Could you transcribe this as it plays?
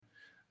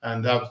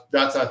And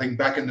that's I think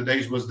back in the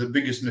days was the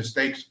biggest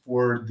mistakes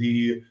for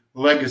the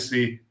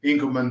legacy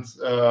incumbent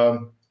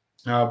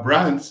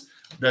brands,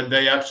 that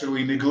they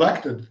actually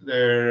neglected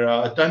their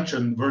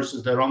attention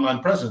versus their online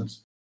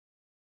presence.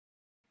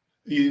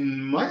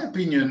 In my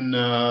opinion,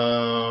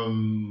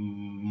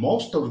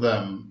 most of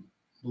them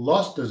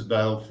lost this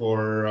battle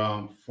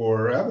for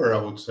forever,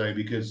 I would say,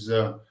 because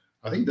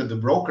I think that the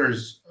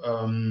brokers,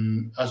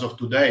 as of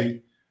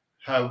today,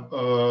 have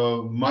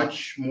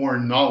much more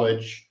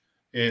knowledge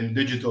in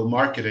digital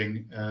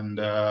marketing, and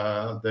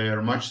they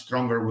are much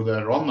stronger with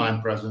their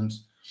online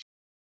presence.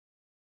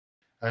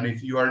 And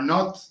if you are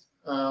not,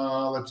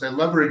 let's say,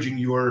 leveraging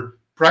your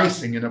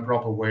pricing in a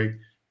proper way,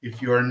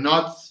 if you are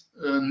not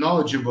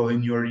knowledgeable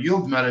in your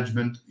yield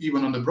management,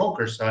 even on the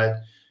broker side,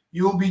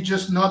 you'll be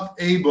just not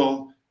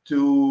able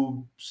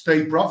to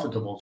stay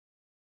profitable.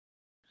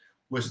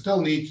 We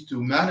still need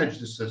to manage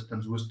the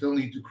systems. We still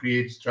need to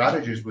create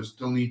strategies. We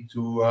still need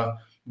to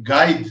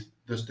guide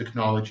this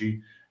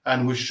technology,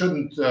 and we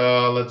shouldn't,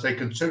 let's say,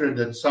 consider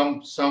that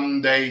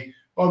someday,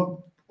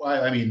 or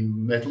I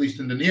mean, at least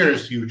in the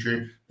nearest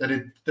future, that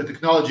the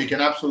technology can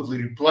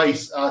absolutely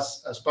replace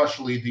us,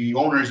 especially the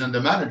owners and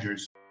the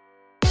managers.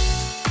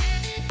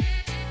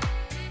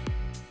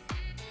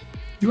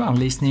 You are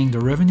listening to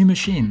The Revenue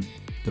Machine,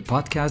 the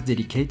podcast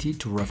dedicated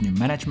to revenue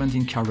management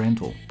in car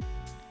rental.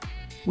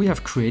 We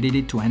have created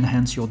it to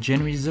enhance your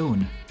January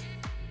zone.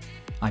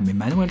 I'm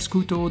Emmanuel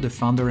Scuto, the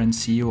founder and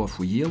CEO of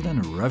WeYield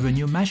and a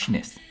revenue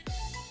machinist.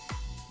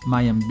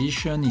 My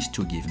ambition is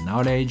to give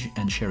knowledge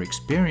and share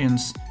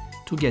experience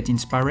to get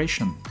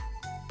inspiration.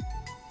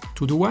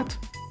 To do what?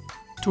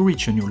 To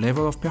reach a new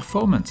level of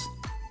performance,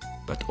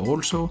 but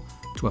also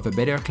to have a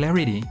better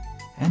clarity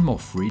and more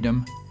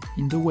freedom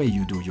in the way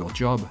you do your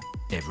job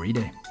every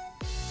day.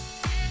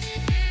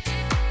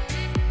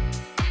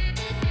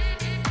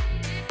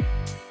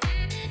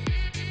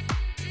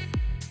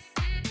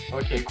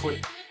 Okay, cool.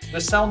 The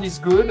sound is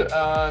good.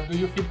 Do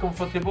you feel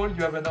comfortable? Do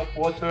you have enough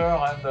water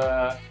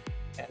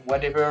and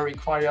whatever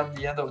required at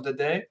the end of the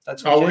day?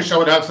 That's okay. I wish I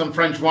would have some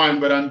French wine,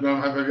 but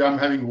I'm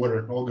having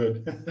water. All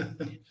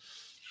good.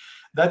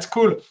 That's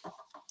cool.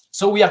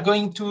 So we are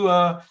going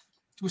to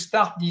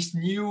start this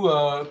new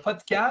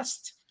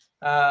podcast.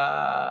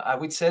 I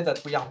would say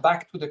that we are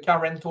back to the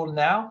car rental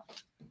now,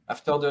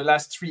 after the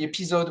last 3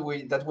 episodes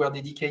that were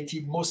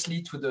dedicated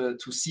mostly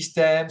to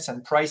systems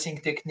and pricing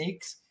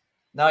techniques.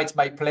 Now it's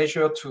my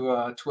pleasure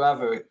to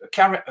have a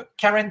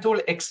car rental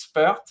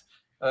expert,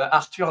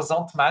 Arturs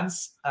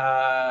Zantmans,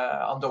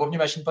 on the Revenue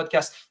Machine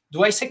podcast.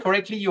 Do I say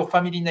correctly your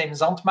family name,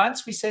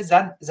 Zantmans? We say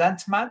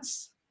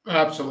Zantmans?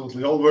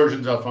 Absolutely. All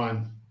versions are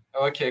fine.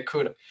 Okay,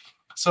 cool.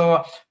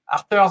 So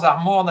Arturs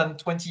are more than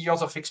 20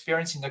 years of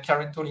experience in the car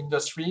rental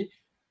industry.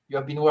 You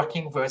have been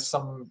working with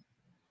some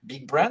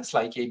big brands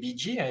like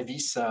ABG,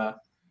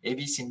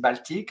 Avis in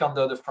Baltic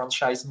under the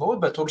franchise mode,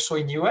 but also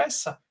in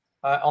US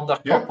on the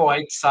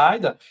corporate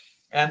side.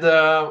 And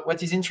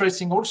what is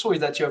interesting also is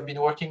that you have been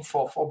working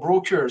for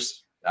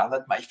brokers.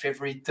 Not my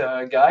favorite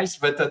guys,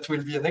 but that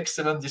will be an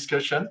excellent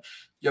discussion.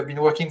 You have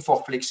been working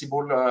for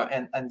Flexible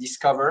and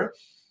Discover,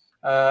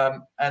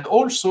 and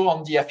also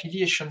on the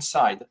affiliation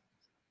side.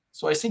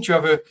 So I think you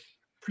have a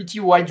pretty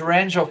wide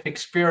range of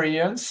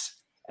experience,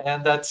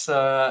 and that's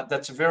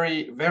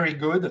very, very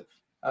good.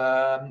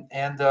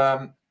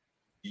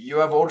 You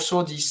have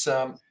also this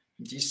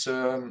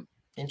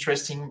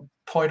interesting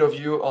point of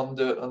view on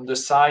the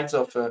sides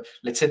of,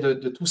 let's say,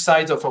 the two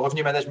sides of a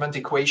revenue management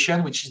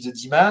equation, which is the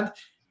demand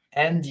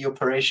and the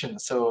operation.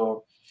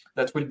 So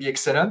that will be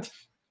excellent.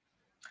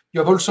 You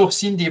have also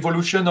seen the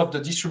evolution of the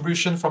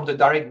distribution from the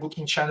direct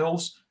booking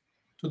channels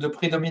to the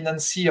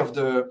predominancy of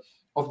the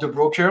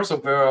brokers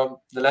over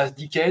the last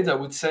decade, I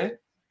would say.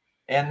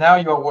 And now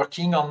you are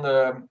working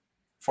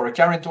for a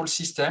car rental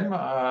system,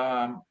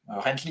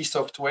 Rently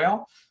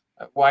software,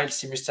 while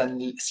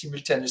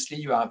simultaneously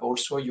you have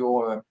also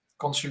your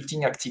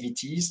consulting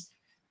activities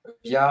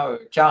via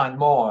Car and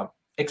More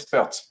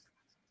experts.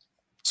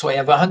 So I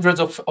have hundreds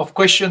of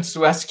questions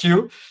to ask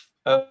you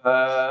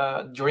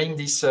during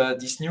this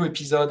new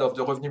episode of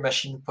the Revenue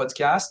Machine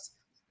podcast.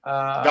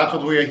 That's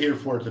what we are here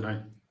for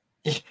tonight.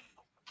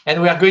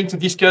 And we are going to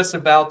discuss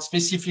about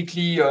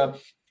specifically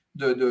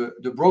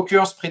the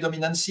brokers'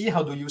 predominancy.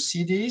 How do you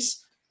see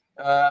this?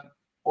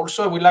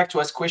 Also, I would like to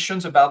ask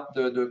questions about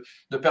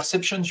the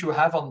perceptions you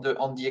have on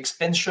the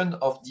expansion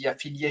of the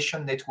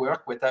affiliation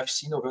network, what I've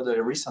seen over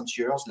the recent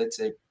years, let's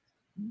say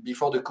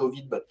before the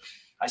COVID, but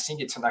I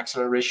think it's an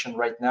acceleration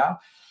right now.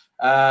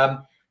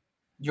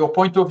 Your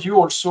point of view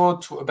also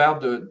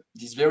about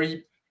this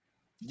very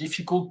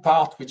difficult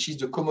part, which is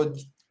the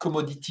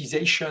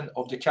commoditization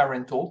of the car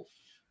rental,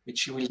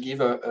 which will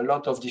give a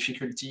lot of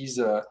difficulties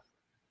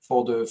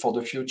for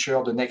the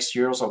future, the next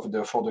years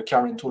for the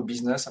car rental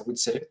business, I would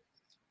say.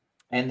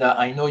 And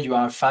I know you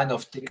are a fan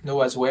of techno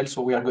as well,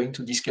 so we are going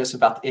to discuss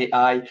about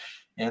AI,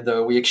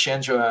 and we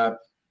exchanged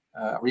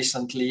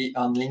recently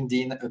on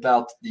LinkedIn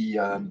about the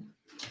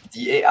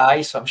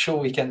AI, so I'm sure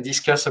we can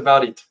discuss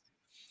about it.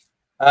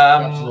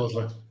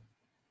 Absolutely.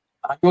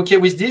 Are you okay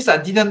with this? I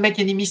didn't make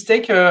any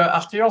mistake,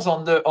 Arturs,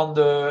 on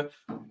the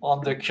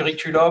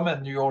curriculum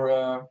and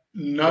your.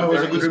 No, it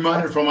was a good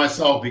reminder for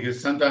myself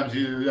because sometimes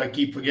I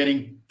keep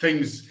forgetting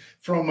things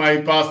from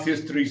my past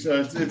history.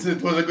 So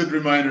it was a good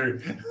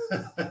reminder.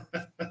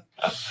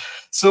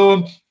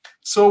 So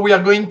we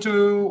are going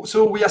to.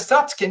 So we are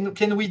start.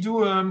 Can we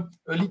do a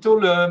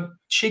little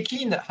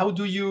check-in? How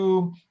do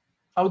you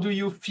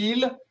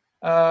feel?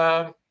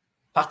 I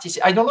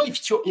don't know if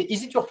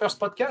is it your first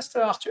podcast,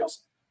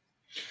 Arturs?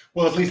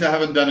 Well, at least I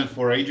haven't done it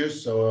for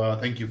ages. So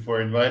thank you for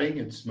inviting.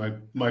 It's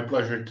my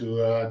pleasure to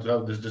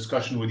have this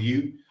discussion with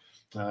you.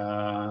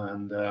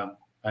 And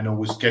I know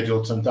we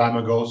scheduled some time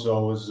ago, so I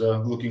was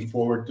looking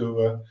forward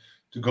to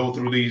go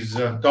through these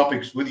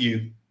topics with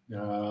you,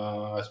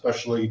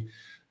 especially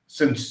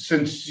since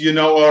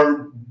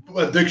our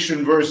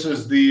addiction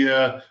versus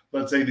the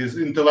let's say these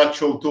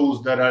intellectual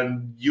tools that are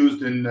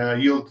used in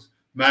yield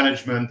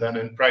management and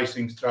in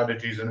pricing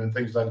strategies and in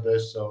things like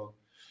this. So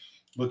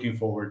looking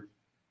forward.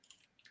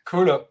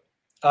 Cool.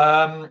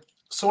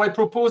 So I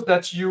propose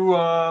that you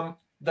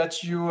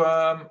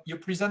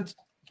present.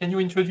 Can you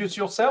introduce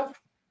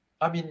yourself?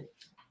 I mean,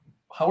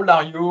 how old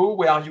are you?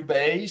 Where are you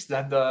based?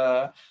 And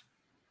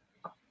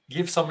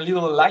give some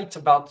little light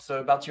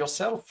about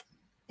yourself.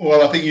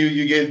 Well, I think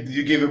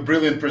you gave a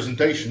brilliant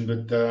presentation,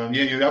 but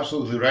yeah, you're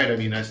absolutely right. I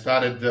mean, I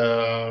started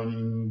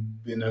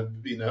in a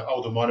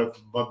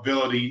automotive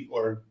mobility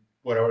or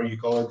whatever you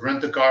call it,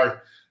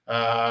 rent-a-car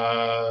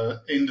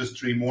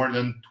industry more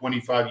than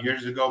 25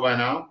 years ago by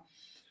now.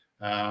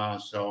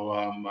 So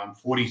I'm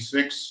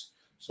 46.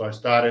 So I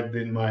started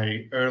in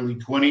my early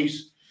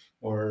 20s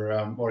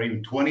or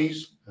even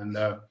 20s, and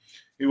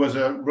it was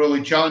a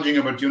really challenging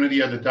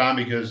opportunity at the time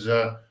because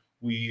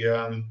we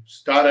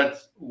started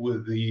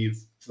with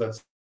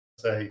let's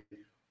say,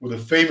 with a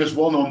famous,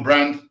 well-known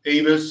brand,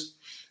 Avis,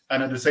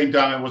 and at the same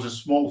time, it was a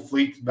small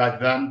fleet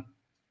back then,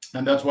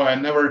 and that's why I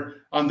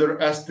never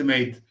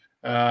underestimate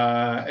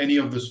any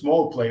of the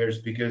small players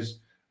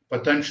because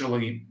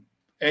potentially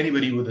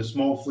anybody with a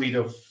small fleet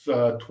of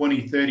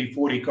 20, 30,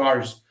 40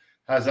 cars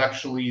has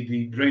actually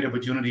the great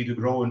opportunity to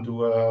grow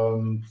into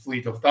a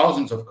fleet of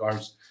thousands of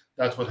cars.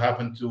 That's what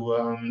happened to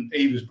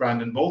Avis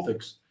brand in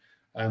Baltics.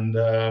 And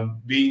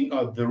being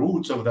at the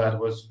roots of that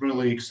was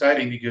really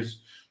exciting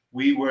because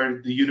we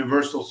were the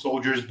universal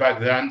soldiers back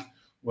then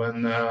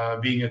when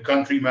being a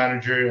country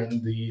manager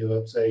and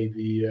let's say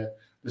the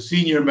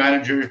senior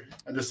manager.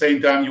 At the same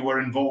time, you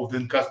were involved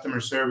in customer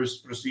service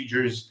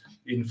procedures,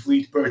 in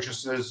fleet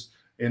purchases,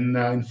 in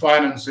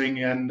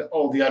financing, and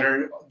all the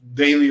other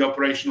daily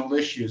operational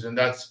issues. And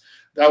that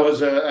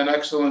was an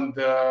excellent,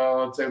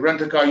 let's say,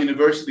 rent-a-car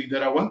university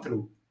that I went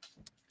through.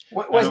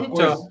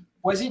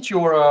 Was it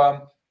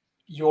your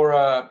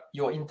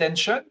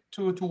intention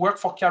to work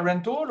for car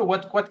rental?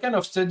 What kind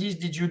of studies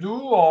did you do,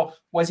 or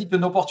was it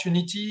an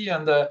opportunity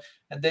and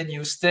then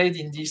you stayed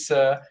in this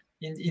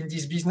in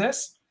this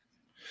business?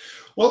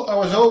 Well, I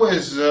was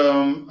always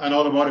an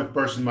automotive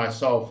person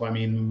myself. I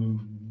mean,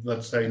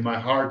 let's say my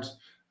heart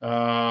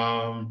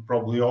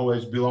probably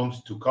always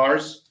belonged to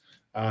cars,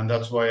 and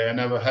that's why I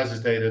never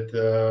hesitated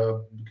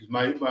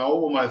because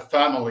all my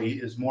family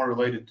is more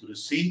related to the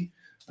sea,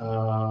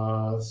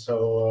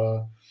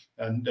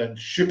 and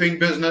shipping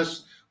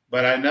business.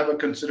 But I never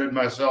considered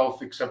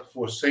myself, except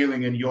for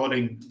sailing and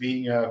yachting,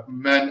 being a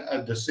man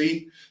at the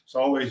sea. So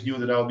I always knew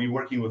that I'll be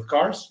working with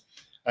cars.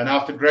 And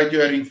after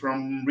graduating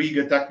from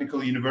Riga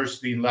Technical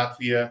University in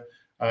Latvia,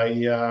 I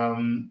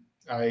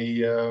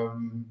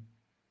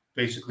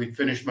basically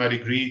finished my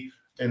degree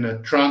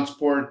in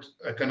transport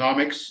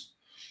economics,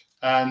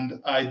 and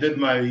I did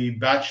my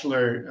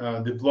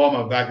bachelor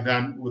diploma back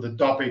then with a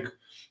topic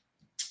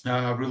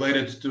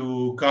related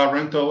to car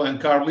rental and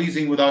car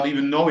leasing without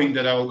even knowing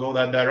that I will go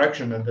that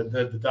direction at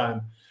the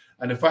time.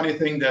 And the funny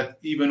thing that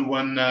even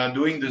when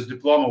doing this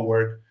diploma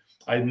work,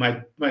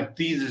 my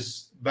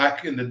thesis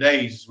back in the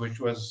days, which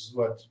was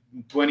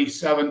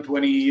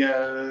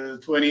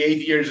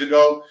 28 years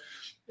ago,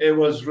 it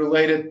was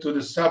related to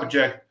the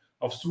subject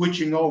of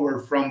switching over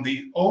from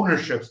the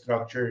ownership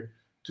structure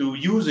to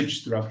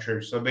usage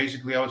structure. So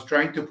basically, I was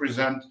trying to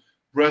present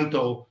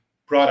rental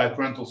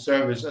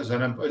service as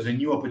a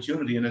new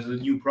opportunity and as a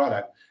new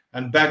product.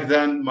 And back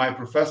then, my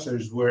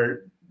professors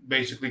were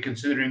basically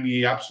considering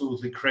me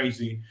absolutely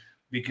crazy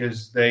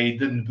because they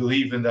didn't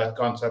believe in that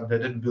concept. They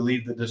didn't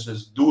believe that this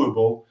is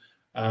doable,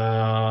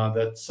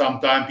 that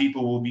sometime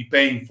people will be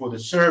paying for the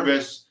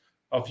service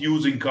of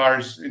using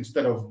cars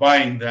instead of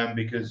buying them,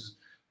 because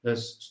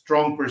this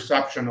strong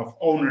perception of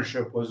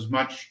ownership was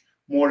much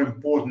more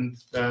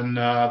important than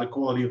the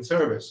quality of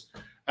service.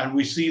 And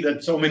we see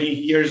that so many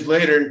years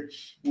later,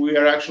 we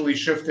are actually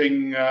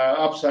shifting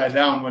upside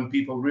down when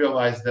people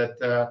realize that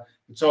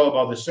it's all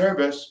about the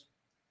service,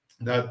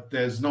 that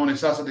there's no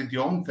necessity to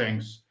own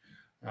things.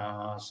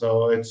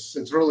 So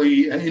it's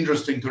really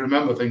interesting to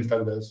remember things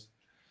like this.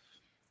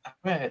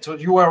 Right. So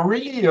you were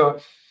really,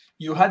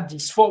 you had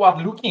this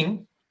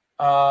forward-looking,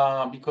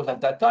 because at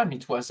that time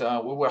it was,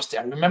 we were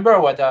still, I remember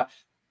what I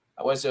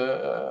was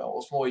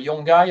also a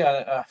young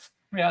guy.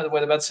 Yeah,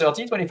 what about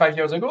 30, 25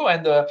 years ago?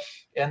 And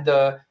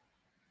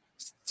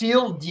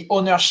still the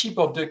ownership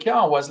of the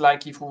car was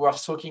like, if we were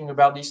talking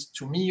about this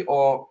to me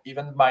or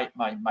even my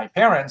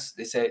parents,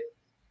 they say,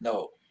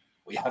 no,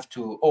 we have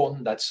to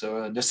own, that's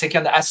the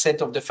second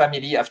asset of the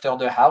family after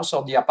the house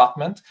or the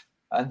apartment,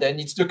 and then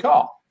it's the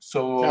car.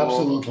 So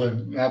Absolutely.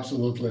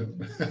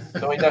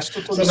 so it has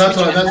totally So that's switched. why And that's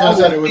why I now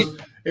said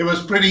it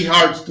was pretty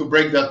hard to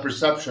break that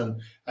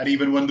perception. And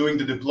even when doing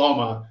the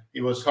diploma,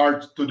 it was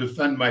hard to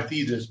defend my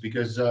thesis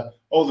because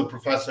all the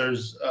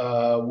professors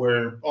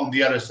were on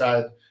the other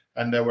side,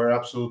 and they were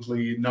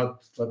absolutely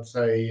not, let's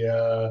say,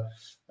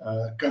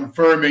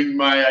 confirming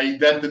my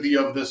identity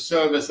of the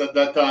service at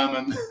that time,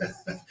 and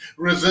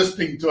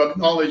resisting to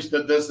acknowledge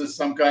that this is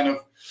some kind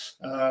of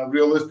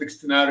realistic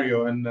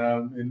scenario in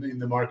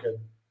the market.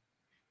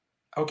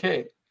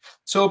 okay,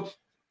 so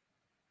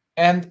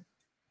and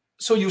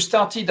so you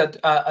started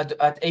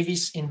at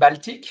Avis in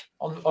Baltic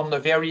on the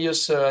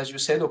various, as you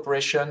said,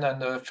 operation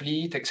and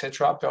fleet,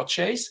 etc.,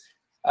 purchase.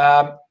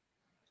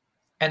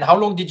 And how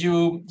long did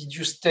you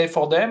stay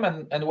for them?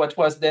 And what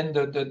was then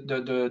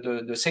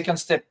the second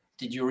step?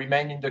 Did you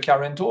remain in the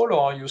car rental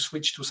or you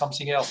switched to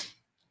something else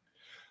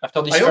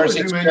after this I first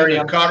always remained in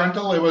the experience? car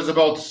rental. It was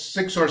about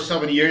 6 or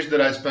 7 years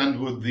that I spent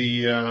with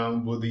the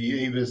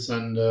Avis,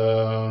 and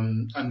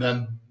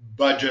then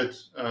Budget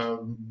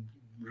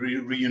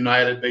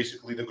reunited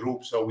basically the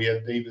group. So we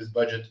had Avis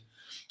Budget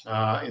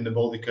in the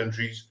Baltic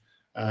countries,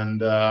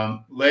 and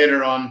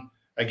later on,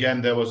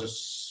 again, there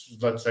was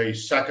let's say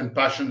second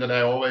passion that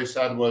I always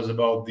had was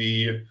about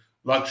the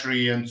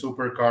luxury and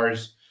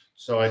supercars.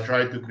 So I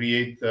tried to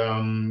create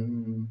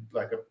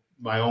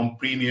my own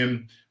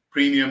premium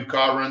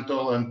car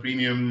rental and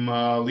premium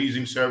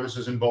leasing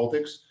services in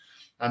Baltics.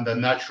 And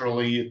then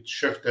naturally it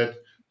shifted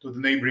to the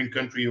neighboring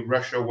country of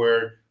Russia,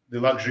 where the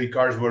luxury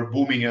cars were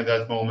booming at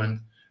that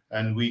moment.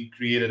 And we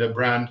created a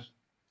brand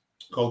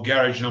called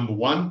Garage Number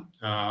One.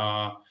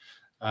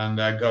 And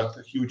I got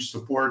huge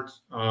support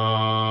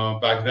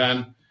back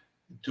then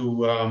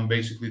to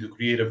basically to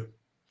create a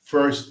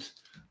first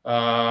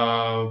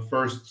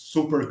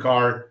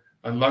supercar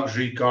and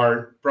luxury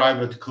car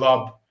private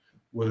club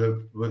with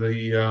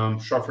a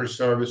chauffeur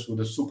service, with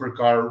a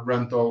supercar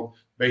rental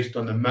based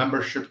on a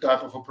membership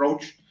type of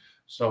approach.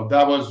 So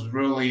that was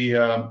really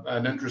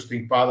an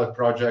interesting pilot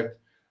project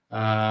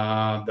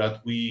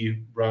that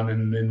we run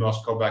in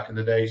Moscow back in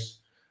the days.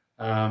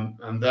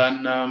 And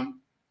then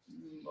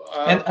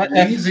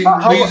leasing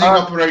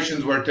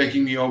operations were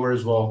taking me over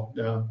as well.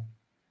 Yeah.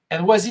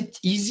 And was it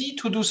easy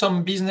to do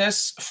some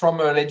business from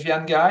a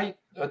Latvian guy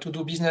to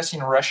do business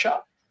in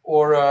Russia,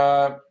 or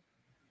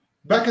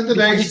back in the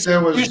days there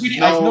was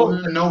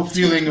no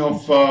feeling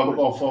of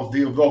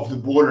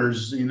the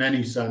borders in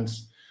any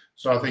sense.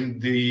 So I think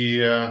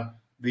the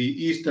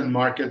eastern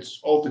markets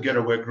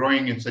altogether were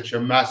growing in such a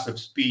massive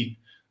speed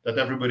that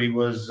everybody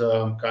was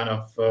kind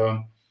of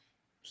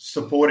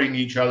supporting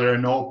each other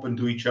and open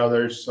to each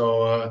other.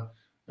 So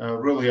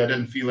really, I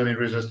didn't feel any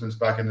resistance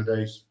back in the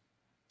days.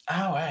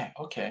 Oh, right.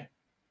 Okay.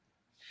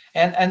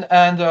 And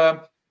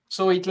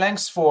so it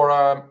lengths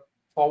for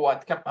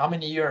what? How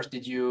many years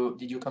did you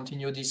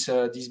continue this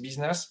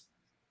business?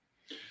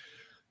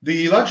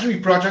 The luxury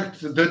project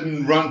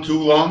didn't run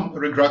too long,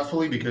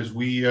 regretfully, because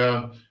we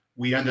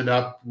ended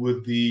up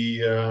with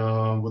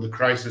the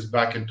crisis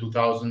back in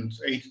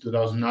 2008,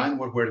 2009.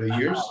 What were the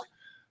years?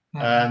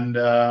 And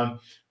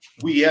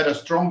we had a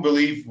strong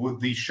belief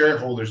with the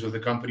shareholders of the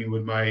company,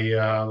 with my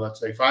let's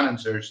say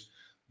financiers,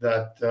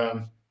 that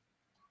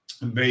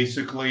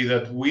basically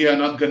that we are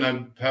not going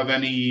to have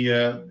any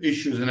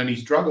issues and any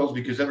struggles,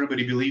 because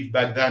everybody believed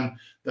back then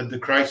that the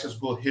crisis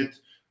will hit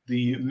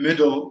the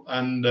middle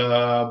and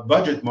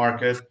budget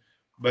market,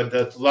 but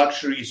that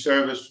luxury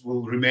service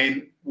will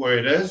remain where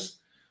it is.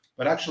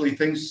 But actually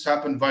things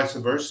happened vice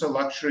versa.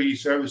 Luxury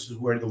services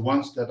were the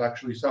ones that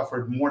actually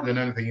suffered more than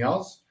anything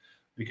else,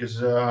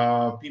 because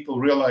people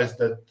realized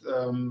that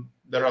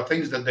there are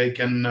things that they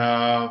can,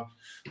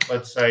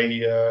 let's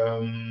say,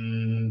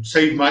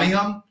 save money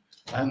on.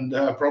 And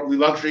probably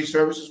luxury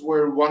services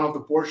were one of the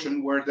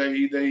portion where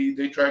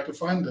they try to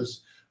find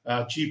this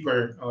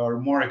cheaper or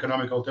more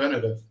economic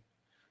alternative.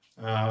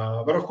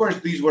 But of course,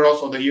 these were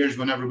also the years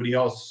when everybody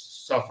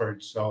else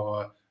suffered.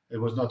 So it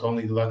was not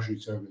only the luxury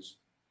service.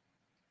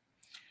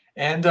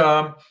 And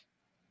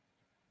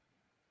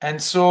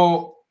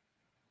so,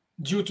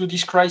 due to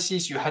this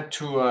crisis, you had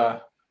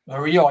to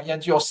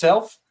reorient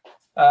yourself.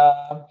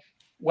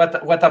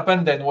 What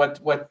happened then?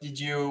 What did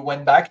you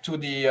went back to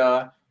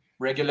the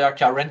regular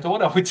car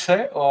rental, I would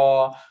say,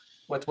 or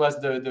what was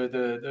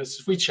the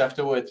switch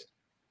afterwards?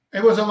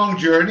 It was a long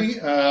journey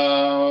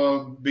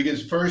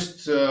because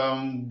first,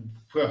 again,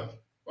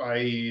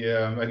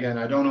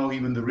 I don't know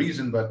even the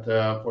reason, but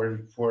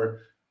for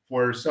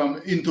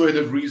some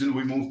intuitive reason,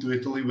 we moved to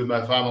Italy with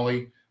my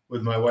family,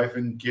 with my wife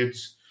and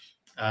kids,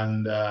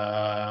 and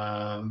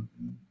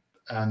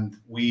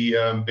we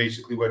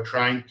basically were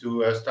trying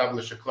to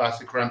establish a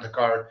classic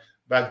rent-a-car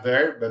back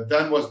there. But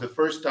then was the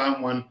first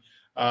time when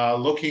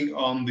looking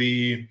on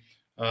the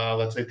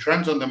let's say,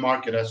 trends on the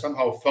market, I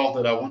somehow felt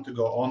that I want to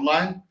go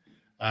online.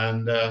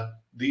 And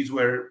these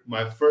were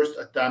my first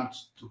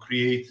attempts to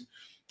create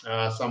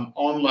some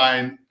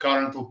online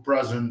car rental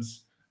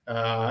presence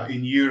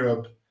in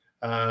Europe.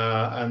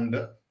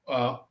 And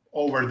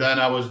over then,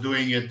 I was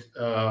doing it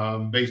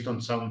based on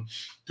some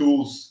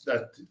tools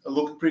that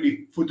looked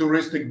pretty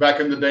futuristic back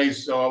in the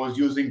days. So I was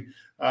using,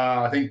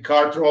 I think,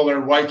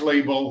 CarTroller, white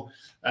label,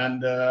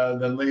 and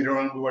then later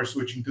on we were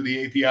switching to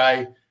the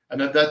API.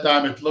 And at that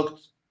time, it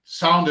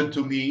sounded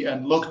to me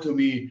and looked to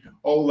me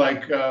all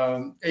like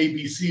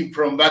ABC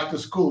from back to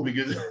school,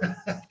 because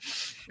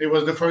it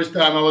was the first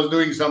time I was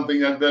doing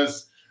something like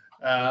this.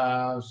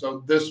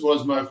 So this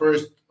was my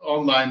first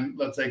online,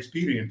 let's say,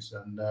 experience,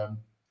 and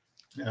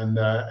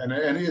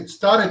it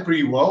started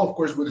pretty well, of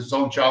course, with its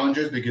own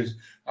challenges, because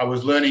I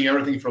was learning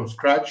everything from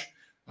scratch.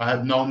 I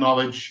had no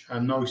knowledge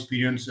and no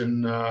experience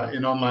in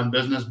online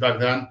business back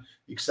then,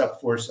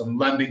 except for some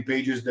landing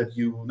pages that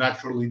you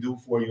naturally do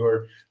for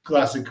your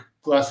classic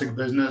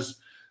business.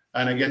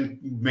 And again,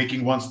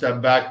 making one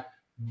step back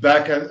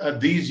at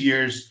these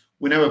years,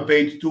 we never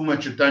paid too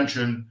much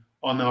attention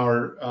on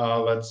our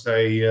let's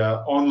say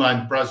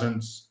online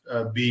presence,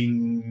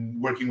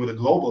 working with the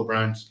global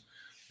brands,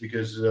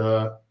 because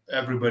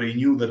everybody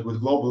knew that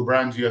with global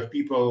brands you have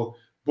people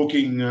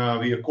booking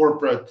via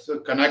corporate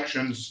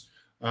connections,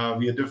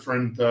 via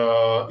different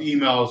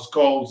emails,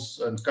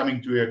 calls, and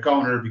coming to your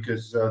counter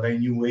because they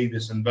knew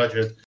Avis and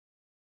budget.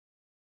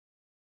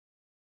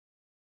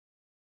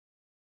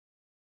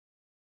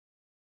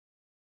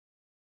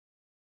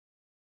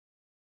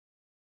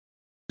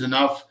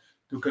 Enough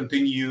to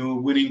continue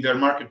winning their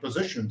market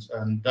positions,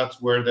 and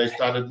that's where they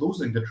started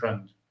losing the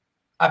trend.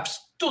 I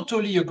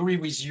totally agree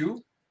with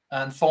you,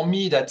 and for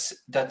me, that's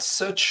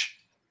such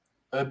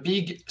a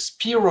big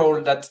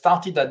spiral that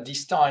started at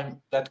this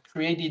time that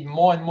created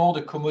more and more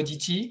the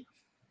commodity.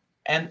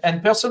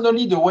 And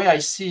personally, the way I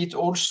see it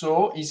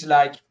also is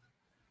like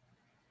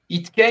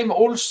it came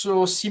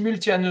also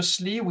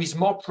simultaneously with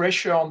more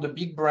pressure on the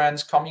big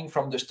brands coming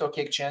from the stock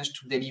exchange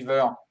to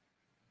deliver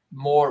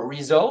more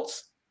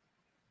results.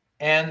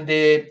 And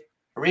they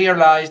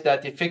realized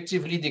that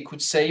effectively they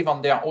could save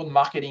on their own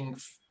marketing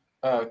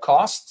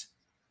cost.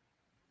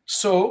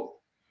 So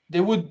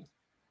they would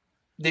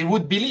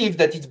believe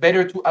that it's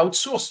better to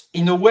outsource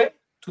in a way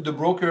to the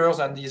brokers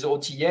and these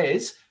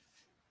OTAs,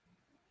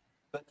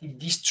 but it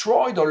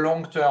destroyed the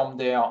long term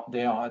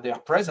their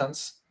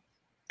presence,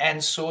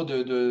 and so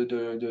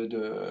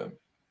the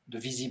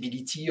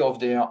visibility of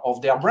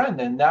their brand.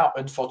 And now,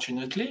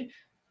 unfortunately,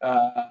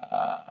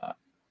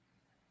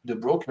 the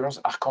brokers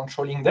are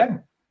controlling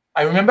them.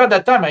 I remember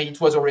that time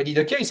it was already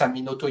the case. I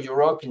mean, Auto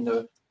Europe in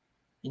the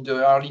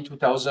early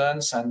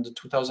 2000s and the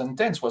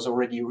 2010s was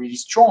already really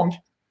strong,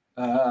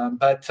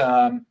 but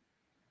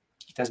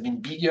it has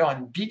been bigger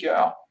and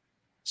bigger.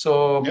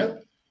 So yeah.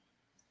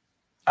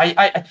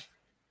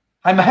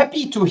 I'm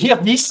happy to hear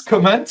this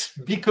comment,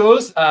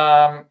 because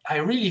I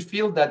really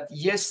feel that,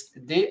 yes,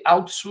 they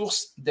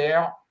outsource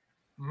their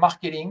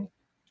marketing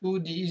to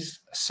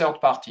these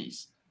third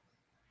parties.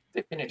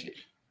 Definitely.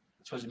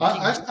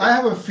 I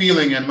have a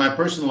feeling, and my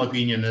personal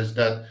opinion is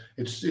that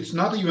it's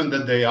not even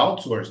that they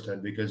outsourced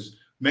it, because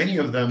many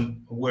of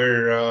them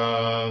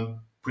were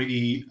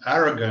pretty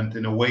arrogant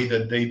in a way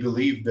that they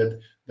believed that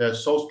they're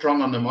so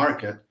strong on the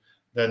market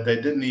that they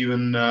didn't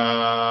even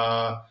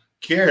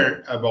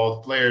care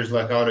about players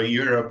like Out of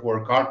Europe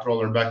or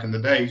CarTroller back in the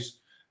days,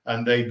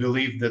 and they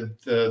believed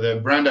that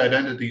the brand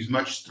identity is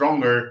much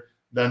stronger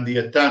than the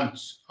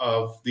attempts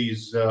of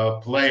these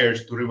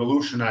players to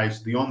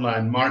revolutionize the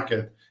online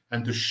market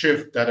and to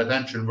shift that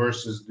attention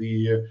versus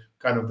the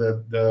kind of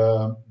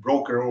the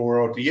broker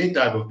or OTA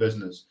type of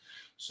business.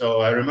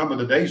 So I remember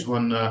the days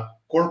when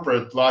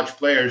corporate large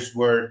players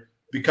were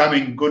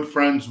becoming good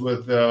friends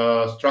with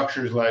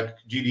structures like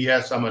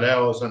GDS,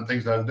 Amadeus, and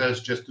things like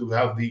this, just to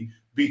have the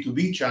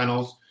B2B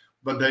channels,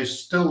 but they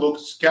still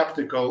looked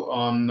skeptical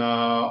on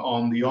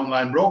the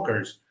online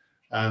brokers.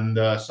 And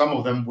some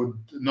of them would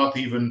not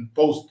even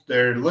post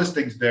their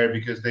listings there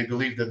because they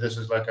believe that this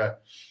is like a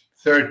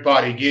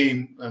third-party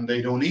game and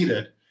they don't need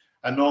it.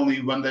 And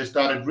only when they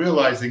started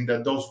realizing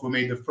that those who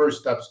made the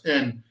first steps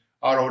in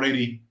are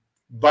already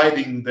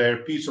biting their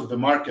piece of the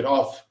market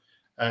off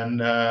and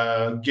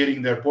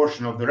getting their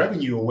portion of the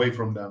revenue away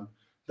from them,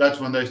 that's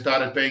when they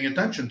started paying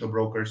attention to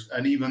brokers.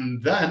 And even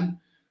then,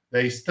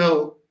 they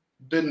still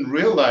didn't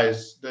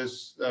realize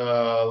this,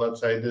 let's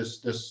say,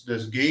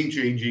 this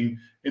game-changing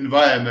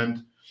environment,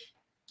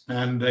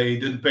 and they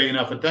didn't pay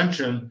enough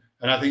attention.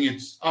 And I think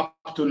it's up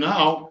to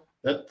now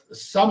that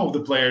some of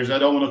the players, I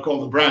don't want to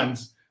call the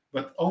brands,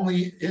 but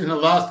only in the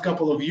last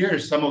couple of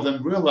years, some of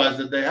them realize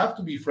that they have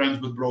to be friends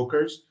with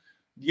brokers.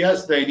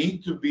 Yes, they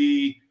need to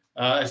be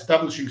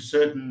establishing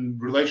certain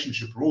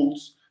relationship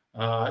rules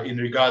in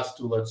regards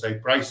to, let's say,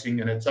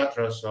 pricing and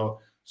etc. So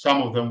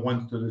some of them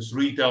went to this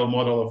retail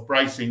model of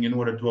pricing in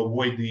order to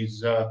avoid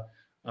these,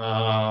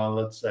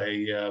 let's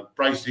say,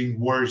 pricing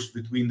wars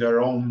between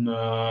their own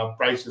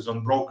prices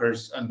on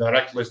brokers and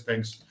direct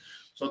listings.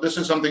 So this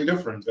is something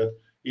different. That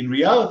in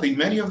reality,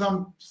 many of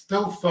them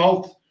still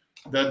felt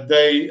that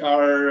they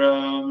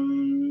are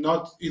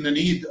not in the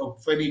need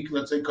of any,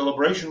 let's say,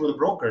 collaboration with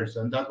brokers,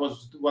 and that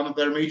was one of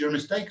their major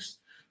mistakes,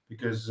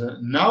 because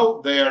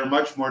now they are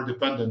much more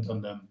dependent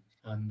on them,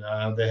 and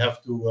they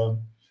have to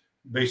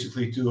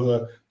basically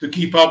to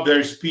keep up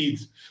their speed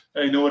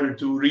in order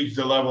to reach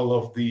the level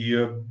of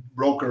the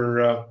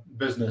broker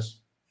business.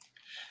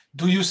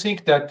 Do you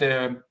think that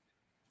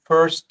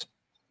first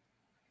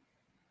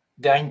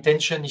their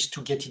intention is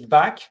to get it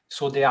back,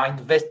 so they are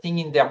investing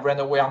in their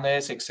brand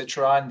awareness,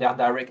 etc., and their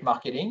direct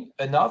marketing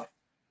enough?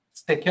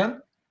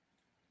 Second,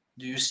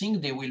 do you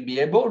think they will be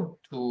able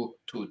to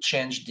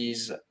change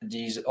this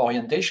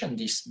orientation,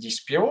 this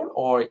spiral,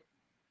 or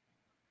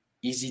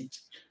is it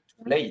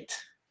too late?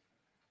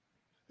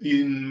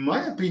 In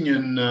my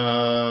opinion,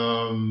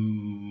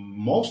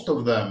 most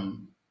of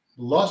them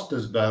lost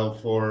this battle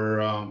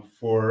for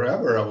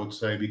forever, I would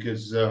say,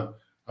 because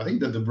I think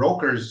that the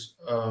brokers,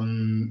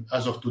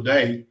 as of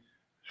today,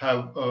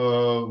 have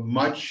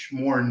much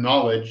more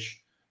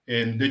knowledge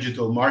in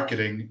digital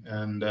marketing,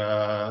 and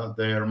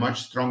they are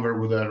much stronger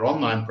with their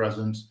online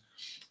presence.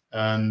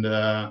 And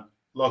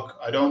look,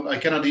 I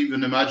cannot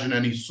even imagine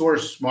any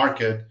source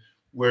market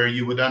where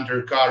you would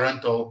enter car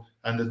rental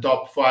and the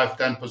top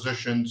 5-10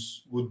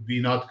 positions would be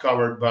not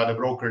covered by the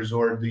brokers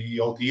or the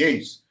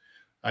OTAs.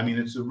 I mean,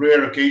 it's a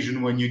rare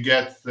occasion when you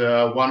get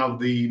one of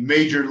the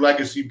major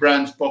legacy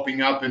brands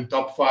popping up in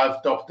top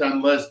 5, top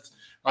 10 lists.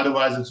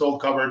 Otherwise, it's all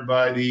covered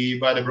by the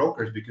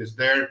brokers, because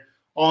their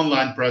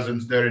online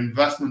presence, their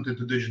investment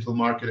into digital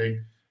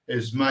marketing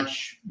is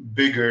much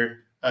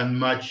bigger and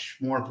much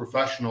more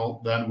professional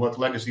than what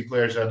legacy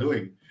players are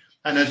doing.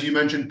 And as you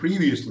mentioned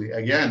previously,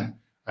 again,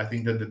 I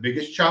think that the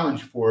biggest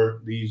challenge for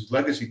these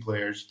legacy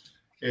players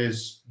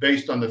is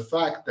based on the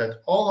fact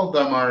that all of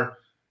them are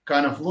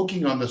kind of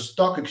looking on the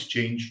stock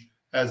exchange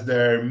as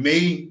their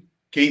main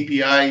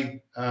KPI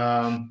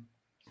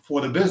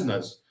for the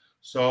business.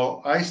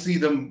 So I see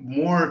them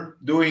more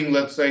doing,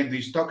 let's say,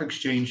 the stock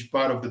exchange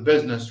part of the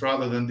business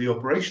rather than the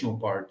operational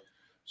part.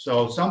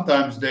 So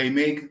sometimes they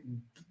make,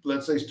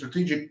 let's say,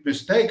 strategic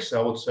mistakes,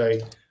 I would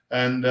say,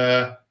 and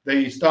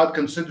they start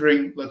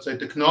considering, let's say,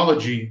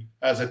 technology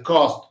as a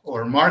cost,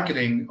 or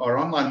marketing or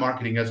online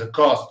marketing as a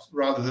cost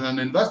rather than an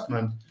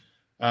investment,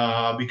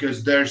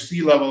 because their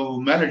C-level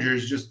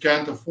managers just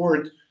can't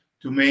afford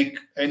to make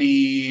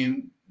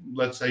any,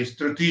 let's say,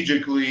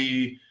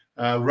 strategically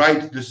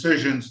right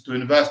decisions to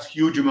invest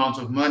huge amounts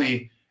of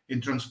money in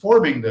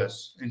transforming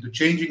this, into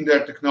changing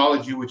their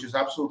technology, which is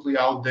absolutely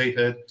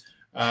outdated,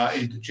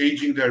 into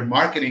changing their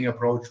marketing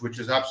approach, which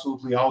is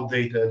absolutely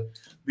outdated,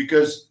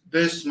 because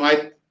this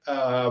might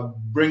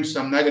bring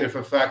some negative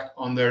effect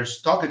on their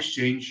stock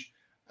exchange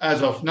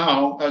as of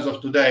now, as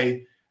of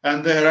today.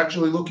 And they're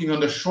actually looking on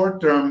the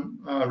short-term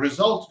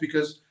results,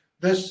 because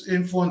this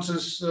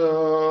influences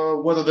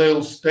whether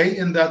they'll stay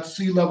in that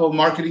C-level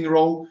marketing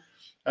role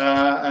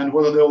and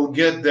whether they'll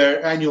get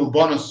their annual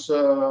bonus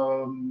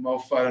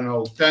of, I don't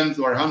know, tens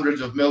or hundreds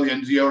of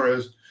millions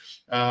euros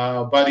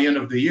by the end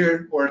of the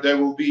year, or they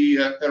will be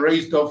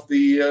erased of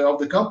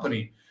the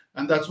company.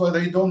 And that's why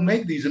they don't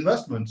make these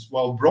investments.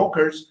 While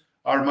brokers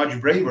are much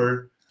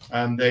braver,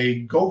 and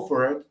they go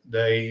for it.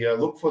 They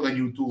look for the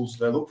new tools.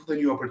 They look for the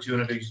new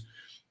opportunities.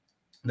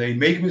 They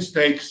make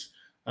mistakes,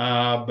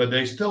 but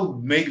they still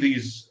make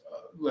these,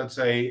 let's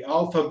say,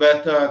 alpha,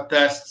 beta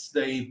tests.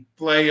 They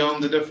play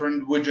on the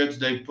different widgets.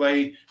 They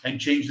play and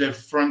change their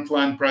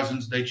frontline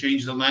presence. They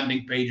change the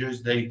landing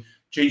pages. They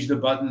change the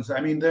buttons. I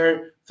mean,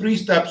 they're three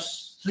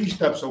steps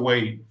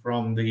away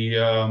from the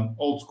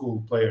old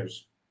school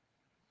players.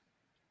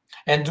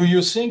 And do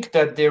you think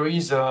that there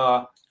is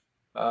an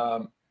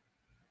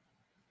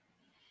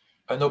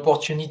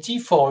opportunity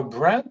for a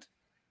brand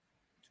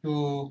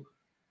to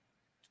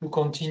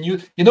continue?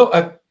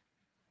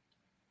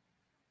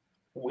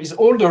 With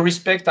all the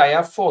respect I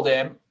have for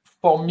them,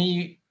 for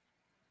me,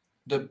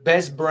 the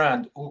best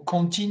brand who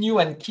continue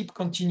and keep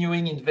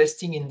continuing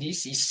investing in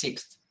this is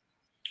Sixt.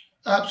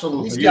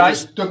 Absolutely. These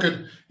guys,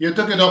 you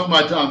took it off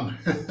my tongue.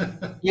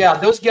 Yeah,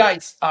 those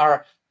guys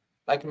are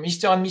like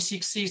Mr. and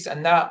Mrs. Sixt,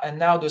 and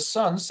now the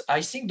sons.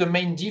 I think the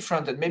main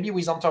difference, and maybe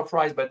with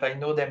Enterprise, but I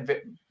know them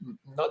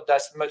not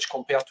that much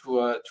compared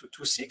to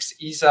Sixt,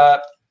 is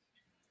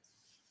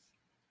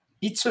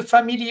it's a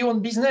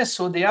family-owned business,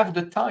 so they have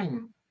the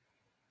time.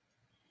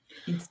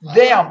 It's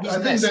their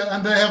business. I think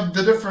and they have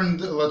the different,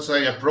 let's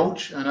say,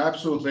 approach. And I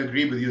absolutely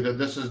agree with you that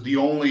this is the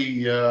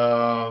only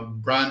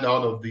brand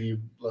out of the,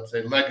 let's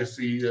say,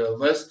 legacy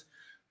list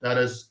that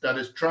is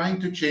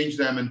trying to change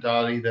their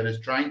mentality, that is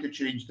trying to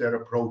change their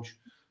approach,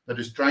 that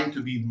is trying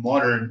to be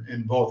modern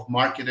in both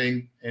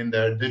marketing, in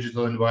their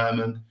digital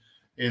environment,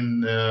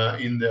 in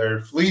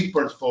their fleet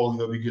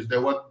portfolio, because they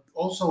were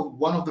also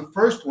one of the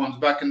first ones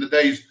back in the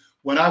days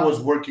when I was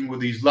working with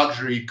these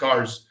luxury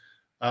cars.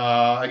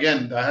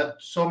 Again, I had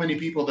so many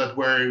people that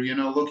were,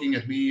 looking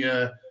at me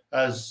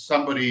as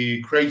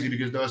somebody crazy,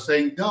 because they were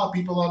saying, no,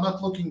 people are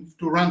not looking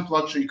to rent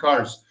luxury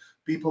cars.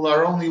 People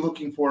are only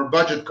looking for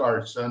budget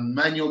cars and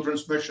manual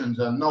transmissions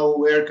and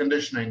no air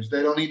conditionings.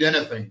 They don't need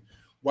anything.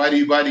 Why do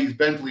you buy these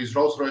Bentleys,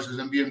 Rolls Royces,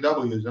 and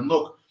BMWs? And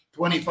look,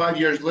 25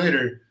 years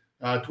later,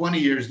 20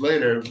 years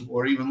later,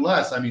 or even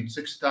less, I mean,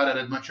 Sixt started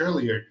it much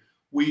earlier.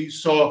 We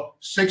saw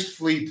Sixt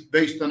fleet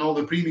based on all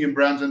the premium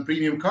brands and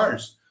premium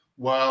cars,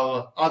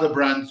 while other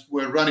brands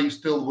were running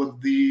still with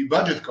the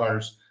budget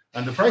cars,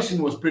 and the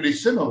pricing was pretty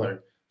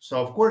similar. So,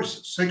 of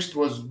course, Sixt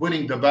was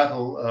winning the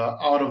battle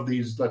out of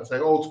these, let's say,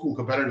 old school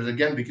competitors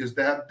again, because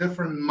they had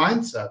different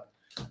mindset.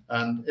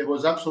 And it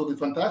was absolutely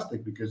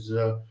fantastic because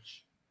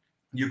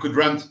you could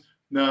rent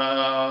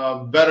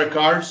better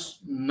cars,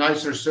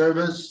 nicer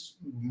service,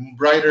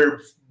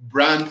 brighter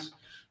brand.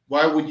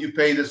 Why would you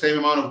pay the same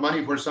amount of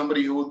money for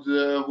somebody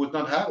who would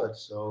not have it?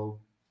 So,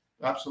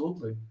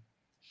 absolutely.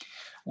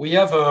 We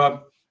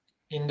have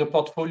in the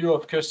portfolio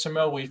of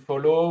customer we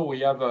follow, we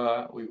have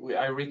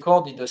I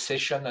recorded a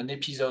session, an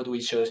episode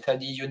with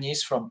Sadi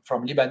Yunis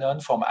from Lebanon,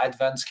 from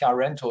Advanced Car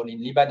Rental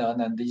in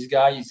Lebanon, and this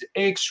guy is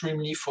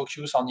extremely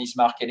focused on his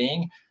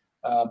marketing.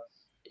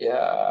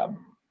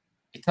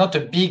 It's not a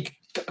big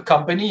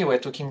company. We're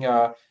talking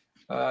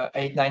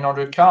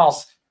 800-900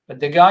 cars,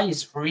 but the guy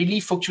is really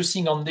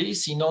focusing on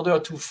this in order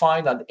to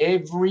find at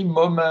every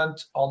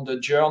moment on the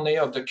journey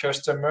of the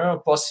customer a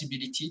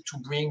possibility to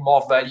bring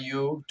more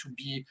value, to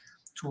be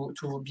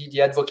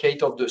the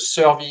advocate of the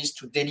service,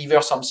 to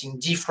deliver something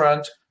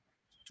different,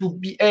 to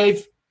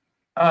behave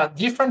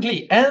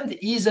differently. And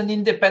he's an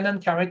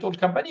independent car rental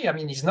company. I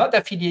mean, he's not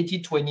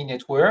affiliated to any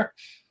network.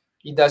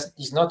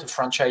 He's not a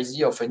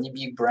franchisee of any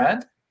big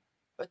brand,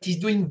 but he's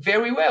doing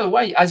very well.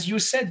 Why? As you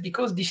said,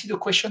 because this is a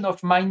question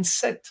of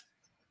mindset.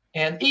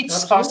 And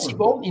it's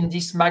possible in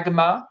this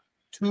magma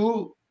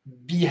to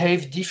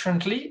behave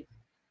differently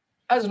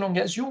as long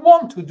as you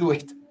want to do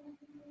it.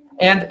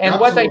 And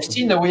what I've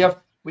seen,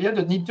 we had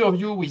an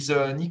interview with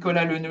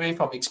Nicolas Lenouet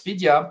from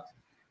Expedia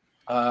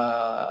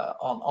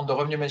on the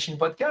Revenue Machine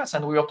podcast,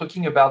 and we were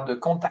talking about the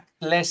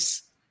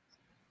contactless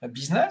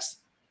business.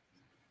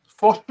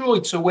 For sure,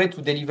 it's a way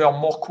to deliver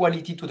more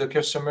quality to the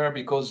customer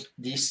because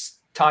this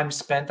time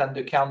spent at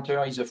the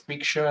counter is a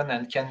friction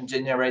and can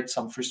generate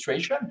some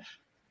frustration.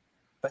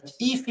 But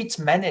if it's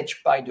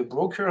managed by the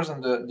brokers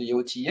and the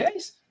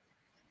OTAs,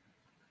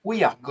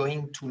 we are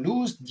going to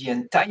lose the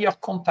entire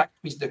contact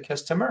with the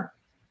customer.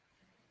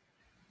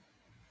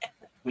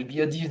 It will be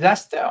a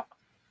disaster.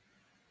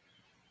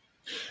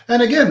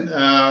 And again,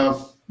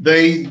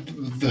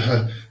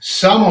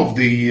 some of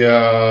the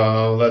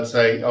let's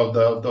say of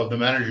the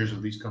managers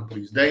of these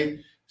companies, they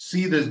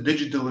see this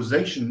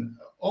digitalization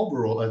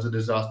overall as a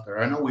disaster.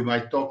 I know we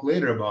might talk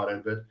later about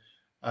it, but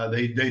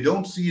they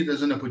don't see it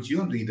as an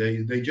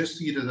opportunity. They just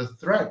see it as a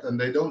threat, and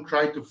they don't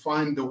try to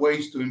find the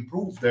ways to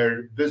improve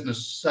their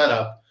business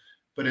setup.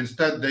 But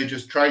instead, they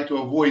just try to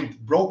avoid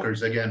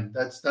brokers again.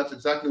 That's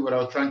exactly what I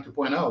was trying to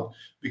point out,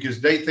 because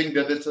they think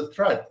that it's a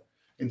threat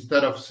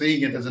instead of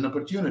seeing it as an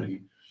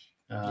opportunity.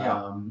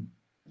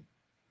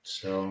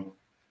 So,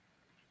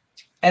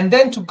 and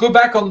then to go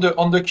back on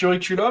the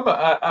curriculum,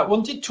 I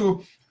wanted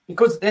to,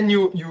 because then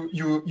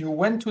you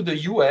went to the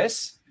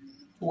US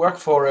to work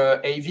for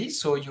AV,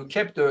 so you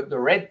kept the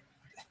red.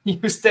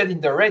 You stayed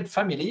in the red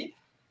family.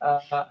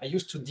 I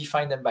used to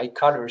define them by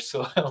color,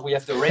 so we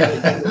have the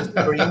red and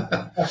the green.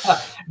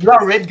 You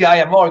are a red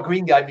guy, I'm more a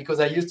green guy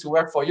because I used to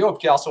work for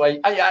Europcar. So I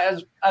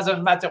as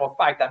a matter of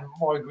fact, I'm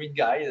more a green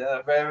guy,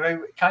 very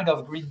kind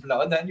of green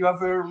blood, and you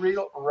have a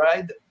real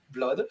red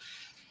blood.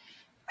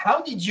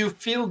 How did you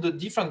feel the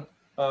difference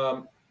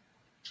from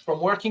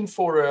working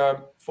for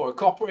a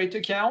corporate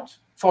account,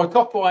 for a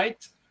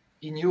corporate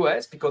in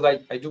US? Because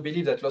I do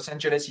believe that Los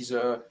Angeles is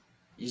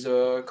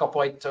a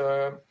corporate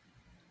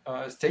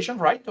station,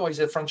 right? Or is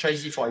it a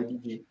franchisee for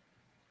ABG?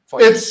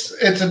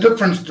 It's a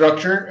different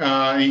structure.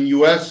 In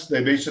US,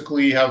 they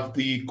basically have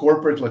the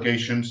corporate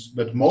locations,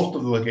 but most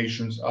of the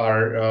locations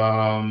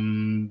are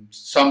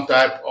some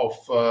type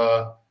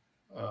of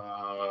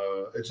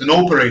it's an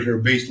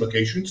operator-based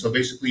location. So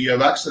basically, you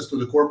have access to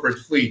the corporate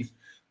fleet,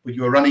 but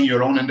you are running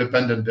your own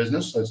independent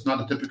business. So it's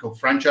not a typical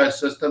franchise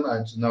system,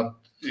 and it's not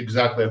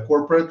exactly a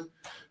corporate.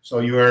 So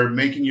you are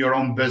making your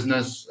own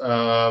business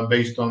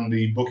based on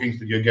the bookings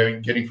that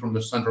you're getting from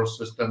the central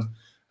system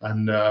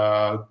and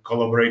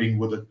collaborating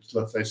with a,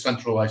 let's say,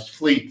 centralized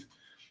fleet.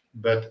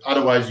 But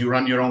otherwise, you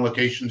run your own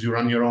locations, you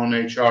run your own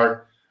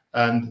HR.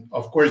 And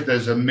of course,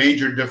 there's a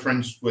major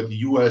difference with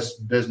US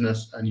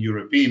business and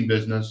European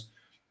business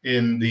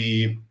in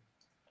the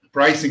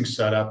pricing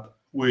setup,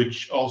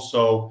 which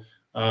also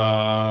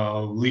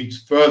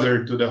leads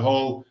further to the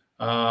whole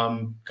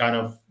kind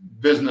of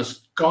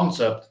business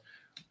concept.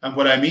 And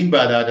what I mean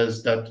by that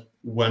is that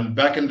when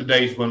back in the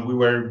days when we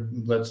were,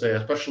 let's say,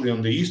 especially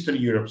on the Eastern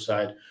Europe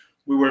side,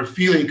 we were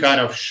feeling kind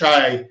of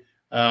shy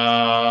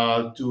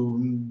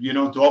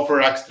to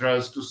offer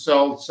extras, to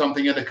sell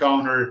something at the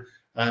counter.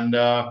 And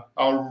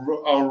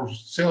our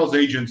sales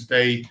agents,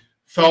 they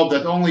felt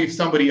that only if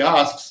somebody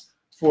asks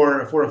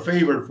for a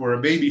favor, for a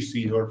baby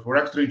seat or for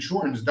extra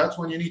insurance, that's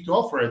when you need to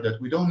offer it.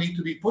 That we don't need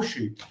to be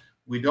pushy.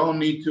 We don't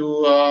need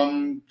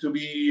to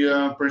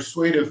be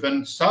persuasive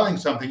and selling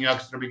something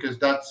extra because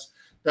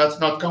that's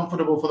not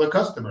comfortable for the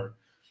customer.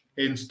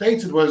 In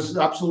States, it was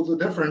absolutely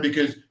different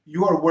because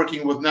you are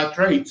working with net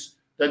rates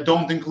that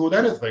don't include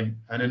anything.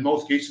 And in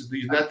most cases,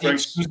 these net The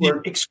rates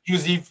were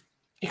exclusive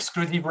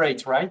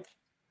rate, right?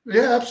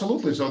 yeah,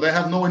 absolutely. So they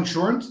have no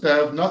insurance. They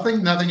have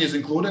nothing. Nothing is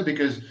included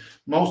because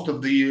most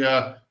of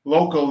the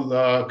local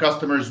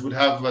customers would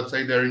have, let's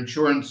say, their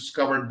insurance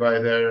covered by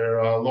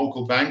their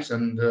local banks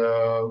and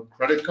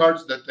credit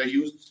cards that they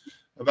used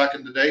back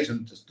in the days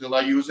and still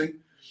are using.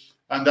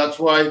 And that's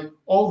why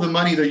all the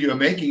money that you're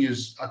making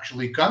is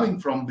actually coming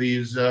from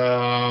these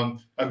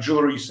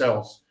auxiliary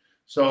sales.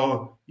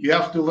 So you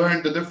have to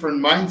learn the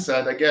different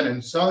mindset again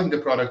in selling the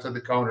products at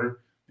the counter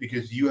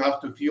because you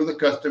have to feel the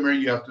customer,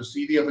 you have to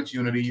see the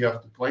opportunity, you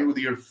have to play with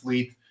your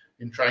fleet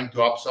in trying to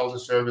upsell the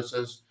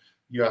services.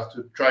 You have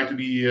to try to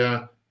be,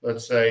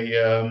 let's say,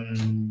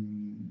 I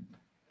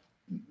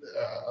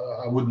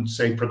wouldn't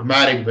say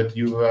pragmatic, but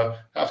you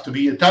have to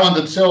be a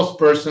talented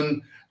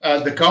salesperson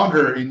at the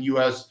counter in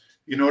US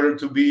in order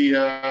to be,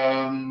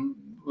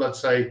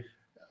 let's say,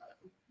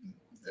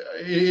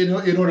 in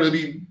order to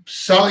be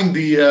selling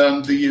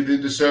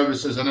the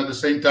services and at the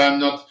same time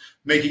not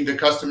making the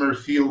customer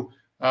feel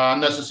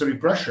unnecessary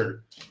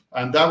pressure.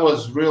 And that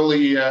was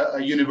really a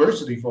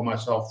university for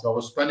myself. So I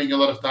was spending a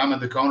lot of time at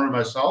the counter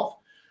myself.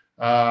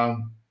 I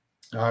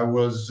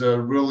was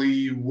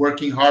really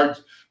working hard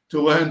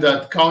to learn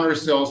that counter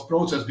sales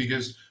process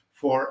because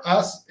for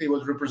us, it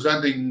was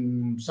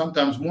representing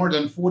sometimes more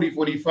than 40,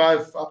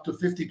 45, up to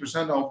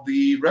 50% of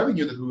the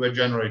revenue that we were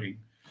generating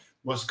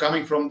was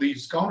coming from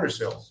these counter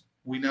sales.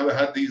 We never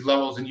had these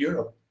levels in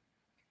Europe.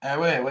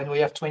 When we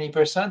have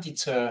 20%,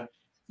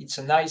 it's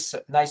a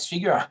nice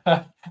figure.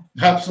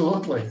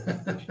 Absolutely.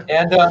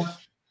 And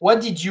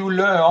what did you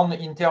learn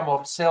in terms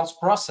of sales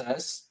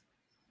process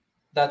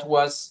that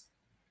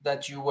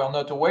you were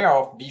not aware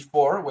of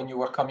before when you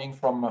were coming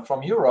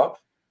from Europe,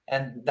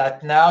 and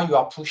that now you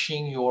are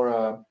pushing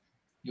your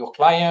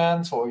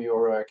clients or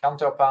your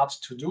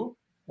counterparts to do?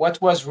 What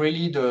was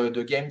really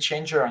the game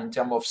changer in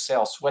terms of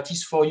sales? What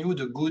is for you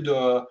the good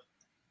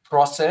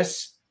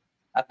process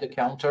at the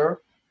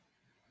counter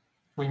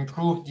to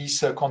improve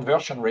this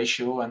conversion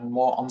ratio and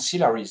more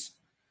ancillaries?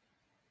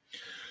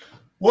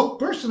 Well,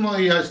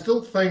 personally, I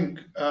still think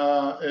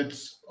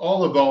it's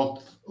all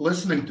about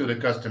listening to the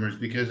customers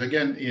because,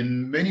 again,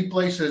 in many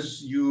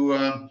places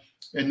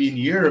and in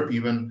Europe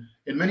even,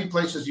 in many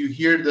places you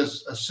hear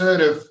this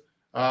assertive,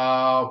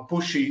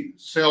 pushy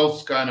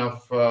sales kind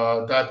of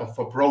type of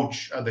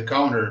approach at the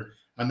counter.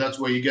 And that's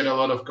where you get a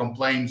lot of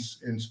complaints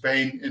in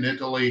Spain, in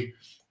Italy,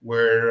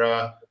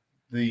 where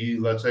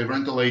let's say,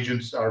 rental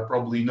agents are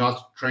probably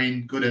not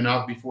trained good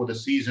enough before the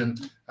season,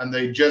 and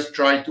they just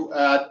try to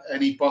add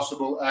any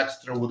possible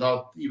extra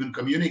without even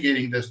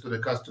communicating this to the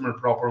customer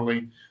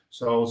properly.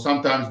 So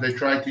sometimes they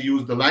try to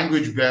use the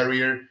language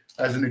barrier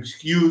as an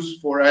excuse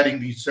for adding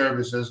these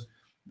services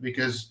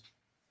because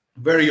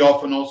very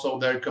often also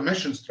their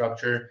commission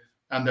structure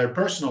and their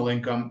personal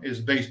income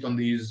is based on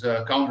these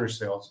counter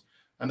sales.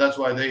 And that's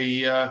why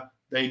they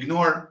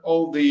ignore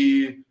all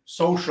the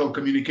social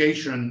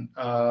communication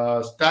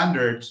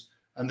standards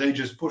and they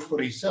just push for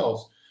these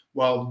sales.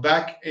 Well,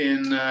 back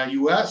in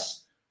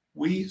US,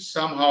 we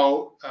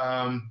somehow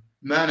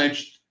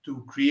managed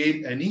to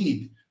create a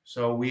need.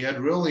 So we had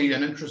really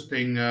an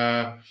interesting,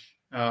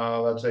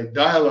 let's say,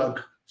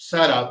 dialogue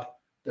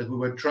setup that we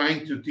were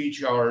trying to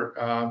teach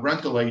our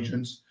rental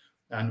agents,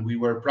 and we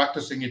were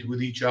practicing it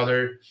with each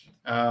other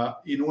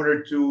in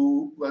order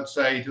to, let's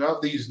say, to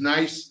have these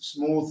nice,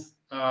 smooth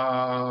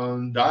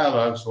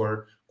dialogues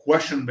or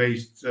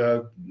question-based,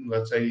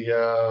 let's say,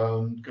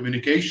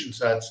 communication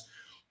sets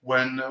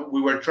when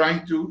we were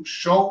trying to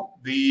show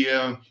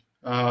the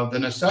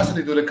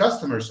necessity to the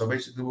customer. So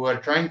basically, we were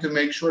trying to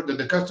make sure that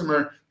the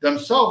customer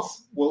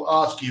themselves will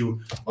ask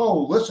you,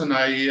 "Oh, listen,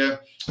 I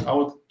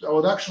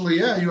would actually,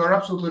 yeah, you are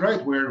absolutely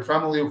right. We're a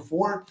family of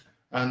four,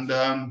 and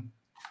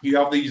you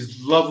have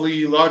these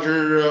lovely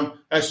larger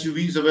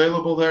SUVs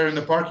available there in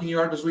the parking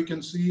yard, as we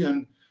can see,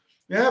 and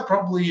yeah,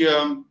 probably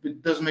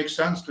it does make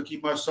sense to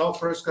keep myself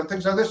first and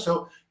things like this."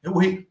 So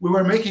we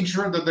were making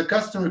sure that the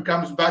customer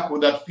comes back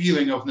with that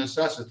feeling of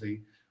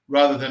necessity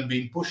rather than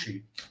being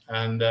pushy.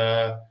 And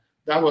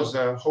that was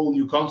a whole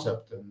new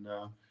concept. And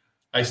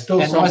I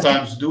still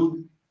sometimes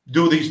do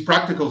these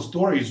practical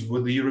stories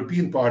with the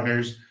European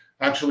partners,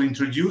 actually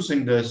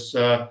introducing this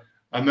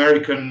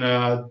American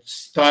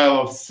style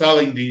of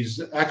selling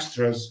these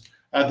extras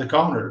at the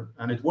counter,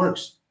 and it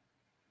works.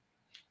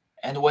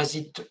 And was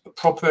it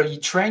properly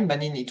trained? I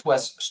mean, it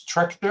was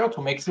structured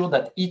to make sure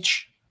that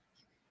each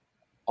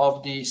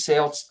of the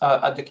sales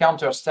at the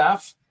counter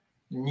staff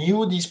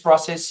knew these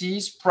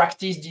processes,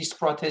 practiced these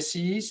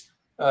processes.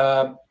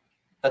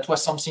 That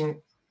was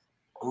something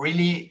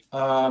really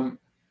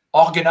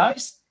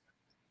organized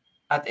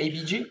at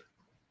ABG.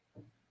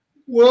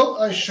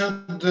 Well, I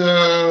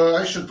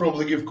should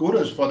probably give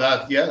kudos for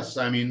that. Yes,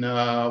 I mean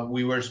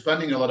we were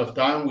spending a lot of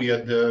time. We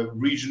had the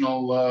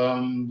regional,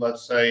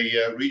 let's say,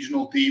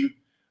 regional team,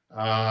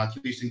 at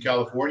least in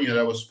California,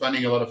 that was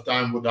spending a lot of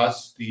time with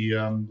us. The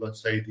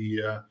let's say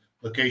the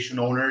location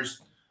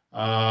owners,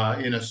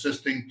 in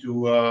assisting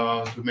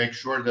to make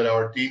sure that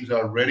our teams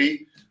are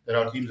ready, that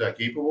our teams are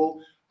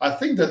capable. I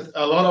think that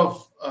a lot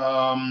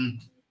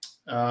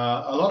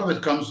of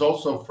it comes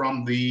also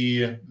from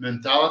the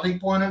mentality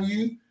point of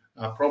view.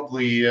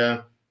 Probably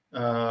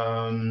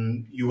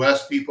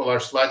U.S. people are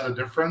slightly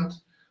different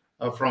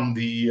from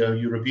the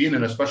European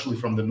and especially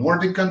from the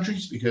Nordic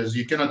countries, because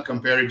you cannot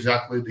compare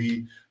exactly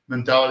the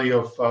mentality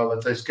of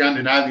let's say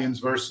Scandinavians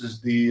versus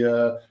the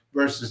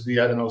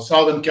I don't know,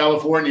 Southern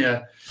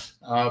California.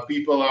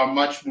 People are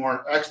much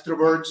more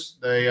extroverts.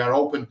 They are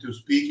open to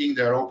speaking.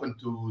 They are open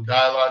to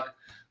dialogue.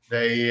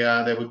 They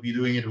would be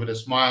doing it with a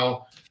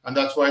smile, and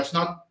that's why it's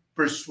not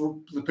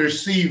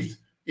perceived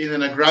in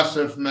an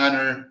aggressive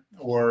manner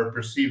or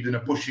perceived in a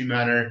pushy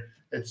manner.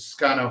 It's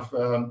kind of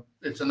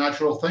it's a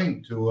natural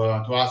thing to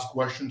ask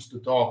questions, to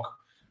talk,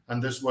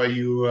 and this way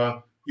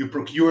you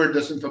procure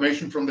this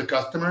information from the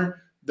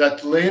customer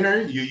that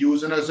later you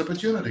use it as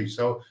opportunity.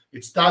 So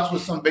it starts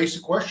with some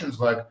basic questions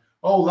like,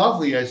 "Oh,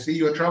 lovely! I see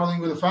you're traveling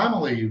with a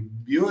family.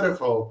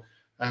 Beautiful."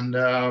 And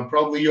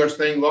probably you're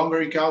staying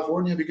longer in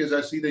California because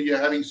I see that you're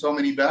having so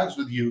many bags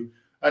with you.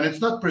 And it's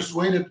not it's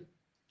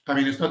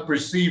not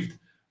perceived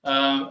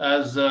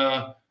as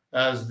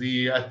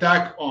the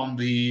attack on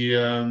the,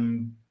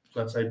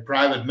 let's say,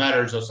 private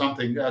matters or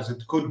something, as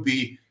it could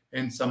be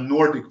in some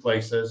Nordic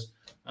places,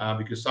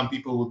 because some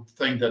people would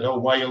think that, oh,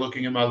 why are you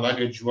looking at my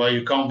luggage? Why are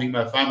you counting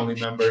my family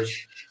members?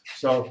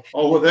 So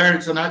over there,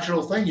 it's a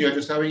natural thing. You're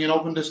just having an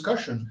open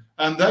discussion.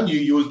 And then you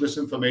use this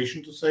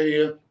information to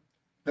say,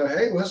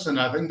 hey, listen,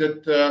 I think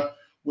that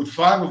with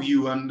 5 of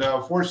you and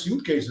 4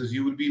 suitcases,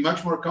 you would be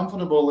much more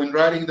comfortable in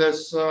riding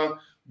this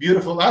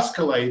beautiful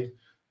Escalade,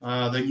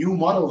 the new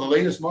model, the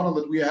latest model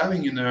that we are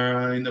having in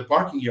the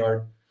parking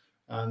yard.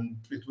 And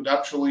it would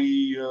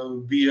actually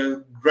be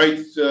a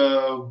great,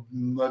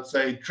 let's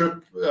say,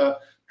 trip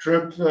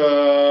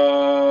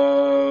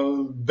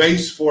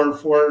base for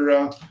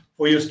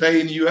your stay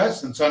in the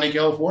U.S. and sunny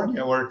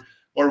California, or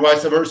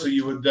vice versa.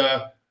 You would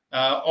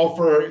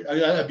offer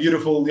a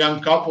beautiful young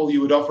couple, you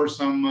would offer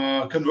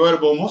some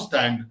convertible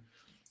Mustang.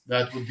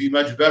 That would be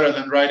much better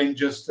than riding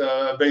just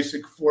a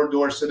basic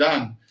 4-door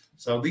sedan.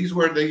 So these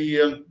were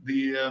the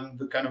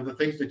kind of the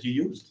things that you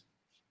used.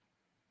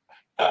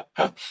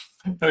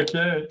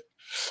 Okay.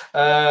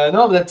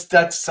 No,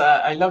 that's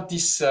I love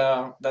this.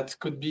 That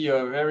could be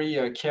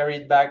very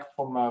carried back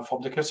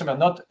from the customer.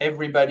 Not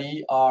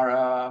everybody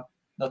are.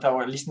 Not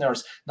our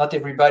listeners, not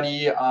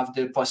everybody have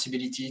the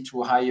possibility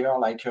to hire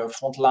like a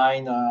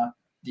frontline,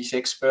 this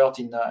expert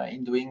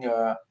in doing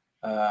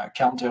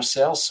counter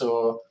sales.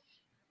 So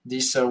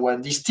this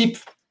tip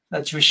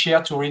that you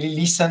share to really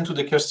listen to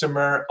the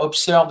customer,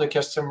 observe the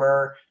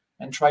customer,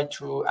 and try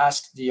to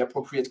ask the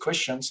appropriate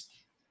questions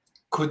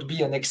could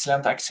be an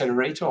excellent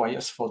accelerator,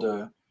 yes, for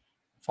the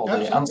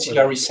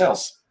ancillary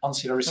sales.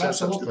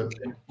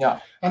 Absolutely. Yeah.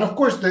 And of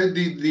course,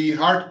 the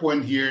hard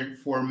point here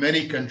for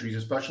many countries,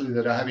 especially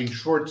that are having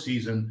short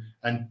season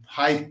and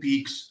high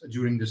peaks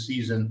during the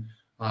season,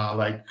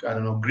 like, I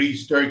don't know,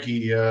 Greece,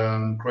 Turkey,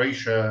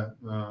 Croatia,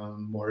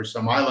 or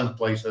some island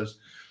places,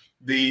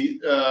 the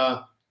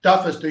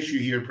toughest issue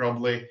here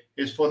probably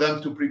is for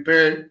them to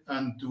prepare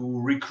and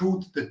to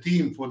recruit the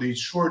team for these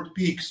short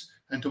peaks,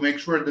 and to make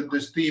sure that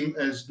this team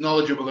is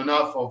knowledgeable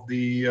enough of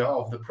the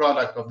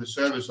product, of the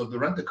service, of the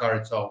rent-a-car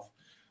itself.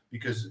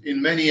 Because in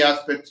many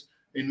aspects,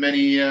 in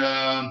many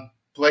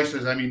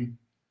places, I mean,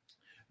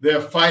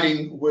 they're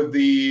fighting with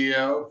the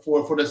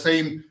for the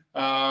same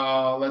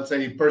let's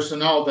say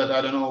personnel that,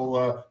 I don't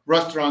know,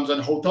 restaurants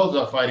and hotels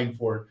are fighting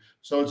for.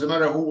 So it's a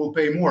matter of who will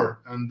pay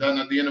more, and then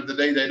at the end of the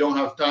day, they don't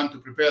have time to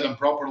prepare them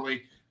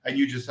properly, and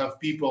you just have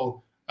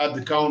people at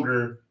the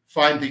counter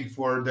fighting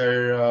for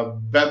their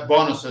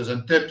bonuses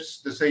and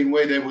tips the same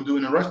way they would do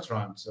in a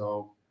restaurant.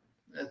 So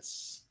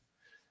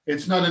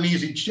it's not an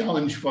easy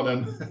challenge for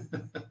them.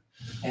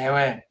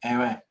 Anyway.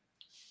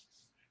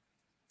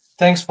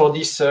 Thanks for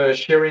this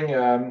sharing,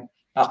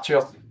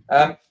 Arthur.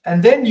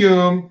 And then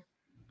you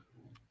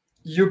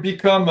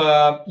become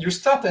you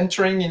start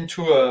entering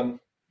into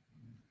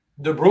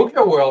the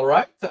broker world,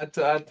 right?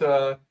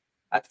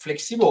 At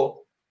Flexible.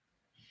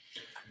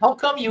 How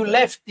come you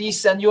left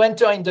this and you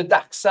enter in the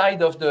dark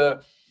side of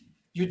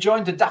you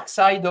joined the dark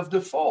side of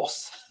the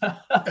force?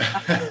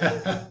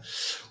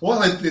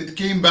 Well, it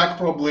came back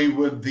probably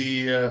with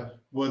the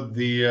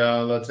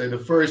let's say the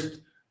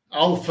first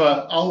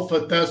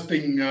alpha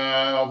testing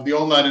of the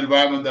online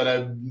environment that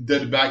I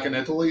did back in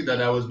Italy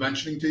that I was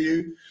mentioning to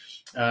you,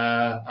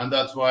 and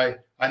that's why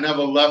I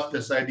never left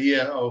this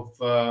idea of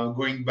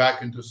going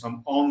back into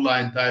some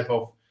online type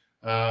of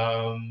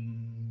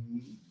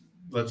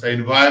let's say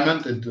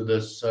environment, into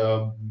this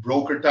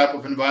broker type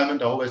of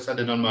environment. I always had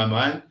it on my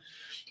mind.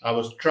 I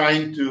was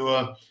trying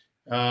to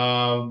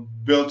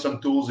build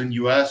some tools in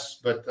US,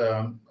 but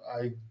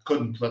I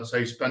couldn't, let's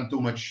say, spend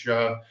too much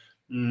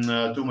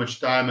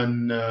time,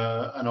 and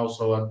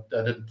also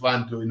I didn't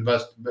plan to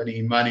invest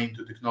any money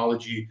into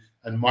technology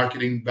and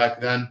marketing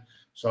back then.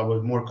 So I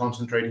was more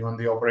concentrating on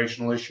the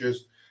operational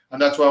issues, and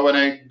that's why when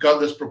I got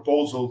this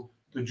proposal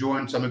to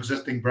join some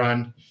existing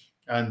brand,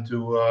 and to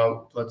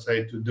let's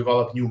say to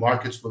develop new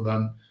markets with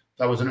them.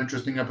 That was an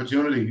interesting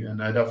opportunity,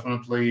 and I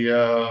definitely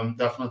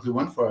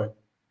went for it.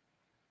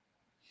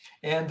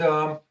 And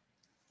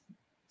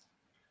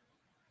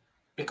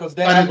because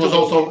then And it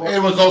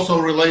was also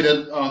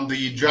related on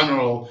the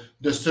general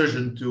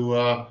decision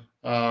to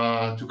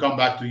come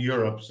back to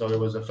Europe. So it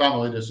was a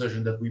family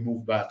decision that we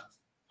moved back.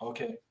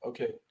 Okay.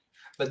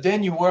 But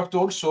then you worked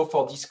also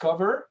for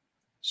Discover.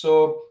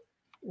 So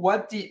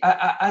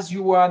as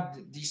you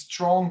had this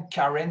strong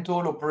car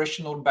rental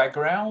operational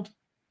background,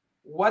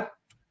 what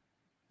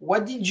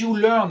did you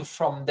learn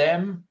from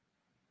them?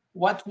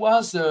 What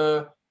was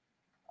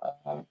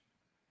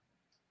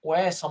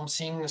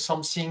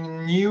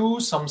something new,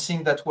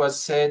 something that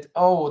was said,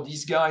 oh,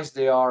 these guys,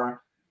 they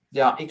are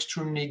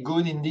extremely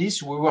good in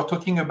this. We were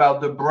talking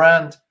about the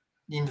brand,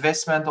 the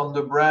investment on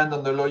the brand,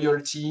 on the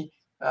loyalty,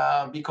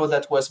 because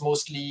that was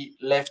mostly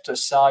left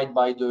aside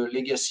by the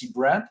legacy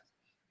brand.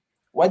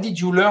 What did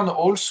you learn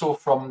also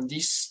from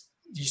these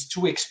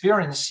two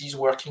experiences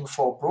working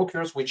for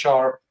brokers, which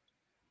are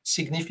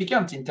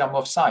significant in terms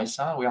of size?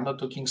 We are not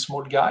talking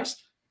small guys.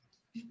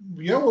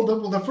 Yeah, well,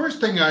 the first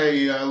thing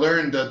I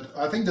learned that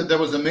I think that there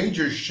was a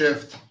major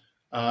shift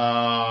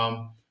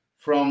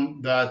from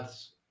that,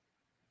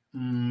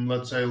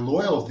 let's say,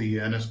 loyalty,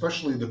 and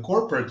especially the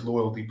corporate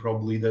loyalty,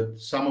 probably that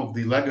some of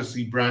the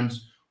legacy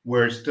brands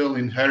were still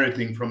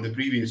inheriting from the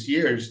previous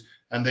years,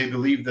 and they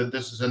believe that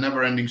this is a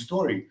never-ending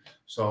story.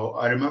 So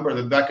I remember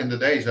that back in the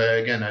days,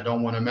 I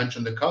don't want to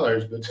mention the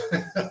colors, but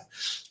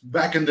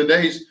back in the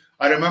days,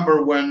 I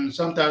remember when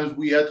sometimes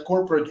we had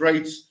corporate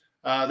rates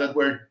that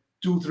were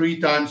 2-3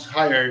 times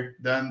higher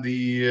than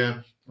the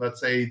let's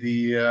say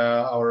the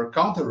our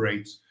counter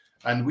rates,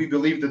 and we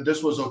believed that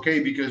this was okay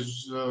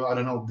because I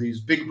don't know, these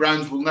big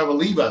brands will never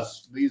leave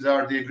us. These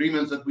are the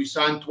agreements that we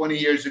signed 20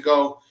 years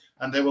ago,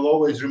 and they will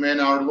always remain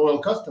our loyal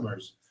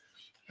customers.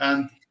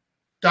 And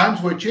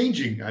times were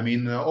changing. I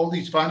mean, all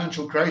these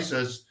financial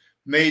crises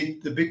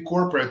made the big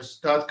corporates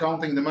start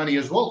counting the money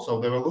as well. So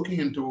they were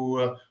looking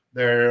into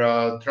their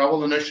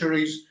travel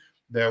initiatives.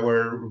 They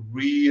were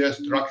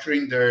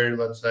restructuring their,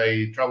 let's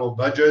say, travel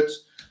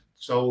budgets.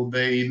 So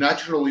they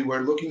naturally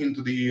were looking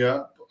into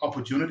the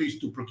opportunities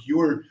to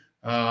procure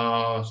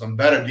some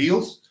better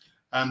deals.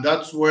 And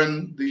that's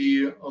when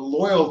the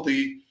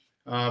loyalty,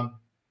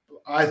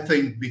 I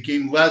think,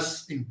 became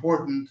less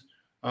important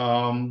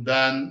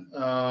than,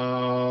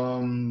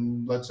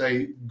 let's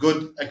say,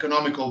 good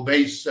economical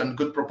base and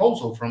good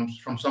proposal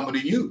from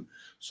somebody new.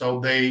 So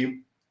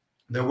they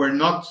were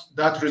not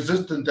that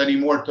resistant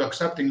anymore to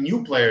accepting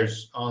new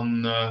players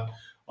on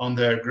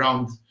their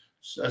ground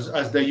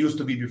as they used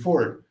to be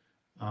before,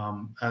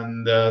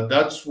 and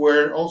that's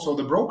where also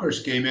the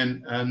brokers came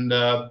in and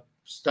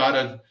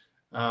started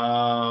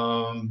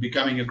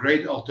becoming a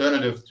great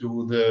alternative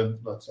to the,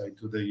 let's say,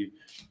 to the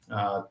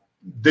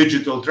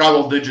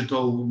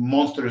digital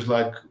monsters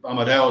like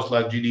Amadeus,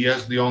 like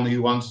GDS, the only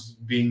ones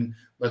being,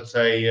 let's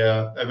say,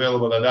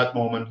 available at that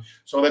moment.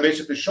 So they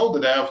basically showed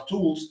that they have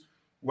tools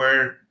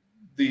where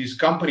these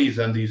companies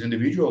and these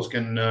individuals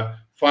can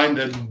find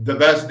the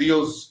best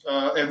deals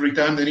every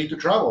time they need to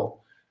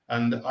travel.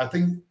 And I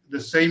think the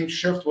same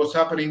shift was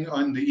happening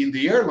in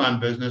the airline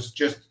business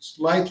just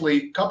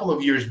slightly couple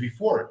of years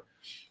before.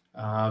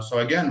 So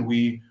again,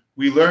 we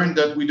learned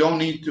that we don't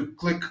need to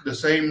click the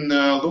same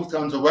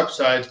Lufthansa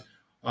website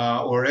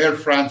or Air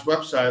France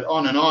website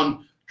on and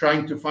on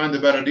trying to find a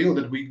better deal,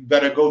 that we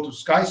better go to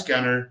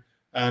Skyscanner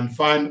and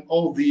find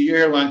all the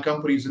airline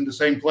companies in the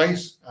same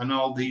place and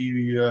all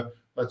the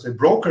let's say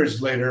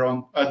brokers later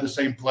on at the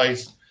same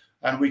place,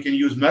 and we can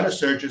use meta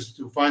searches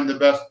to find the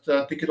best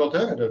ticket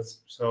alternatives.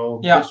 So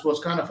This was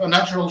kind of a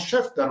natural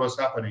shift that was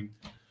happening.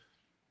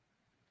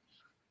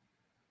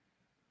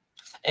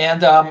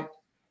 And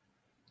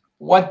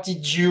what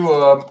did you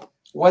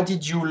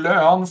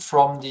learn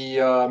from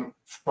the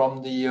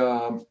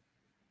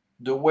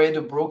way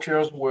the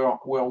brokers were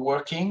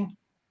working?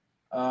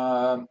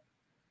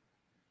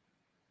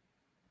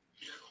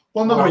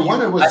 Well, number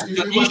one, it was.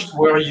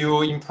 Were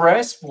you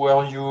impressed?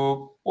 Were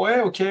you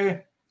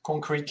okay?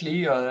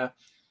 Concretely, I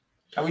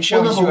will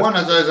share with you. Number one,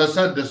 as I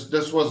said,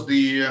 this was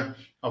the,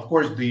 of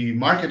course, the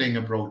marketing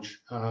approach.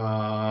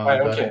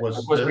 Okay, it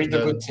was really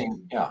a good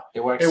thing. Yeah,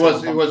 it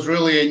was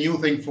really a new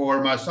thing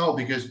for myself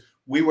because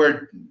we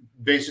were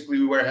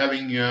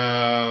having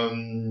a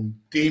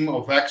team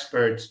of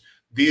experts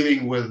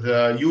dealing with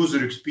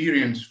user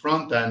experience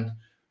front end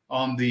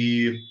on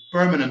the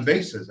permanent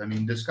basis. I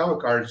mean, Discover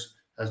Cars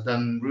has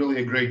done really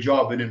a great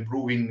job in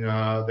improving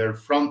their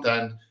front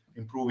end,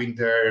 improving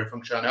their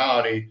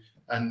functionality,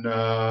 and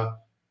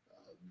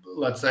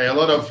let's say a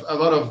lot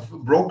of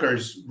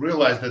brokers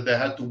realized that they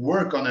had to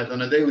work on it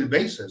on a daily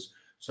basis.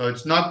 So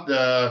it's not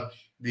the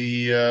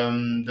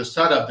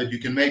setup that you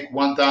can make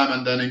one time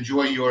and then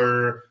enjoy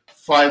your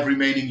 5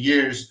 remaining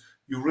years.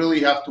 You really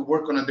have to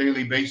work on a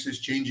daily basis,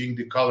 changing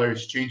the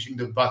colors, changing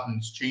the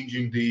buttons,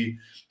 changing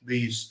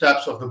the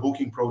steps of the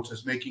booking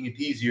process, making it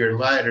easier,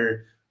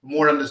 lighter,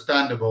 more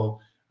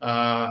understandable.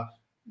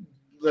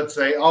 let's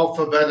say,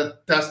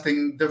 alphabet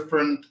testing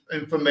different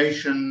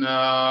information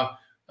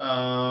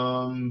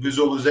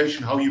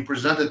visualization, how you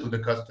present it to the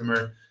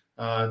customer,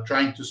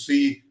 trying to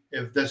see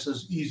if this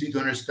is easy to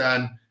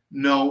understand.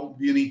 No,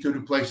 you need to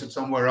replace it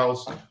somewhere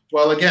else.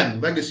 Well,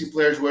 again, legacy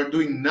players were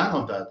doing none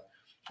of that.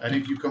 And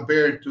if you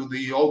compare it to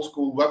the old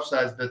school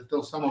websites that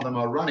still some of them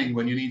are running,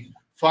 when you need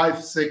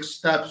 5-6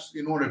 steps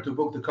in order to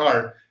book the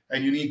car,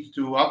 and you need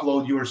to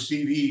upload your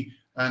CV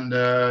and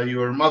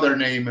your mother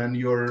name and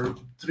your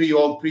 3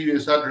 old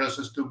previous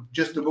addresses to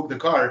just to book the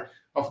car,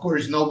 of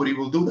course nobody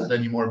will do that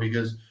anymore,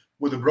 because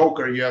with a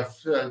broker you have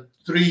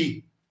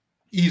 3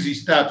 easy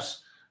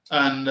steps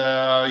and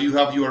you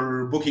have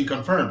your booking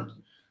confirmed.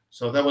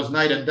 So that was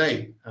night and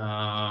day.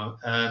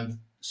 And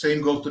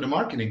same goes to the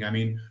marketing. I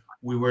mean,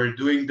 we were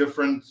doing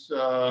different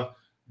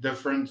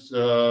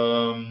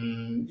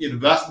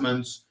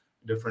investments,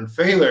 different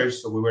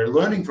failures. So we were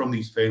learning from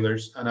these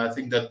failures. And I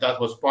think that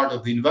that was part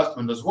of the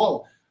investment as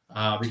well.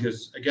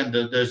 Because again,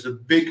 there's a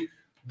big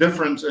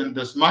difference in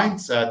this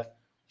mindset.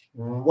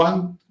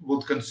 One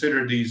would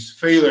consider these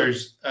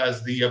failures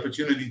as the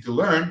opportunity to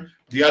learn.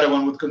 The other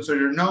one would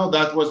consider, no,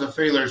 that was a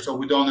failure, so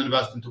we don't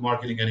invest into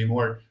marketing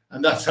anymore.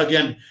 And that's,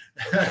 again,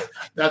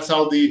 that's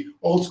how the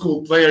old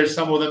school players,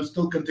 some of them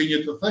still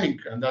continue to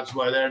think. And that's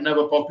why they're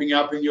never popping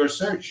up in your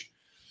search.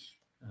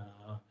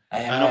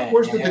 And of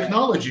course, the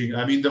technology.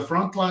 I mean, the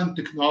frontline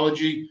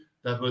technology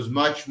that was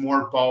much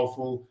more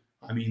powerful.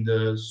 I mean,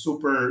 the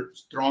super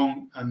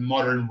strong and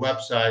modern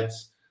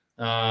websites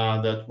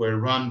that were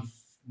run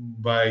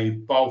by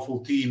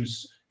powerful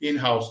teams,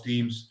 in-house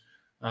teams,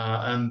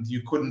 and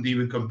you couldn't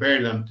even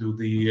compare them to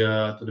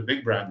the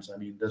big brands. I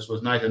mean, this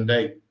was night and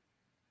day.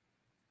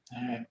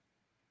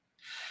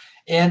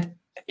 And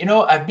you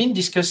know, I've been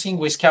discussing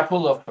with a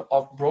couple of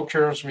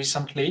brokers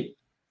recently,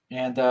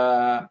 and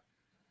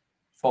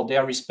for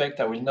their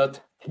respect, I will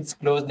not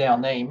disclose their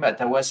name,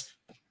 but I was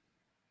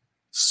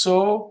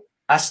so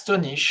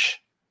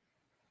astonished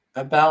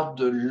about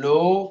the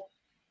low.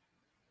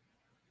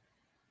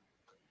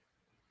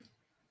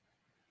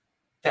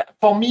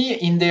 For me,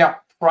 in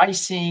their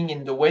pricing,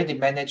 in the way they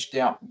manage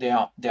their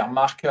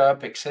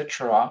markup,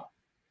 etc.,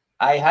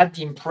 I had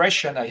the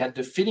impression, I had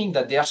the feeling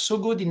that they are so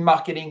good in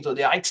marketing, so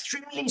they are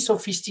extremely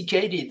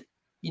sophisticated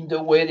in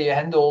the way they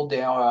handle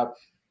their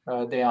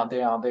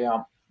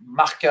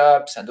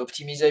markups and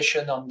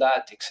optimization on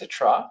that,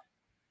 etc.,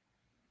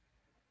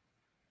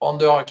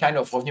 under a kind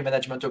of revenue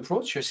management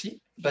approach, you see.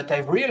 But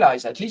I've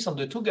realized, at least on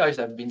the 2 guys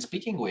I've been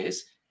speaking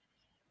with,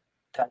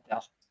 that they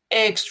are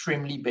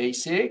extremely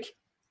basic.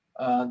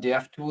 They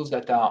have tools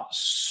that are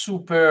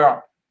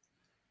super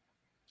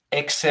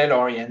Excel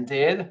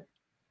oriented.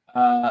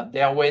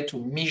 Their way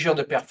to measure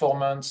the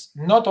performance,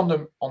 not on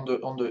the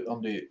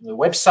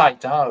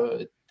website,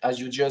 as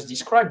you just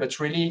described, but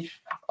really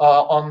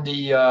on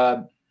the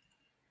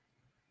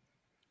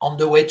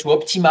way to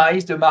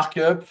optimize the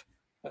markup,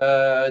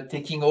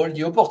 taking all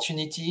the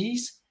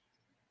opportunities.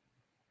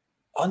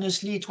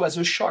 Honestly, it was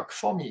a shock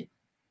for me.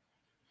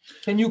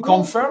 Can you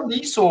confirm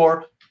this,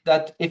 or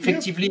that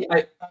effectively?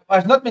 Yeah.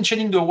 I'm not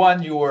mentioning the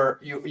one you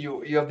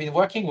have been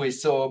working with.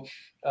 So,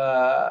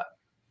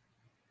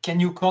 can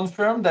you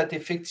confirm that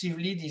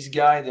effectively these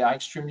guys, they are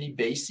extremely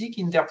basic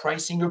in their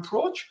pricing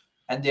approach,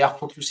 and they are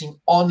focusing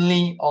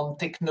only on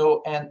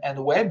techno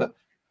and web,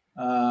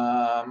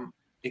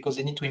 because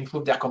they need to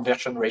improve their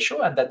conversion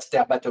ratio, and that's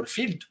their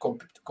battlefield to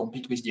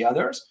compete with the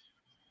others?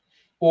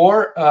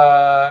 Or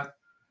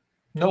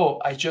no,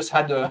 I just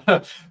had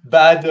a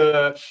bad,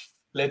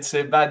 let's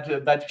say,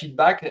 bad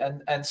feedback,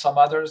 and some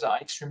others are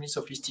extremely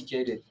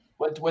sophisticated.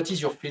 What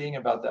is your feeling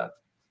about that?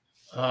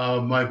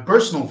 My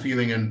personal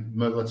feeling, and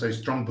let's say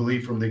strong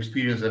belief from the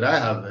experience that I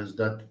have, is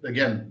that,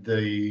 again,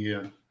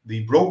 the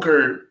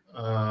broker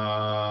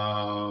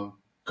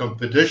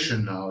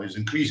competition now is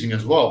increasing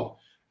as well,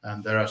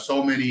 and there are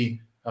so many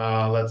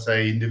let's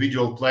say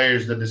individual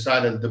players that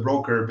decided the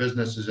broker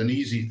business is an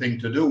easy thing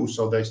to do,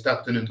 so they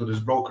stepped into this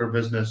broker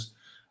business,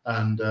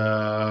 and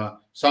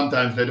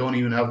sometimes they don't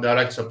even have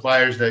direct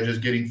suppliers, they're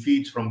just getting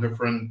feeds from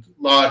different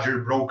larger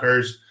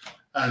brokers,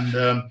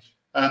 and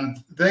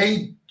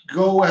they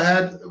go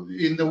ahead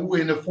in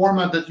the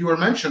format that you were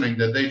mentioning,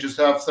 that they just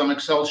have some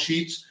Excel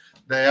sheets,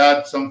 they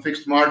add some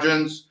fixed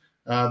margins,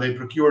 they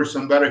procure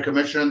some better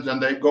commissions,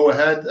 and they go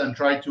ahead and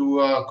try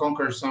to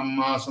conquer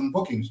some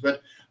bookings.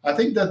 But I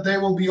think that they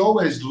will be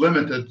always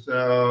limited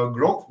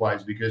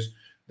growth-wise, because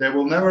they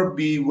will never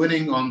be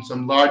winning on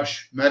some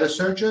large meta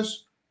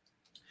searches.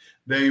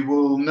 They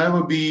will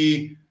never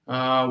be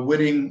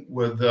winning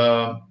with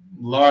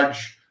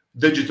large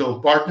digital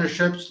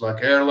partnerships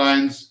like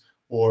airlines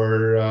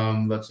or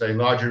let's say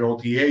larger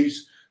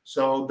OTAs.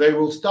 So they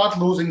will start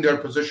losing their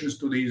positions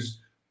to these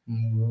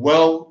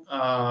well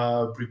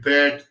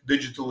prepared,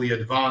 digitally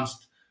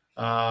advanced,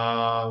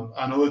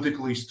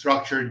 analytically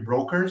structured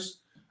brokers.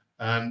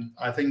 And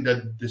I think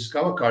that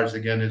Discover Cars,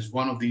 again, is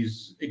one of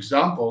these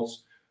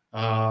examples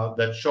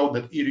that show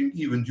that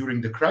even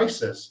during the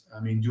crisis, I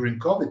mean, during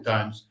COVID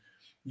times,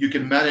 you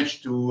can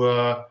manage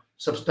to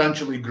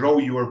substantially grow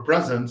your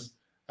presence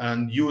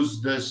and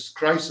use this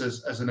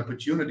crisis as an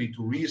opportunity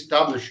to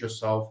reestablish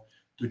yourself,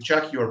 to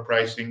check your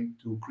pricing,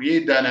 to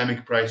create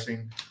dynamic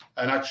pricing,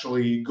 and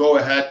actually go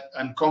ahead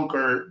and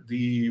conquer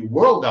the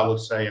world, I would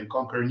say, and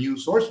conquer new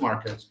source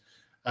markets,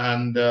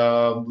 and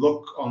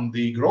look on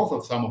the growth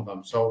of some of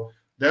them. So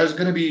there's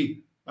going to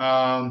be,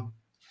 1,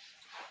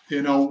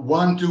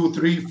 2,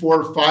 3,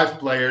 4, 5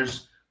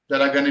 players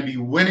that are going to be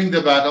winning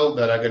the battle,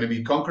 that are going to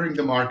be conquering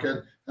the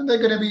market, and they're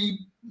going to be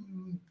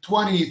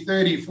 20,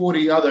 30,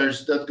 40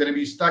 others that are going to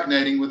be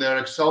stagnating with their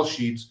Excel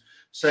sheets,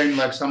 saying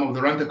like some of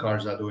the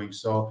rent-a-cars are doing.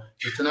 So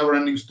it's a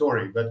never-ending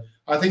story. But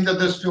I think that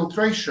this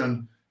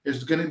filtration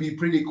is going to be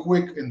pretty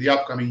quick in the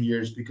upcoming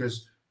years,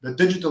 because the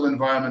digital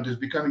environment is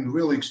becoming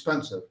really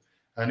expensive.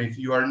 And if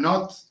you are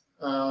not,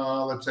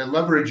 let's say,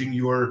 leveraging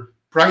your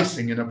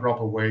pricing in a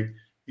proper way,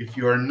 if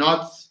you are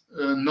not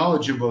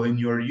knowledgeable in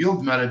your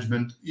yield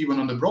management, even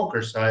on the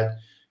broker side,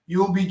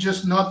 you'll be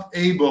just not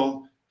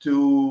able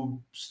to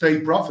stay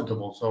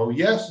profitable. So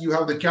yes, you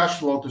have the cash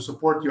flow to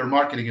support your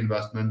marketing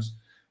investments,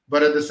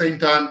 but at the same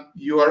time,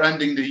 you are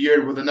ending the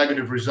year with a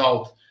negative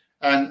result.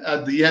 And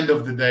at the end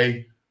of the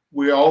day,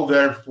 we're all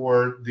there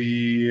for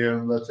the,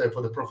 let's say,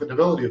 for the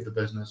profitability of the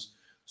business.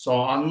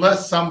 So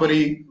unless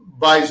somebody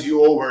buys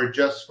you over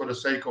just for the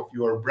sake of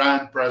your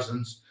brand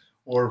presence,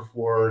 or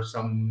for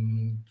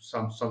some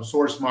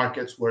source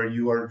markets where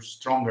you are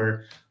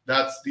stronger,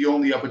 that's the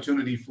only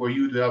opportunity for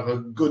you to have a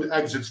good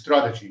exit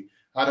strategy.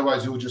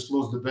 Otherwise, you'll just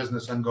lose the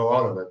business and go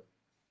out of it.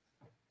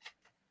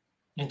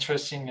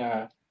 Interesting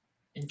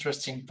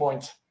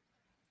point.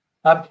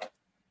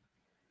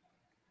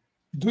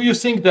 Do you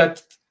think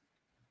that,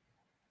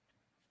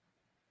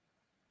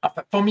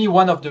 for me,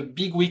 one of the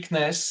big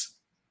weakness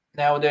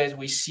nowadays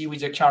we see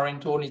with the car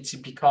rental, it's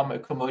become a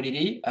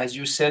commodity. As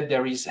you said,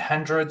 there is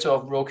hundreds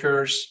of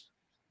brokers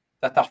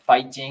that are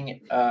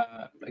fighting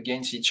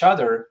against each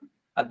other.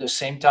 At the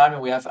same time,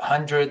 we have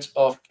hundreds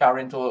of car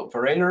rental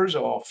operators,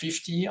 or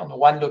 50 on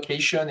one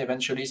location,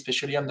 eventually,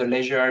 especially on the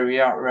leisure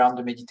area around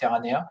the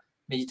Mediterranean,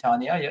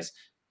 yes,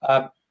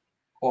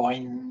 or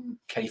in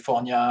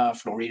California,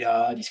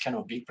 Florida, this kind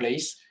of big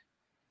place.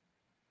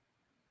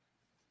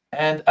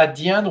 And at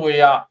the end,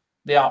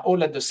 they are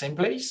all at the same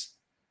place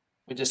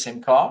with the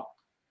same car.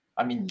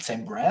 I mean,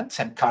 same brand,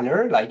 same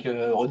color, like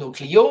Renault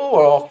Clio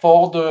or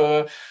Ford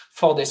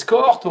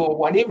Escort or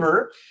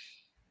whatever.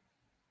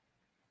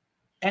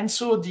 And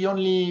so the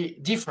only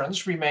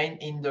difference remain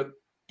in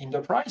the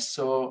price.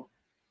 So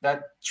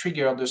that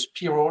triggered the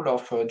spiral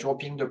of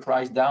dropping the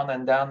price down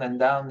and down and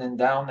down and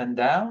down and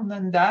down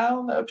and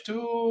down up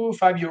to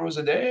 €5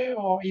 a day,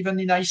 or even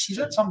in high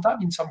season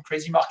sometimes in some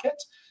crazy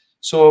market.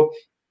 So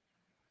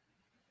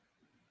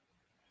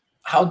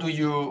how do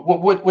you,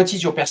 what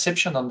is your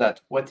perception on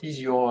that? What is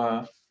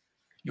your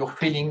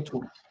feeling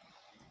to?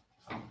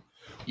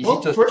 Is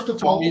well, it first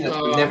of all, that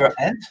will never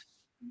end?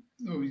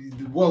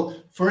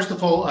 Well, first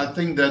of all, I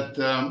think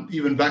that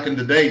even back in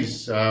the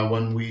days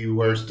when we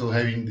were still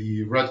having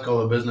the red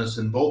color business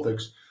in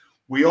Baltics,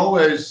 we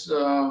always,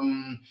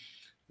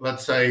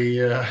 let's say,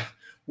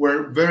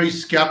 were very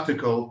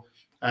skeptical,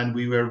 and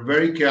we were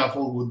very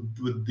careful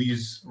with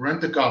these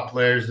rent-a-car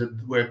players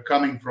that were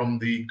coming from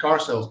the car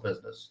sales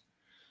business,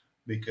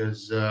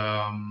 because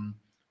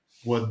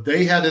what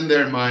they had in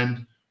their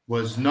mind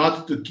was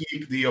not to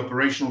keep the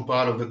operational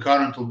part of the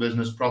car rental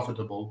business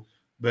profitable,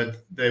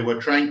 but they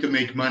were trying to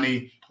make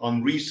money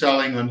on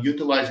reselling, on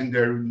utilizing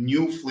their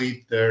new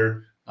fleet,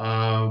 their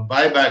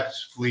buyback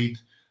fleet,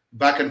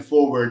 back and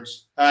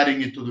forwards,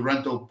 adding it to the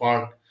rental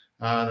park,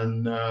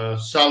 and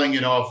selling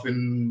it off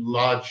in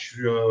large,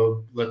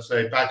 let's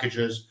say,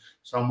 packages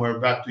somewhere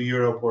back to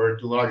Europe or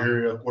to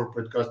larger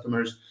corporate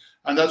customers.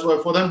 And that's why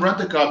for them,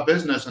 rent-a-car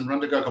business and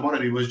rent-a-car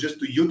commodity was just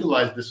to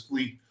utilize this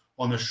fleet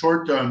on a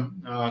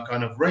short-term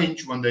kind of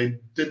range when they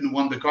didn't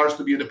want the cars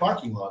to be in the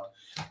parking lot.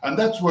 And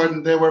that's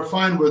when they were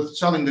fine with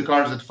selling the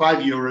cars at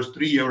 €5,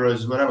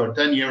 €3, whatever,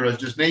 €10,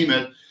 just name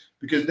it,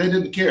 because they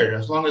didn't care.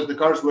 As long as the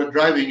cars were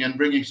driving and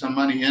bringing some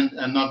money in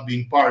and not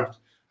being parked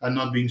and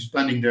not being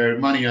spending their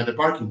money at the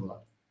parking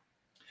lot.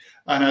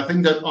 And I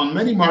think that on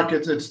many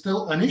markets, it's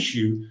still an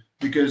issue,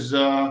 because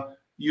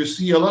you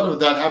see a lot of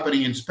that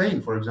happening in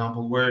Spain, for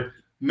example, where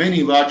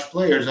many large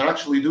players are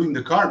actually doing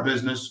the car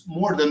business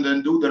more than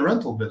they do the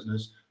rental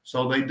business.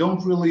 So they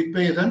don't really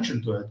pay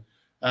attention to it.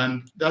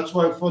 And that's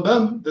why for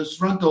them, this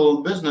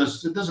rental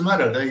business, it doesn't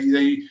matter.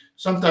 They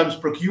sometimes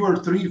procure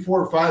 3,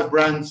 4, 5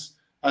 brands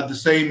at the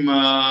same,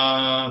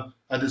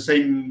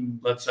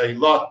 let's say,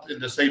 lot in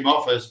the same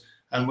office.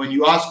 And when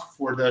you ask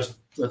for their,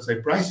 let's say,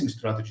 pricing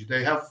strategy,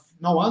 they have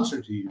no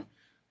answer to you.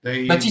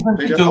 But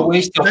isn't it a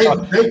waste of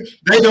time?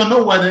 They don't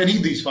know why they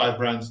need these 5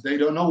 brands. They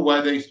don't know why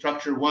they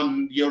structure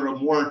 €1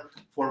 more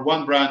for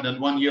one brand and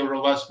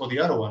 €1 less for the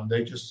other one.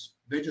 They just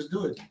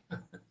do it.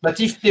 But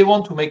if they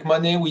want to make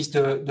money with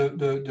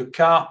the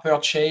car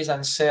purchase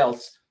and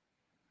sales,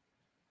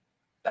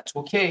 that's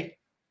okay.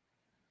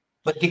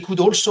 But they could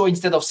also,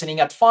 instead of selling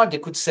at 5, they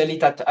could sell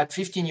it at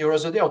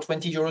 €15 a day or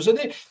 €20 a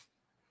day.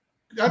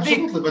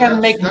 Absolutely. They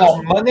can make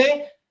more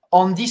money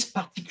on this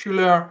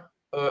particular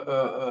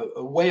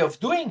way of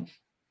doing.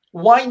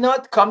 why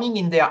not coming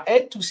in their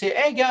head to say,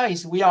 hey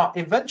guys, we are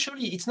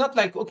eventually, it's not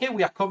like, okay,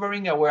 we are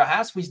covering our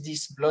ass with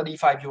this bloody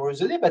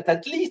 €5 a day, but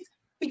at least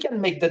we can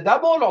make the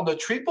double or the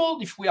triple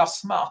if we are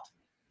smart,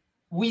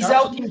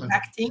 without Absolutely.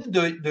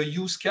 impacting the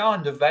used car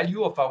and the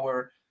value of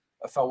our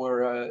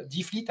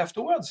D-fleet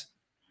afterwards.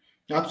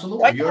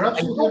 Absolutely. You're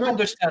absolutely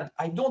right.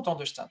 I don't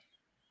understand.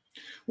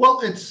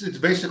 Well, it's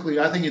basically,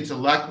 I think it's a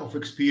lack of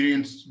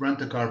experienced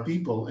rent-a-car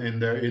people in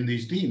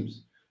these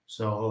teams.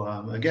 So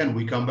again,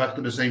 we come back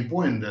to the same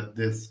point that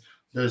this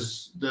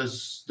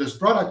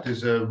product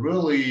is a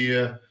really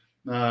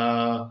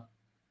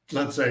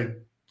let's say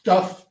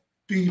tough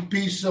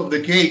piece of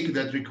the cake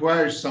that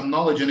requires some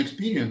knowledge and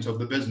experience of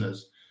the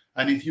business.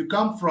 And if you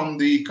come from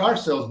the car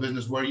sales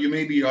business where you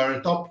maybe are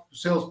a top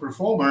sales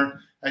performer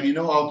and you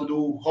know how to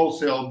do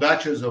wholesale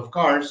batches of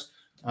cars,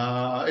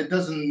 it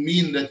doesn't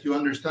mean that you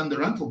understand the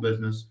rental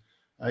business.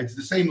 It's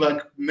the same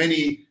like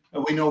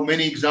we know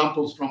many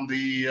examples from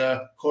the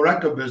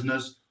Horeca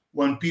business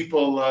when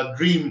people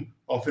dream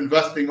of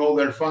investing all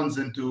their funds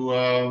into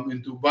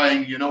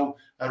buying,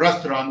 a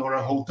restaurant or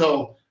a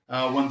hotel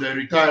when they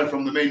retire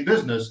from the main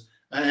business,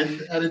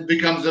 and it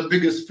becomes the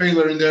biggest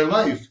failure in their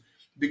life.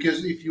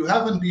 Because if you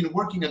haven't been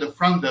working at the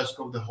front desk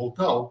of the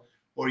hotel,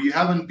 or you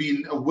haven't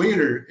been a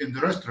waiter in the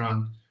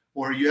restaurant,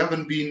 or you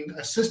haven't been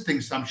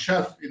assisting some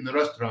chef in the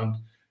restaurant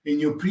in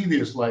your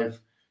previous life,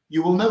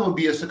 you will never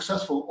be a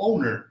successful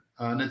owner.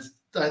 And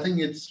I think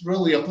it's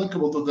really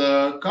applicable to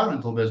the car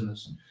rental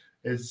business.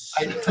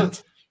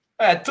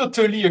 I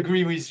totally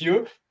agree with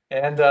you.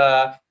 And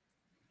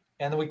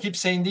we keep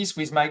saying this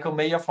with Michael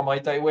Mayer from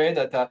Right Highway,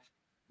 that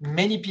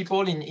many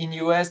people in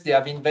US, they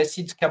have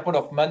invested a couple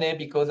of money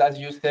because, as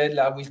you said,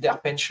 with their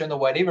pension or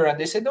whatever, and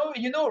they said,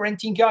 no,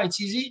 renting car, it's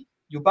easy.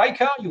 You buy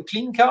car, you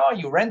clean car,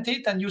 you rent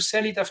it, and you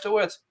sell it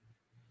afterwards.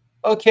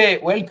 Okay,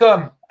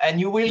 welcome, and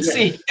you will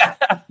see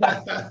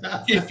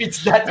if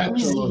it's that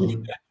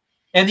easy.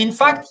 And in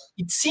fact,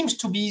 it seems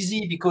to be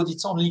easy because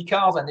it's only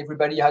cars and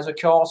everybody has a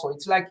car, so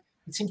it's like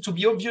it seems to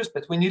be obvious.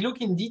 But when you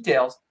look in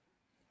details,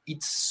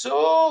 it's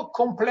so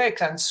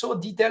complex and so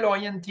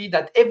detail-oriented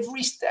that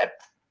every step,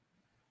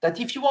 that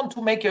if you want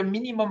to make a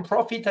minimum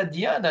profit at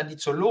the end, and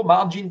it's a low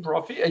margin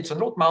profit, it's a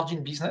low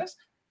margin business,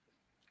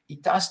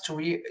 it has to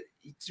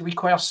it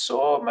requires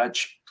so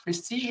much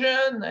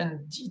precision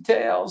and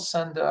details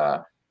and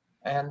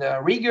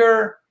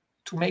rigor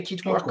to make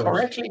it work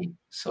correctly.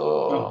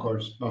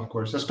 So of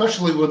course,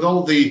 especially with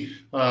all the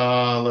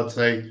let's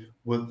say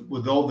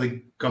with all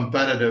the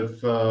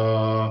competitive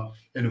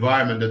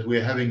environment that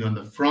we're having on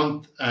the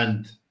front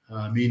end,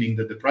 meaning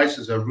that the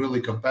prices are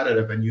really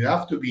competitive, and you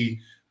have to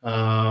be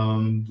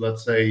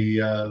let's say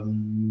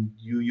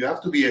you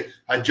have to be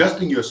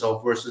adjusting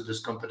yourself versus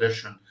this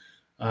competition,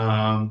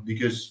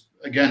 because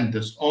again,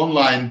 this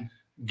online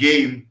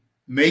game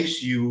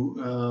makes you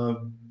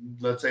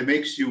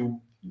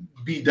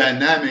be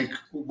dynamic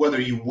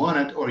whether you want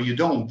it or you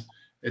don't.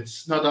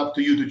 It's not up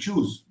to you to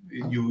choose.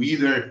 You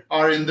either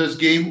are in this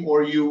game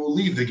or you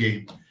leave the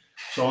game.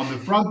 So on the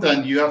front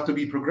end, you have to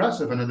be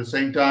progressive, and at the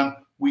same time,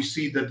 we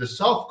see that the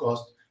self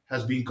cost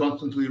has been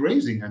constantly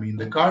raising. I mean,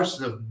 the cars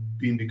have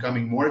been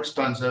becoming more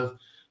expensive.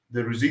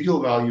 The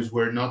residual values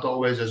were not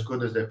always as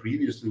good as they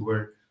previously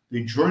were. The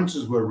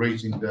insurances were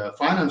raising. The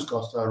finance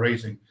costs are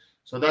raising.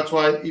 So that's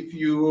why if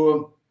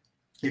you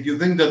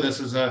think that this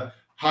is a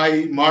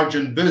high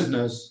margin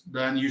business,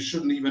 then you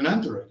shouldn't even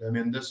enter it. I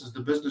mean, this is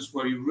the business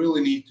where you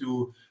really need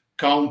to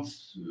count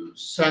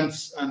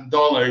cents and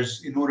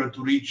dollars in order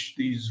to reach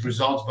these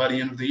results by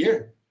the end of the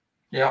year.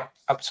 Yeah,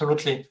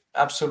 absolutely.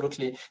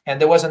 And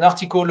there was an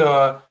article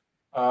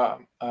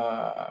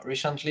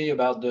recently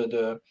about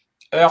the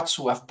Hertz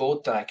who have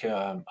bought like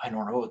I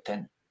don't know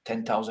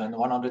 10,000,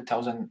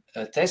 100,000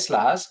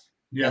 Teslas,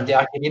 and they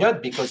are giving it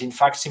up because in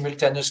fact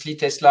simultaneously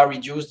Tesla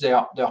reduced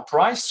their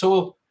price,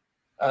 so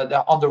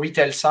on the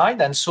retail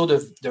side, and so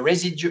the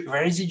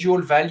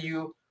residual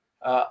value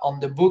in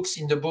the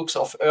books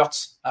of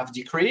Hertz have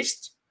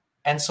decreased,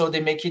 and so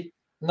they make it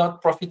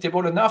not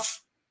profitable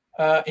enough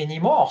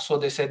anymore. So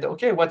they said,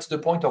 okay, what's the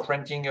point of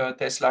renting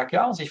Tesla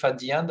cars if at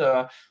the end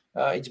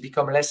it's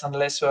become less and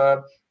less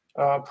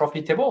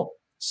profitable?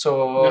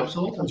 So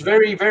Absolutely. it's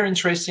very, very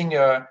interesting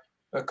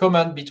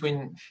comment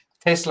between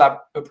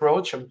Tesla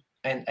approach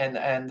and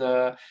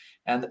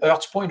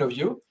Hertz point of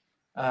view,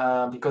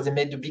 because they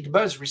made the big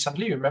buzz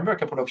recently. Remember a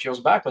couple of years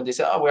back when they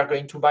said, we are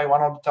going to buy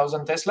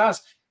 100,000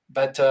 Teslas,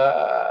 but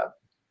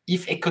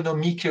if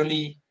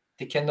economically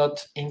they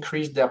cannot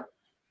increase their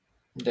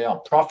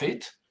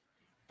profit,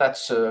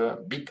 that's a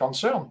big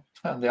concern.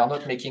 And they are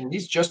not making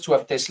this just to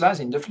have Teslas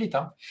in the fleet.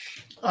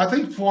 I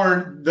think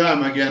for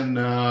them, again,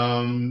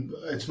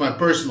 it's my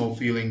personal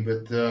feeling,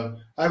 but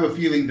I have a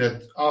feeling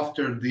that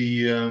after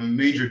the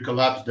major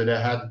collapse that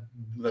I had,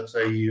 let's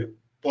say,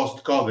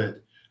 post-COVID,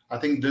 I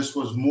think this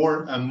was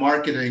more a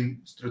marketing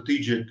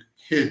strategic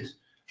hit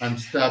and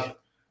step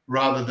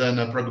rather than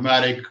a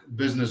pragmatic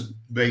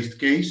business-based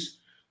case.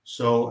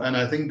 So, and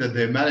I think that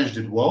they managed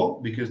it well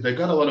because they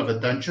got a lot of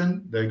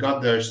attention. They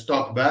got their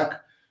stock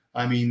back.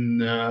 I mean,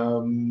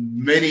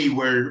 many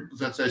were,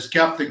 let's say,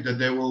 skeptic that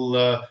they will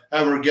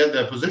ever get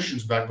their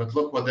positions back. But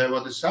look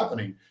what is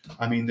happening.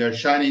 I mean, they're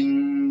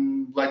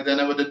shining like they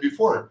never did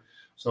before.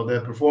 So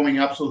they're performing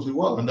absolutely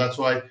well, and that's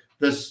why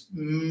this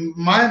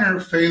minor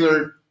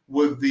failure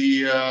with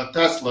the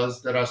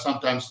Teslas that are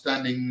sometimes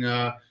standing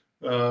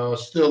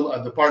still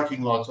at the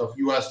parking lots of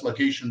U.S.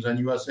 locations and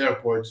U.S.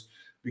 airports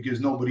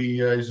because nobody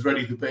is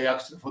ready to pay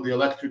extra for the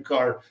electric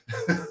car.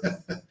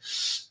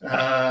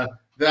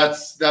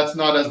 That's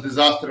not as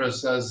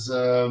disastrous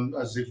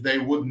as if they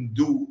wouldn't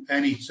do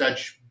any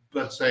such,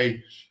 let's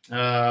say,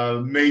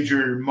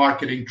 major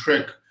marketing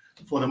trick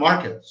for the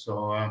market.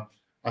 So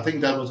I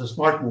think that was a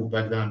smart move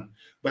back then.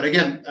 But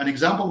again, an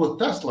example with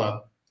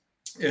Tesla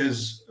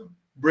is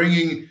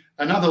bringing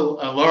another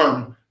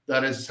alarm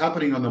that is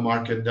happening on the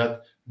market,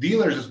 that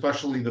dealers,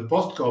 especially the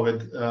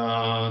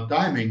post-COVID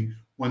timing,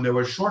 when they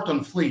were short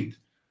on fleet,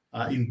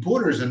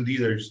 importers and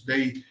dealers,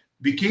 they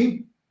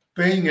became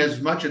paying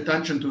as much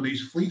attention to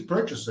these fleet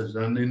purchases.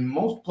 And in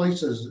most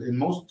places, in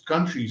most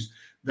countries,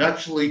 they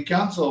actually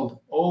canceled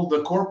all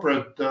the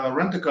corporate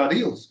rent-a-car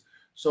deals.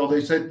 So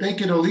they said,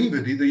 take it or leave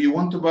it. Either you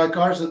want to buy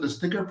cars at the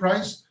sticker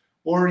price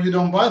or you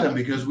don't buy them,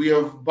 because we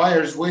have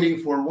buyers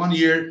waiting for 1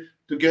 year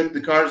to get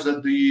the cars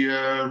at the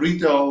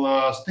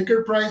retail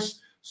sticker price.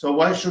 So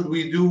why should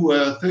we do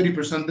a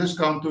 30%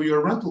 discount to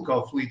your rental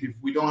car fleet if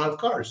we don't have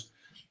cars?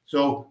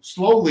 So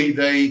slowly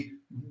they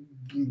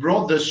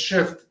brought this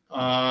shift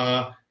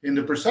in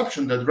the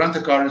perception that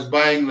rent-a-car is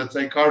buying, let's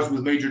say, cars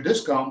with major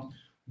discount,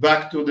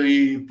 back to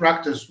the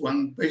practice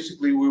when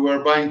basically we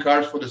were buying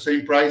cars for the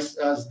same price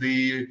as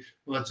the,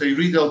 let's say,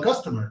 retail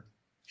customer.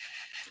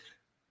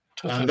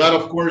 And that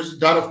of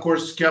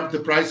course kept the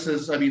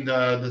prices, I mean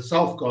the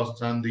self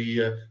costs and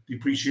the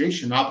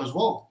depreciation up as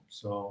well.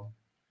 So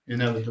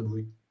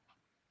inevitably.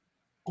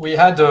 We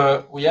had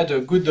a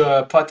good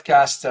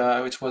podcast,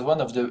 which was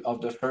one of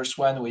the first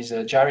one, with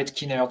Jared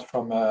Kinnert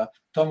from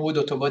Tom Wood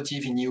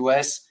Automotive in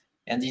US,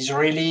 and he's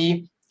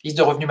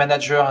the revenue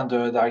manager and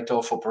the director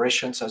of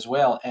operations as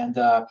well, and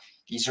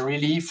he's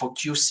really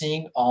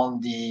focusing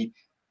on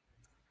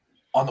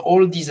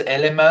all these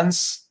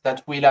elements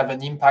that will have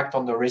an impact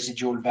on the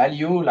residual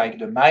value, like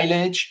the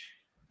mileage,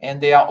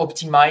 and they are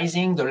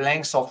optimizing the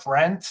length of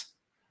rent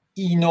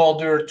in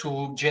order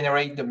to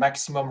generate the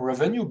maximum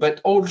revenue,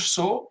 but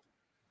also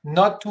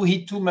not to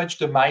hit too much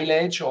the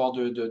mileage or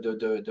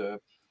the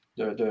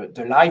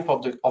life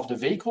of the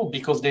vehicle,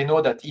 because they know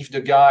that if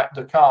the car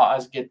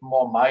has get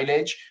more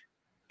mileage,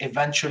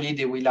 eventually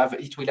it will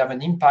have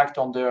an impact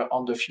on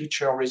the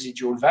future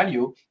residual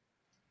value.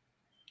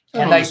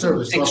 And I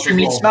think it's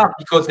extremely smart,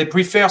 because they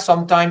prefer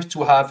sometimes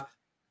to have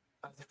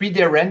a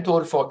 3-day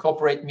rental for a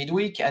corporate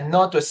midweek and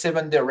not a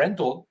 7-day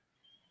rental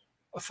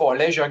for a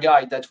leisure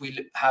guy that will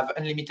have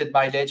unlimited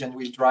mileage and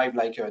will drive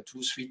like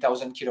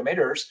 2,000-3,000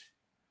 kilometers.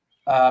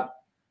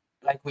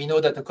 Like we know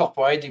that the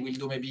corporate, they will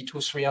do maybe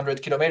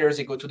 200-300 kilometers.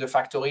 They go to the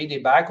factory, they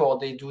back, or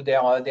they do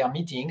their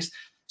meetings.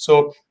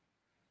 So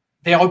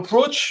their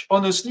approach,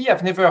 honestly,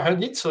 I've never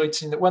heard it. So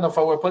it's in one of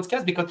our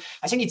podcasts, because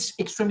I think it's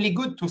extremely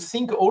good to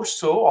think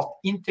also of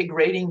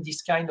integrating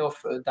these kind of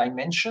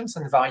dimensions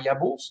and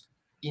variables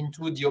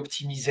into the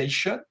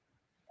optimization.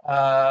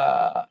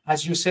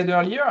 As you said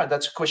earlier,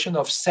 that's a question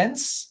of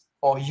cents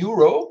or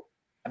euro.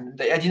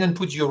 I didn't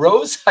put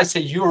euros, I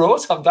say euro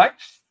sometimes.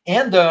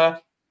 And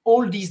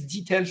all these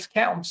details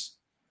counts.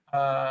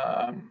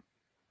 So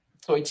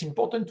it's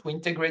important to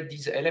integrate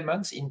these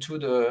elements into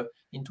the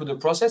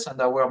process. And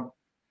our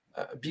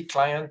big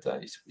client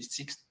is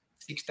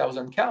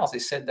 6,000 cars. They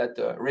said that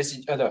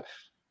the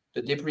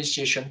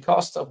depreciation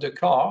cost of the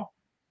car,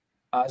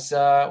 as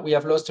we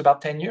have lost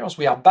about 10 years,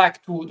 we are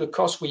back to the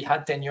cost we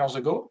had 10 years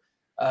ago.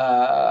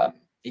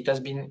 It has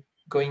been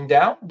going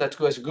down. That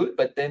was good.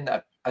 But then,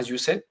 as you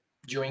said,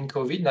 during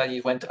COVID, now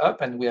it went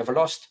up, and we have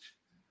lost,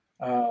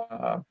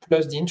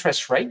 plus the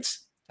interest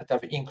rates that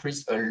have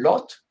increased a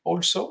lot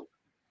also.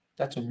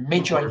 That's a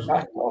major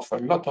impact of a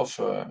lot of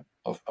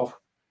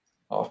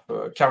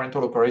car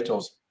rental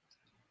operators.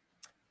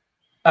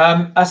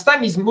 As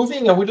time is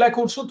moving, I would like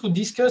also to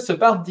discuss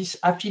about this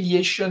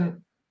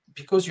affiliation,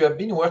 because you have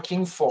been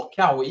working for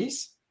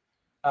Carways,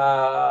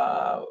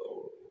 and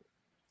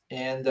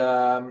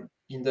I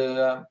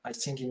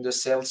think in the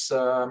sales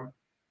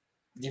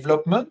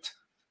development.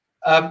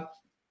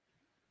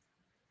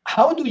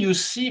 How do you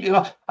see?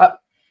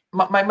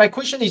 My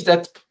question is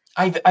that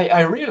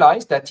I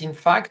realized that, in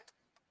fact,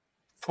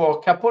 for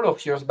a couple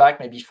of years back,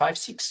 maybe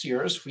 5-6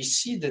 years, we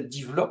see the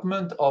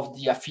development of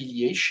the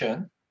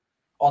affiliation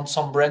on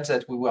some brands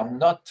that were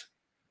not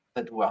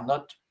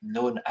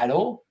known at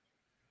all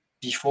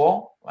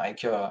before,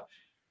 like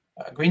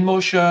Green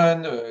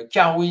Motion,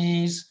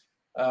 Carways,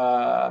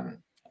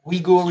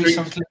 WeGo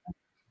recently.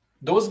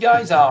 Those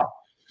guys are,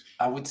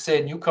 I would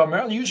say,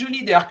 newcomers.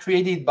 Usually they are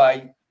created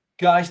by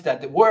guys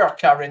that were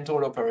car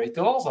rental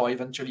operators or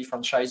eventually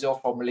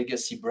franchisor from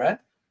legacy brand.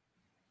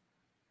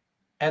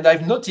 And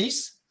I've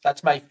noticed,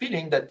 that's my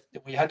feeling, that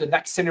we had an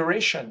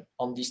acceleration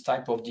on this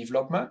type of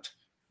development.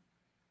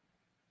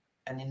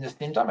 And in the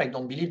same time, I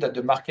don't believe that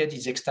the market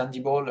is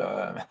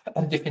extendable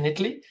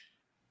indefinitely.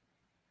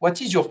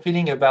 What is your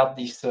feeling about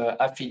this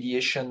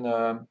affiliation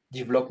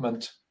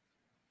development?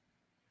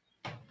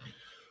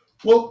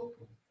 Well,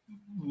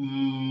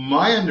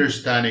 my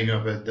understanding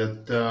of it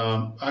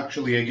that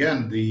actually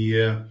again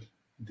the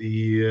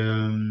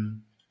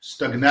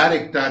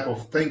stagnatic type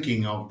of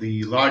thinking of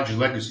the large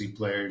legacy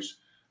players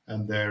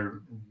and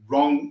their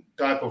wrong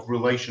type of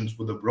relations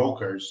with the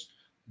brokers,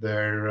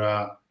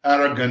 their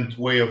arrogant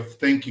way of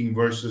thinking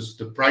versus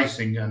the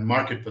pricing and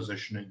market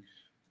positioning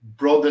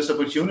brought this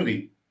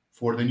opportunity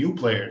for the new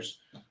players.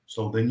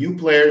 So the new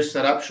players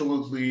had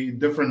absolutely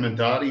different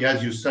mentality.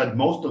 As you said,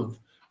 most of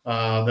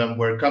them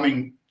were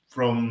coming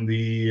from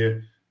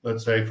the,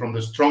 let's say, from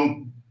the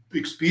strong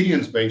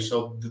experience base.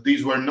 So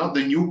these were not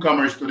the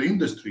newcomers to the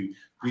industry.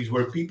 These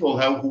were people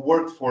who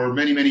worked for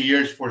many, many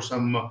years for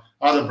some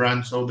other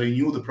brand. So they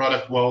knew the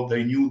product well,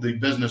 they knew the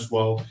business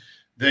well.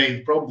 They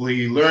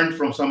probably learned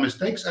from some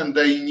mistakes and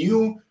they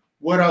knew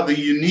what are the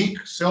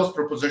unique sales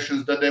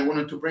propositions that they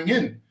wanted to bring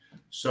in.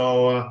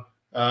 So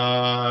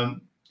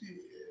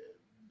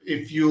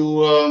if you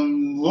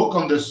look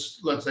on this,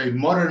 let's say,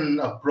 modern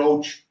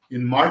approach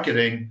in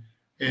marketing,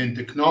 in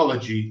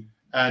technology,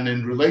 and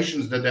in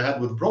relations that they had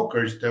with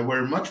brokers, they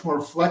were much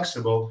more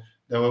flexible.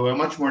 They were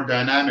much more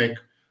dynamic.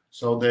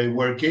 So they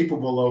were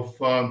capable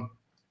of,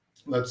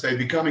 let's say,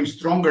 becoming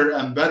stronger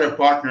and better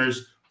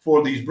partners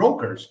for these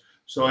brokers.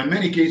 So in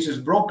many cases,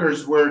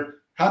 brokers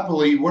were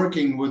happily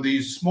working with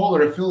these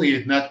smaller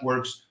affiliate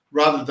networks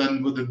rather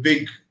than with the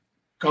big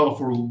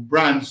colorful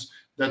brands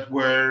that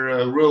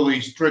were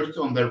really strict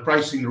on their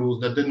pricing rules,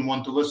 that didn't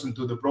want to listen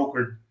to the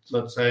broker,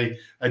 let's say,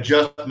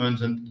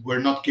 adjustments, and were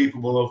not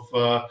capable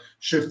of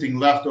shifting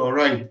left or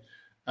right.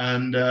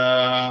 And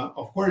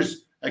of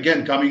course,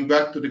 again, coming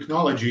back to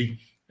technology,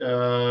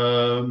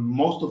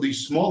 most of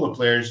these smaller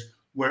players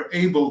were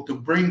able to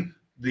bring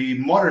the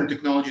modern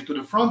technology to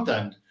the front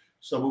end.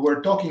 So we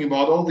were talking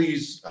about all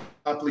these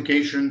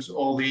applications,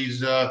 all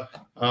these,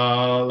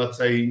 let's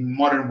say,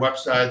 modern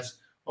websites,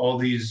 all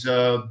these,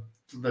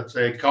 let's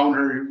say,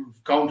 counter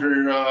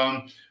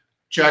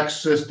check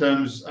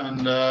systems,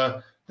 and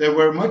they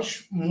were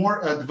much more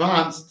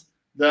advanced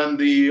than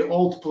the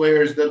old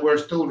players that were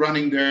still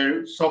running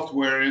their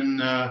software in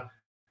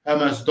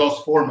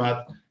MS-DOS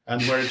format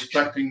and were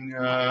expecting,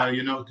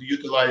 to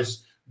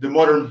utilize the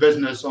modern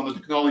business on the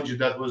technology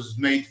that was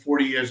made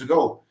 40 years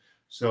ago.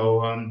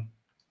 So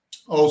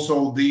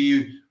also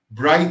the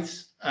bright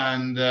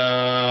and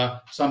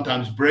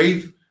sometimes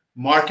brave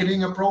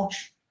marketing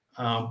approach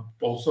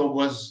also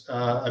was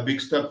a big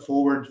step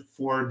forward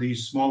for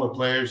these smaller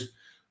players.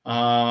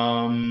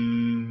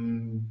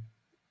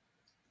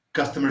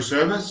 Customer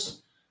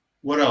service.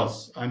 What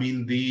else? I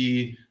mean,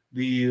 the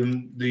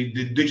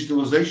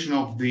digitalization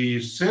of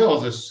the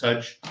sales as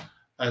such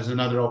as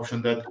another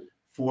option, that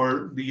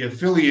for the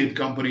affiliate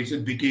companies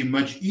it became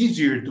much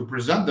easier to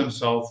present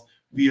themselves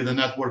via the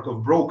network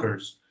of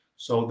brokers.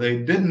 So they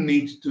didn't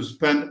need to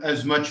spend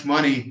as much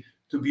money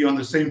to be on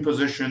the same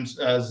positions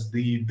as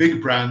the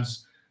big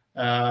brands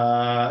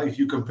if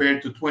you compare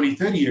it to 20,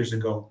 30 years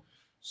ago.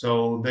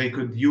 So they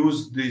could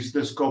use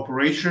this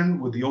cooperation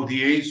with the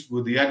OTAs,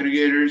 with the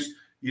aggregators,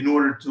 in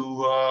order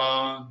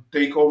to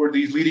take over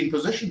these leading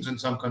positions in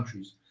some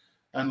countries.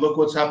 And look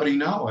what's happening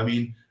now. I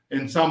mean,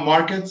 in some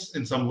markets,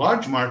 in some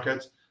large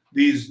markets,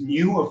 these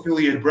new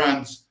affiliate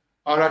brands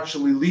are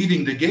actually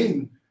leading the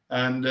game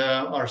and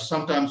are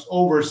sometimes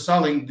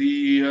overselling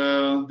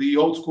the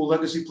old school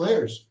legacy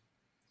players.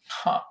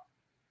 Huh.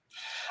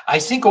 I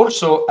think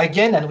also,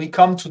 again, and we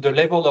come to the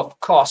level of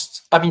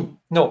cost. I mean,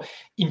 no,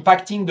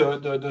 impacting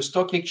the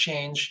stock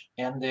exchange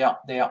and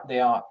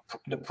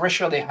the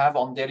pressure they have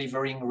on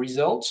delivering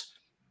results.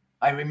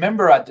 I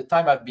remember at the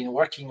time I've been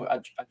working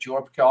at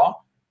Europcar,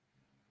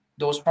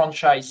 those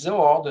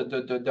franchisors,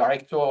 the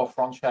director of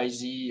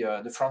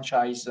franchisee, the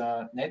franchise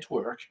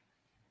network,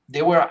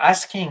 they were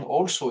asking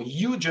also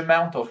huge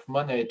amount of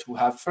money to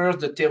have first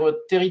the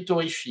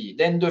territory fee,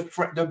 then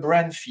the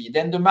brand fee,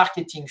 then the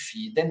marketing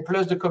fee, then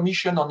plus the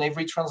commission on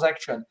every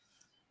transaction.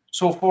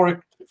 So for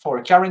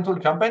a car rental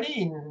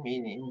company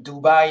in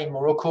Dubai, in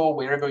Morocco,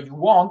 wherever you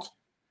want,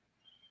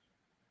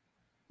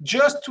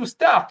 just to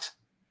start,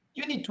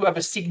 you need to have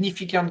a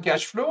significant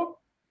cash flow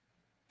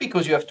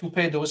because you have to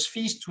pay those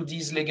fees to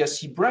these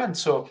legacy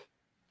brands. So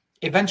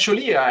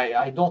eventually,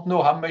 I don't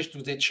know how much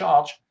do they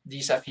charge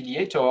these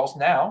affiliators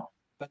now,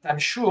 but I'm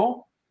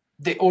sure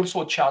they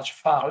also charge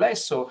far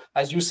less. So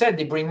as you said,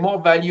 they bring more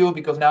value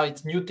because now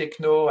it's new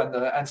techno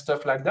and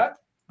stuff like that.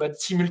 But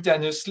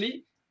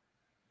simultaneously,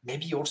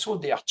 maybe also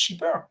they are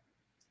cheaper.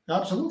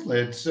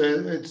 Absolutely, it's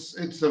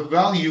the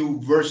value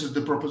versus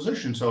the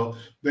proposition. So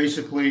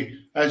basically,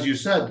 as you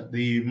said,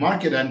 the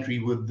market entry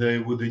with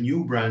the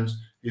new brands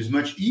is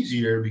much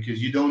easier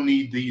because you don't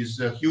need these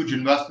huge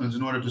investments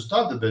in order to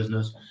start the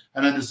business,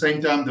 and at the same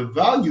time, the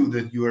value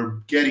that you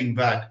are getting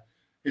back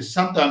is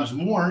sometimes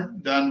more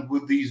than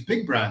with these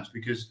big brands.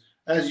 Because,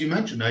 as you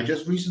mentioned, I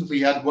just recently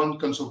had one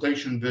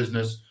consultation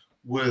business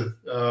with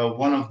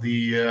one of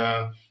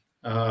the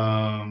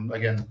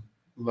again,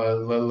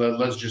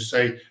 let's just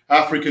say,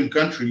 African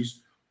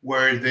countries,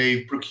 where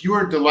they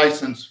procured the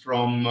license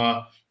from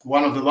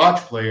one of the large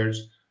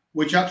players,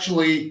 which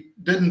actually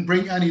didn't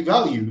bring any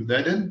value.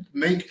 They didn't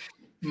make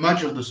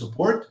much of the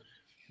support.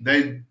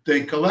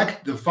 They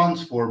collect the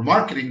funds for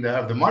marketing. They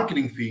have the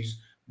marketing fees,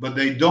 but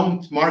they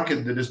don't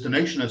market the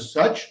destination as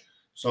such.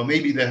 So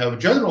maybe they have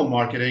general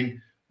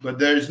marketing, but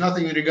there's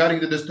nothing regarding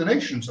the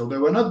destination. So they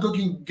were not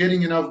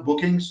getting enough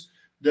bookings.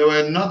 They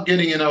were not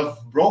getting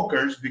enough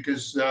brokers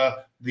because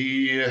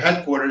the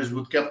headquarters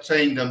would kept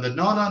saying them that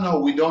no,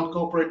 we don't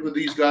cooperate with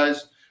these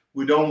guys.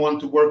 We don't want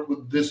to work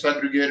with this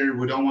aggregator.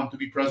 We don't want to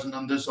be present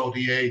on this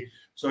OTA.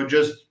 So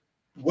just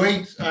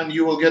wait and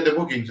you will get the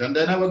bookings. And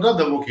they never got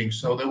the bookings.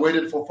 So they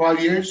waited for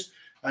 5 years.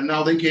 And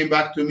now they came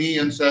back to me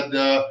and said,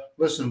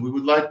 listen, we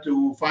would like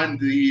to find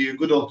the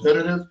good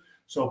alternative.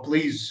 So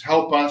please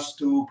help us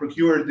to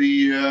procure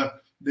the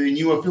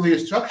new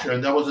affiliate structure.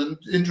 And that was an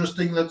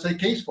interesting, let's say,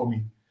 case for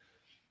me.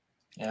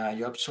 Yeah,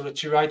 you're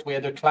absolutely right. We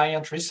had a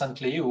client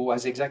recently who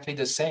was exactly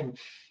the same.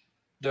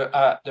 The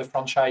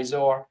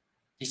franchisor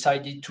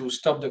decided to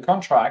stop the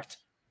contract,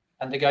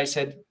 and the guy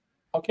said,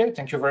 okay,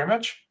 thank you very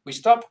much. We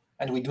stop,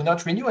 and we do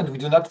not renew, and we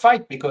do not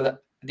fight, because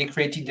they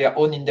created their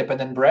own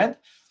independent brand.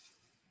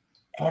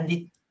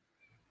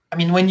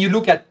 And when you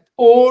look at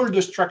all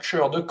the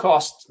structure, the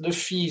cost, the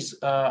fees,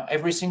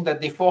 everything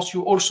that they force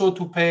you also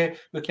to pay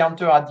the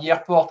counter at the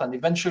airport, and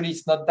eventually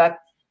it's not that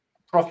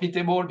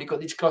profitable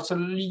because it costs a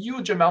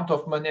huge amount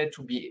of money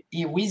to be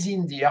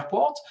within the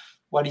airport.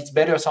 Well, it's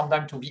better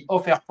sometimes to be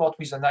off airport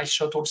with a nice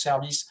shuttle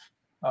service.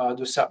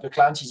 The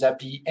client is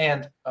happy,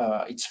 and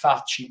it's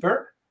far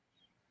cheaper.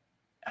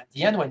 At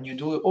the end, when you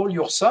do all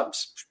your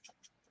sums,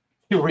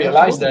 you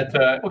realize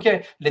that,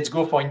 okay, let's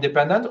go for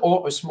independent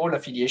or a small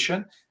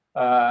affiliation,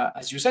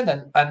 as you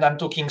said. And I'm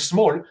talking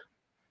small.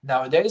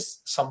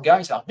 Nowadays, some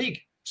guys are big.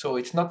 So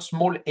it's not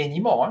small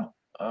anymore.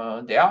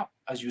 They are,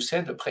 as you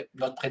said,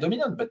 not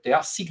predominant, but they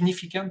are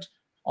significant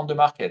on the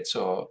market.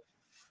 So,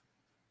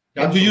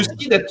 and do you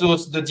see that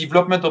the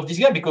development of this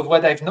guy? Because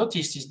what I've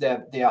noticed is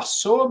that there are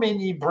so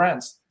many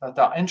brands that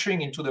are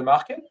entering into the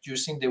market. Do you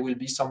think there will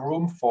be some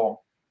room for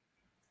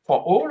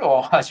all,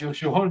 or as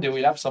usual, they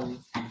will have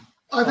some?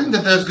 I think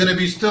that there's going to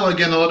be still,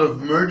 again, a lot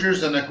of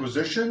mergers and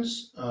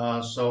acquisitions.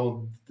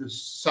 So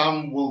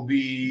some will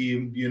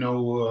be,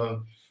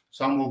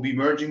 some will be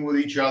merging with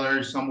each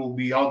other. Some will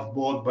be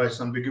outbought by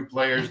some bigger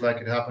players, like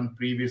it happened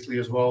previously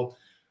as well.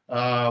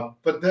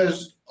 But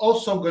there's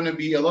also going to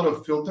be a lot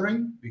of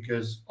filtering,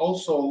 because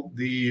also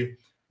the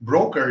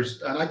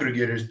brokers and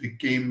aggregators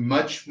became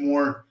much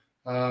more,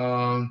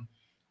 how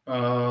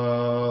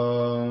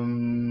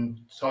to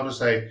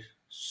say,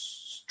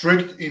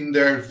 strict in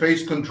their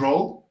face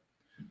control.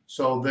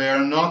 So they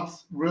are not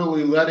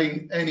really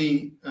letting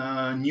any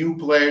new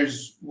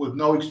players with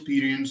no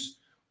experience,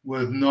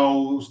 with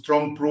no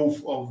strong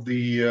proof of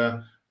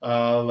the,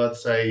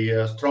 let's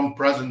say, strong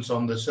presence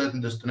on the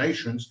certain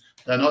destinations.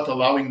 They're not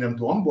allowing them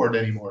to onboard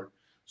anymore.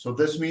 So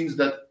this means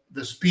that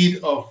the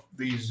speed of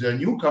these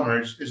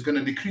newcomers is going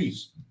to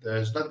decrease.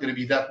 There's not going to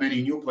be that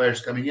many new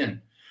players coming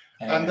in.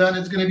 And then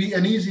it's going to be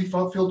an easy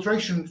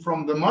filtration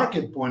from the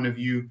market point of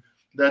view,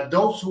 that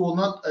those who will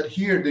not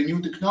adhere the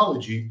new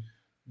technology,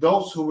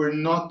 those who will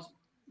not,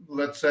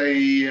 let's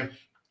say,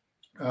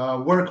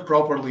 work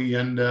properly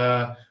and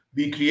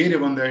be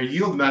creative on their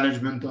yield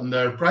management, on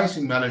their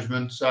pricing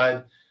management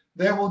side,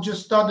 they will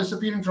just start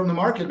disappearing from the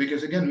market,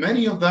 because, again,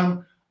 many of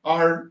them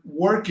are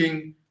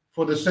working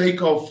for the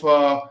sake of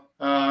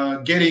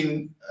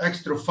getting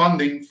extra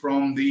funding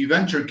from the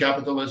venture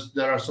capitalists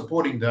that are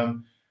supporting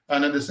them.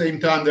 And at the same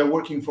time, they're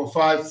working for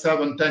 5,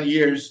 7, 10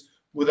 years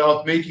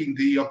without making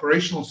the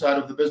operational side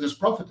of the business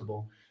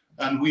profitable.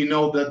 And we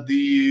know that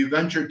the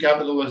venture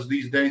capitalists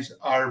these days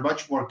are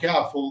much more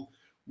careful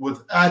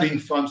with adding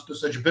funds to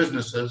such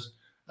businesses.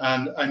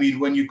 And I mean,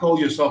 when you call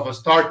yourself a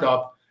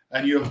startup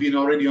and you have been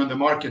already on the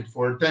market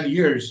for 10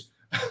 years,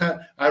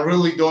 I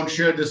really don't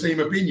share the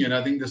same opinion.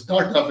 I think the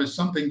startup is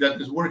something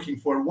that is working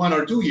for 1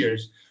 or 2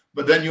 years,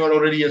 but then you are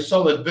already a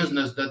solid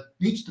business that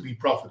needs to be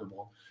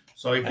profitable.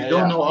 So if you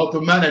don't know how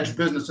to manage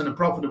business in a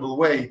profitable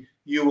way,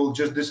 you will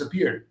just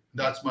disappear.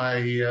 That's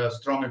my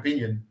strong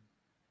opinion.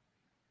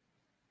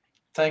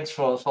 Thanks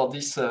for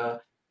this.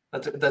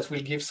 That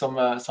will give some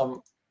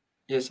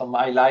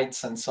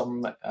highlights and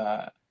some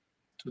to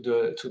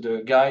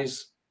the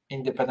guys.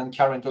 Independent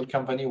car rental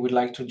company would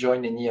like to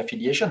join any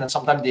affiliation, and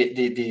sometimes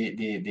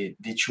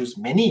they choose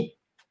many.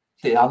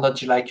 They are not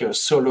like a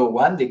solo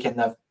one. They can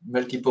have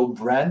multiple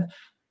brand.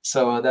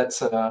 So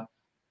that's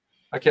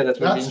okay. That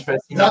will be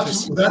interesting.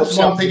 That's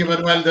one thing,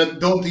 Emmanuel, that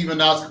don't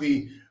even ask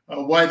me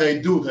why they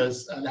do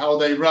this and how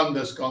they run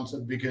this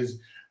concept, because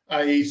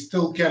I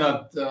still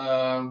cannot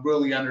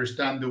really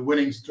understand the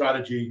winning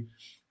strategy,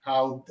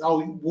 how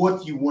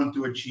what you want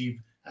to achieve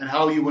and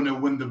how you want to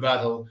win the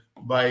battle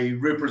by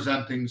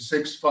representing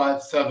 6,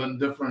 5, 7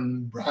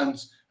 different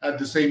brands at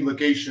the same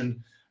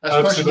location,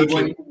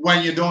 especially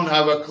when you don't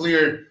have a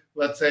clear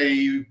let's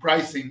say,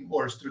 pricing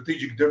or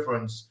strategic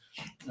difference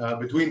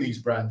between these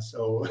brands.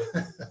 So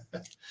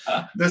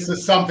this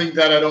is something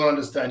that I don't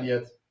understand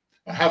yet.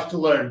 I have to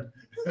learn.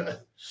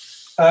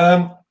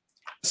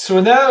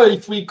 So now,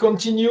 if we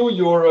continue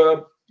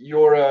your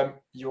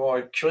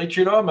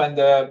curriculum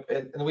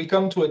and we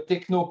come to a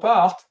techno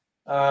part,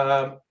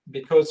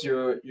 because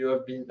you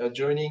have been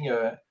joining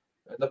an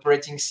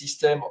operating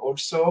system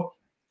also,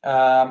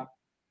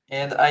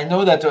 and I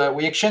know that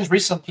we exchanged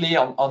recently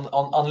on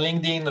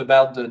LinkedIn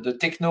about the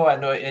techno. I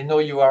know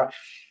you are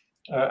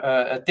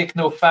a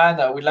techno fan.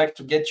 I would like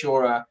to get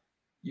your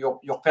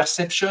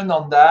perception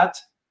on that.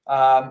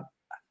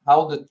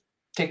 How the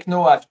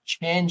techno have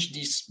changed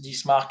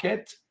this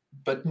market,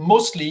 but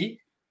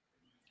mostly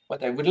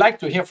what I would like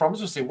to hear from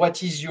you is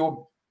what is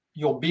your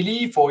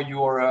belief or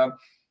your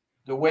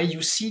the way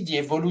you see the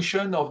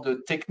evolution of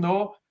the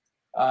techno,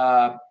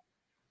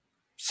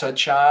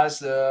 such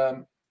as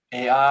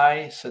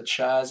AI, such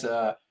as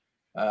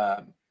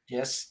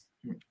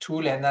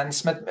tool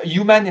enhancement,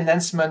 human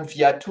enhancement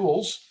via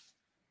tools.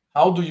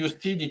 How do you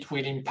see it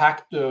will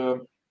impact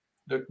our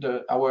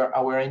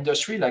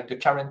industry, like the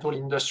car rental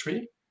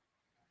industry,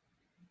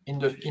 in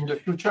the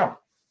future?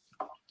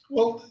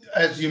 Well,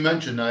 as you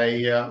mentioned,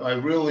 I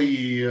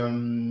really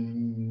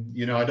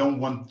I don't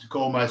want to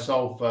call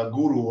myself a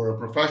guru or a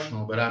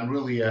professional, but I'm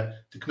really a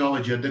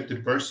technology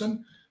addicted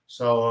person.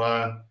 So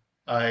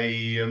I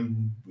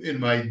am in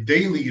my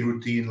daily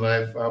routine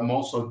life. I'm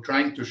also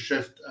trying to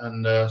shift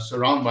and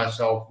surround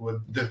myself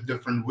with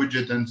different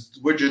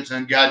widgets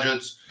and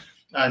gadgets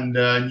and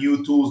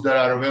new tools that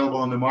are available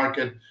on the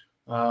market.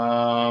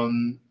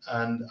 And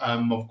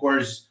I'm, of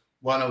course,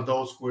 one of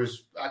those who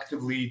is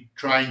actively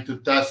trying to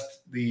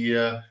test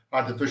the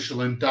artificial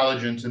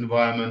intelligence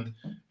environment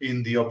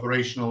in the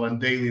operational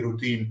and daily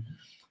routine.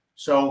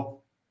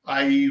 So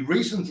I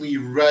recently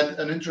read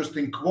an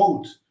interesting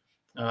quote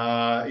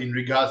in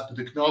regards to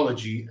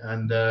technology,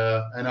 and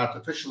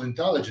artificial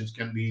intelligence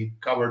can be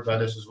covered by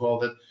this as well,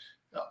 that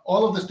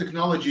all of this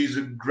technology is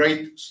a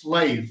great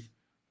slave,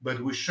 but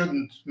we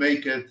shouldn't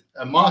make it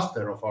a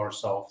master of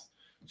ourselves.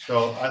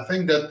 So I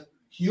think that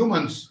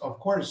humans, of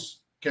course,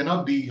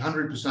 cannot be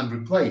 100%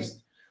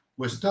 replaced.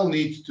 We still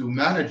need to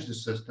manage the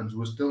systems.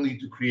 We still need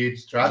to create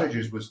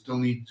strategies. We still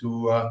need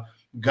to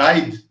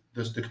guide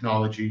this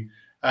technology.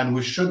 And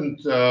we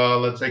shouldn't,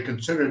 let's say,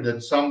 consider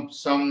that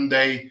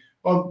someday,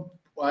 well,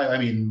 I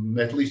mean,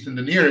 at least in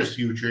the nearest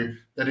future,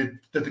 that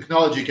the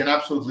technology can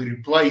absolutely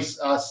replace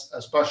us,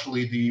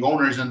 especially the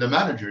owners and the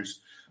managers,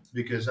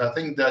 because I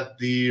think that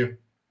the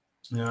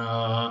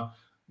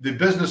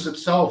business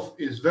itself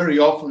is very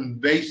often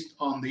based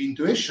on the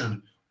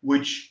intuition,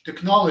 which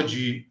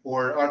technology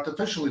or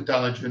artificial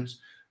intelligence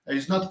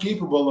is not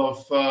capable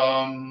of,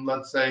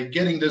 let's say,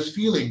 getting this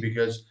feeling,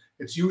 because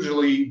it's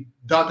usually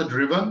data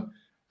driven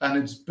and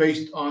it's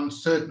based on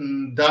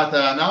certain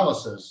data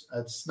analysis.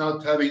 It's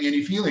not having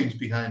any feelings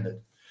behind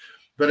it.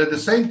 But at the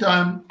same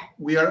time,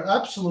 we are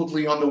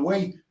absolutely on the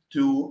way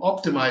to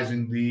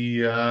optimizing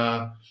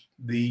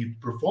the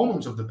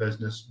performance of the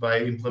business by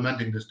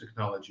implementing this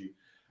technology.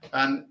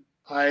 And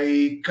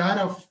I kind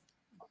of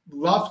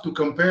love to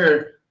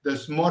compare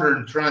this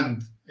modern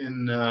trend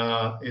in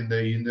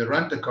the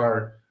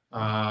rent-a-car,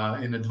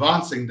 in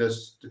advancing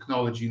this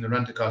technology in the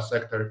rent-a-car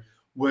sector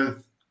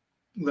with,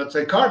 let's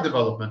say, car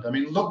development. I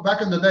mean, look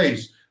back in the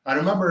days. I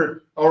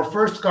remember our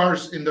first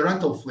cars in the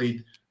rental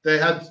fleet, they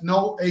had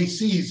no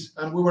ACs,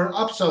 and we were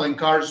upselling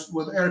cars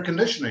with air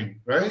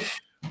conditioning, right?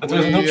 That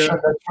was an option,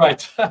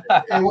 that's right.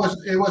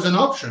 it was an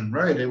option,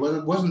 right? It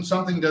wasn't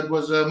something that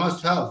was a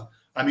must-have.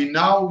 I mean,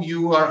 now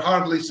you are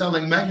hardly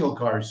selling manual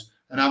cars.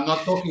 And I'm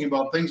not talking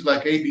about things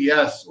like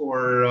ABS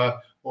or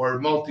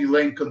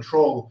multi-lane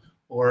control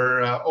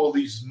or all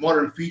these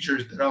modern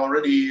features that are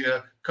already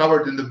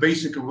covered in the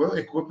basic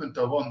equipment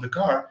on the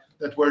car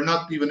that were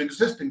not even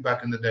existing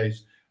back in the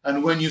days.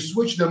 And when you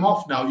switch them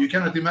off now, you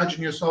cannot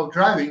imagine yourself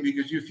driving,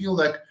 because you feel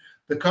like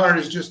the car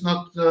is just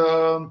not,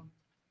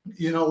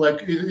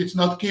 like it's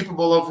not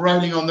capable of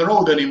riding on the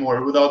road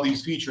anymore without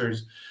these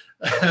features.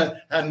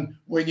 And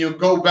when you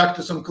go back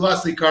to some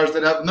classic cars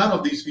that have none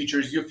of these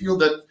features, you feel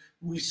that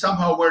we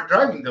somehow were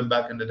driving them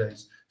back in the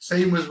days.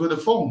 Same as with the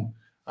phone.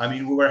 I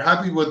mean, we were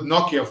happy with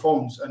Nokia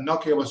phones, and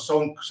Nokia was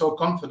so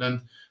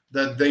confident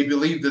that they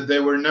believed that they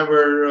would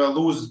never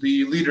lose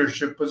the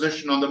leadership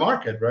position on the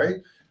market, right?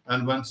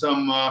 And when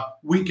some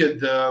wicked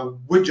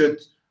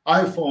widget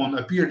iPhone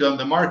appeared on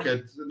the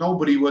market,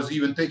 nobody was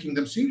even taking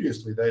them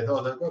seriously. They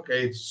thought that,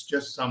 okay, it's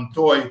just some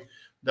toy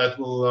that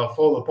will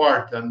fall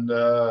apart and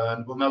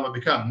will never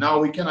become. Now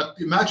we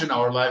cannot imagine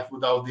our life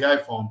without the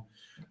iPhone.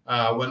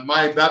 When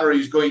my battery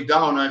is going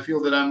down, I feel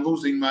that I'm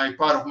losing my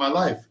part of my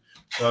life.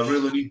 So I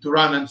really need to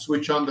run and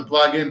switch on the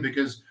plug-in,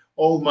 because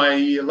all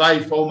my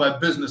life, all my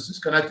business is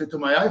connected to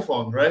my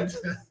iPhone, right?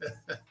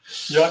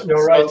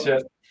 You're right, yeah.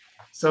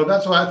 So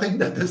that's why I think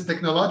that this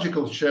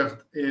technological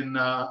shift in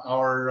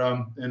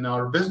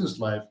our business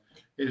life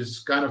is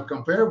kind of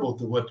comparable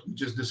to what we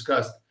just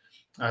discussed.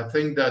 I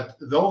think that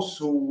those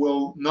who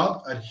will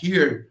not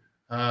adhere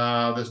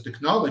this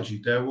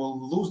technology, they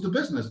will lose the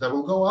business. They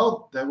will go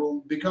out. They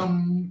will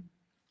become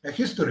a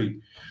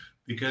history,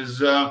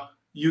 because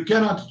you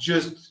cannot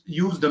just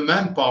use the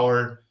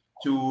manpower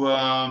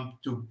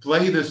to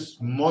play this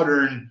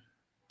modern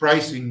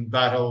pricing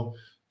battle,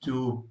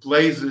 to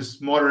play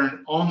this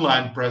modern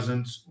online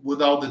presence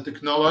without the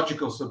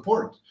technological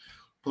support.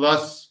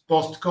 Plus,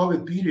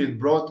 post-COVID period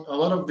brought a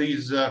lot of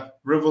these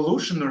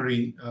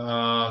revolutionary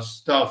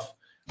stuff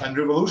and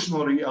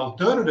revolutionary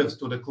alternatives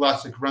to the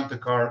classic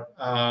rent-a-car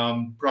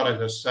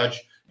product as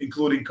such,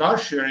 including car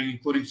sharing,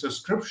 including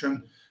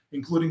subscription,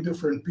 including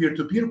different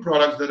peer-to-peer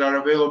products that are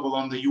available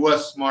on the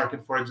US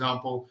market, for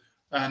example,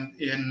 and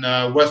in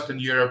Western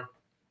Europe.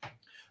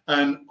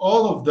 And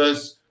all of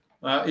this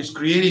is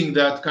creating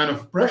that kind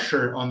of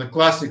pressure on the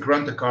classic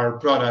rent-a-car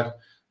product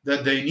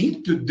that they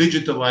need to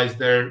digitalize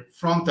their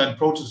front-end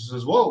processes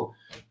as well.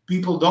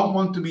 People don't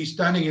want to be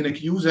standing in a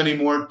queues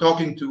anymore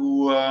talking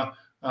to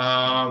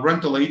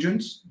rental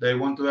agents. They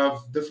want to have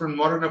different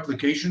modern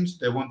applications.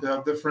 They want to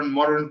have different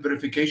modern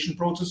verification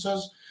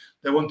processes.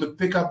 They want to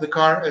pick up the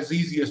car as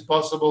easy as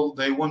possible.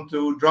 They want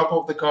to drop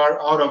off the car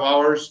out of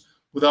hours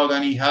without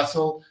any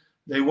hassle.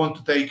 They want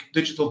to take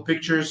digital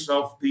pictures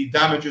of the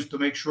damages to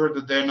make sure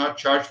that they're not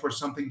charged for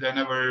something they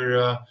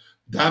never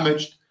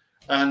damaged.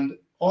 And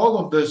all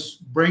of this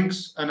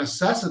brings a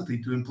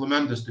necessity to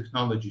implement this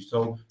technology.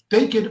 So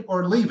take it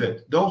or leave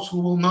it. Those who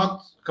will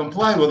not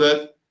comply with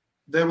it,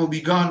 they will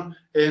be gone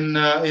in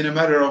a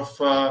matter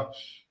of,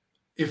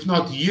 if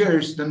not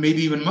years, then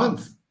maybe even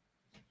months.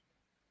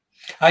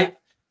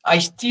 I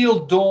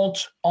still don't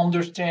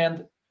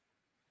understand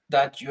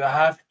that you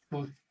have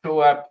to show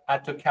up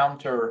at the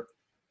counter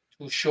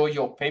to show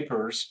your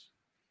papers,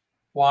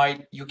 while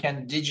you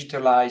can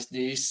digitalize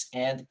this.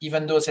 And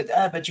even though said,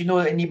 but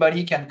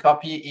anybody can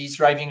copy his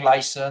driving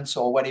license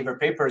or whatever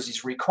papers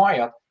is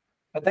required.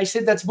 But I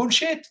said that's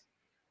bullshit.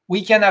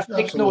 We can have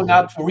techno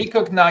now to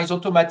recognize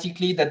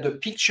automatically that the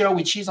picture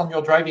which is on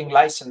your driving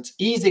license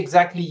is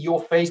exactly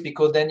your face,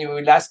 because then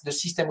the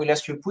system will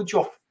ask you put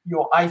your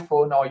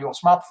iPhone or your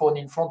smartphone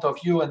in front of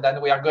you, and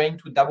then we are going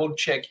to double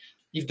check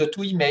if the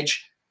two images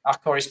are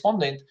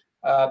correspondent.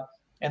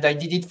 And I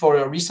did it for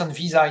a recent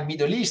visa in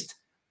Middle East.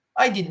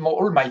 I did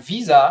all my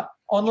visa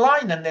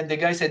online, and then the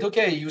guy said,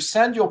 okay, you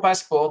send your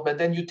passport, but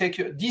then you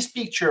take this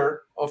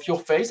picture of your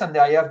face, and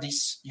I have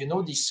this,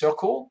 this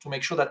circle to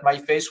make sure that my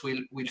face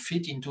will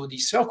fit into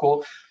this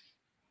circle.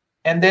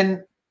 And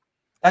then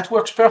that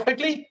works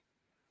perfectly.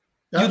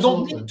 Absolutely. You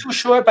don't need to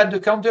show up at the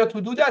counter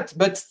to do that,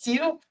 but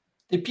still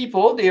the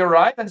people, they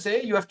arrive and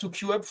say, you have to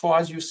queue up for,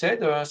 as you said,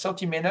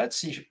 30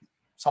 minutes,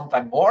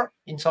 sometimes more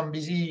in some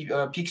busy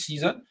peak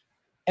season.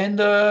 And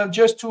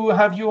just to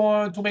have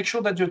to make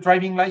sure that your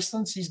driving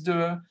license is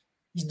the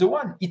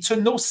one. It's a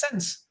no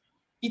sense.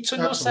 It's a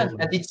no sense,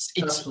 and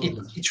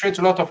it creates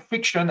a lot of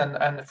friction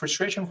and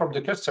frustration from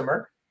the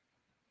customer.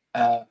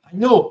 I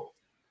know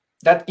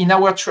that in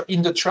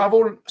the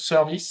travel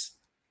service,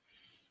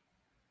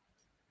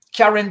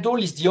 car rental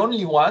is the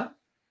only one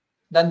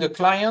that the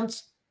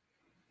client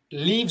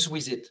lives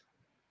with it.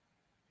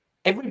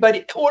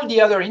 Everybody, all the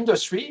other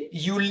industry,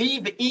 you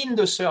live in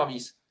the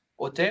service,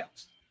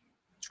 hotels,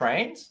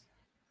 trains,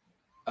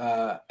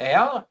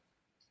 air,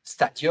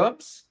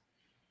 stadiums,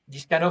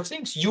 these kind of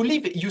things. You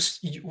live,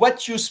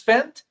 what you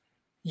spend,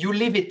 you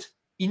live it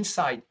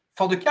inside.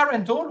 For the car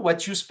rental,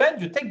 what you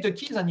spend, you take the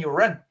keys and you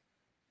run.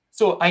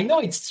 So I know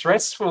it's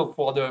stressful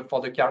for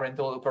the car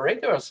rental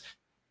operators,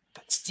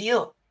 but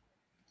still,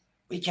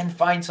 we can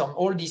find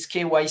all these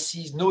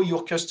KYCs, know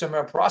your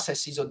customer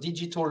processes or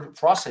digital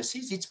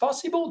processes. It's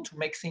possible to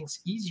make things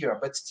easier,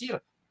 but still,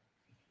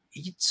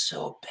 it's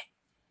so big.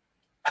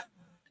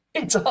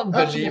 It's unbelievable.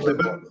 Absolutely.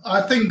 But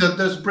I think that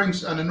this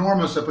brings an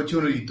enormous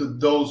opportunity to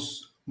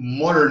those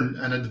modern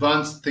and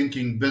advanced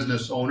thinking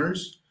business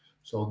owners.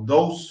 So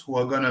those who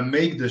are going to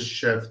make this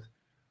shift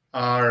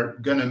are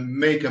going to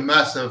make a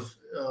massive,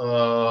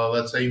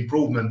 let's say,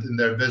 improvement in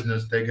their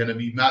business. They're going to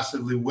be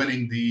massively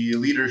winning the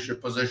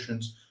leadership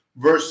positions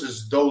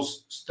versus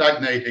those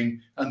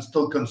stagnating and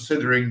still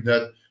considering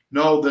that,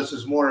 no, this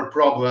is more a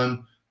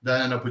problem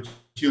than an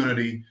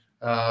opportunity.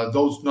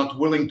 Those not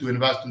willing to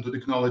invest into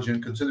technology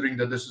and considering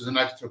that this is an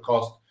extra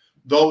cost.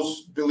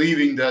 Those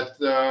believing that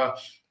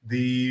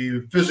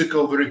the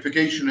physical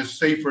verification is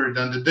safer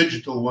than the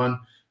digital one.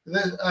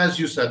 As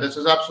you said, this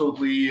is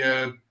absolutely,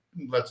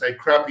 let's say,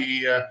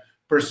 crappy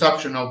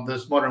perception of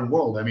this modern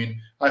world. I mean,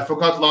 I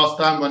forgot last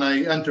time when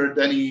I entered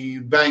any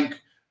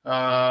bank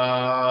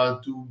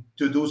to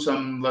do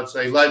some, let's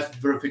say, live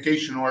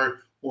verification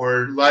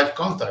or live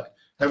contact.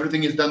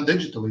 Everything is done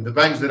digitally. The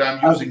banks that I'm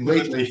using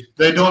lately,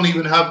 they don't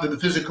even have the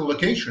physical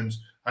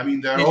locations. I mean,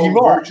 they're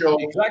all virtual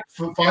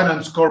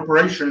finance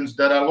corporations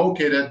that are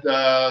located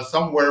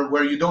somewhere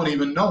where you don't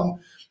even know,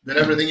 that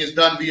everything is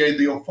done via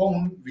your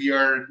phone,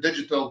 via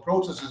digital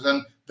processes,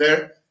 and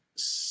they're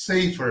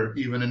safer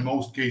even in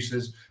most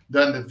cases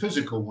than the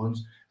physical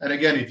ones. And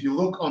again, if you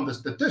look on the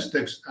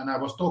statistics, and I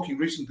was talking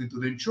recently to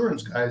the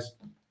insurance guys,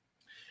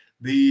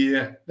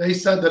 they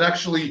said that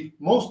actually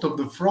most of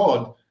the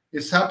fraud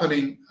is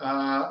happening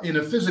in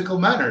a physical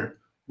manner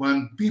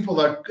when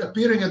people are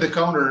appearing at the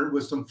counter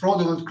with some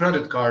fraudulent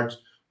credit cards,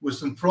 with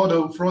some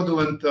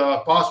fraudulent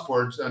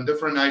passports and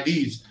different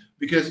IDs,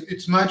 because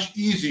it's much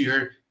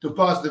easier to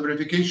pass the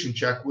verification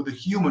check with a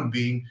human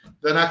being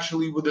than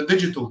actually with a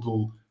digital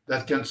tool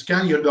that can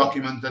scan your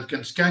document, that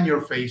can scan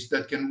your face,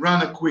 that can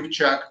run a quick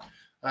check.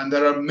 And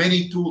there are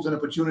many tools and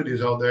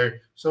opportunities out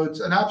there. So it's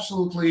an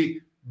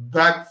absolutely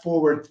back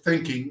forward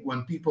thinking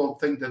when people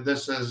think that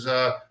this is,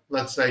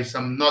 let's say,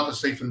 some not a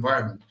safe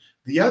environment.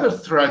 The other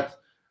threat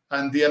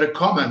and the other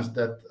comments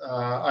that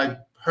I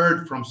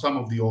heard from some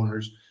of the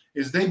owners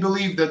is they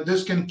believe that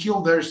this can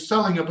kill their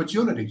selling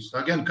opportunities.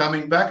 Again,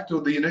 coming back to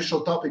the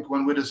initial topic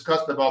when we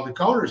discussed about the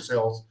counter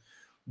sales,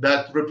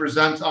 that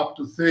represents up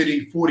to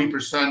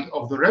 30-40%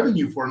 of the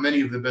revenue for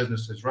many of the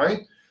businesses,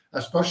 right?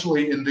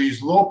 Especially in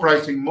these low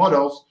pricing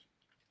models,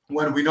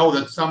 when we know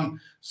that some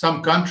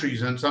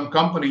countries and some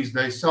companies,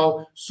 they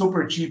sell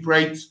super cheap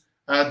rates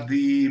at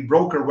the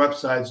broker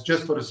websites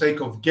just for the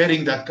sake of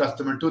getting that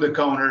customer to the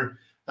counter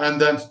and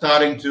then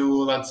starting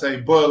to, let's say,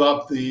 boil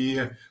up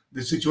the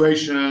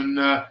situation,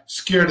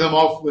 scare them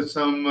off with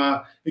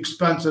some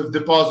expensive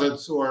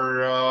deposits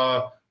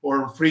or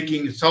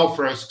freaking self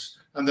risks,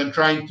 and then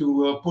trying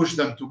to push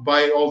them to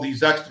buy all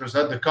these extras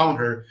at the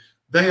counter.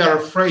 They are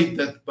afraid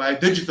that by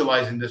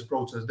digitalizing this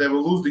process, they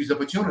will lose these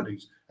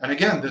opportunities. And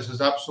again, this is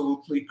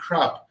absolutely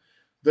crap.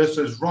 This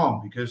is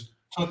wrong because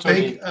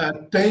take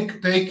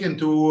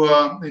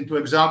into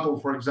example,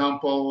 for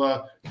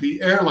example,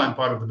 the airline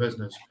part of the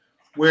business.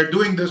 We're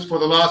doing this for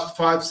the last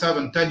 5,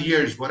 7, 10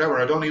 years, whatever.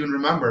 I don't even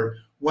remember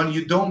when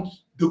you don't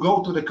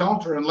go to the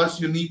counter unless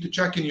you need to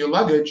check in your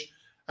luggage,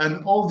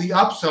 and all the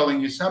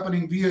upselling is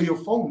happening via your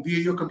phone, via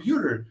your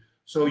computer.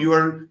 So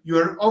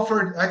you're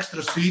offered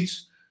extra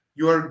seats.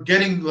 You're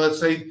getting, let's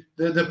say,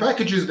 the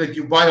packages that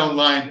you buy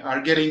online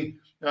are getting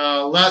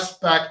less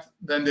packed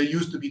than they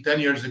used to be 10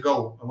 years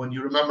ago. When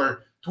you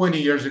remember 20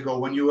 years ago,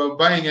 when you were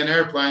buying an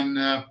airplane,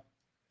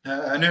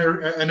 an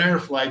air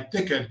flight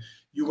ticket,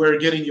 you were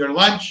getting your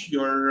lunch,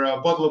 your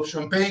bottle of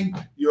champagne,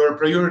 your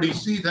priority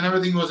seat, and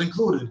everything was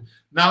included.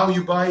 Now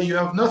you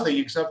have nothing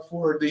except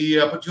for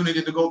the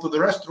opportunity to go to the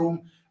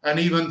restroom. And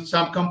even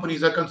some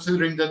companies are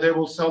considering that they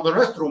will sell the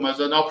restroom as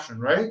an option,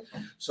 right?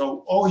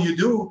 So all you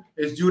do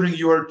is during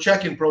your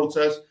check-in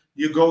process,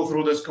 you go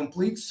through this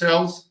complete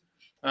sales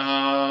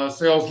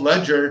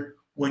ledger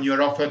when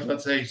you're offered,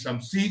 let's say,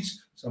 some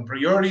seats, some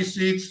priority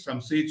seats,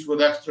 some seats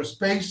with extra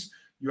space.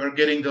 You are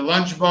getting the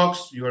lunch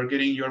box. You are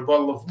getting your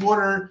bottle of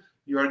water.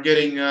 You are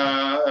getting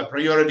a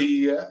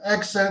priority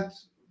exit,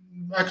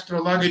 extra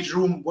luggage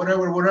room,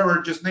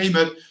 whatever, just name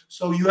it.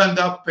 So you end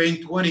up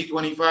paying 20,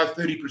 25,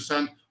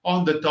 30%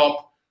 on the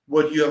top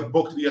what you have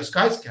booked via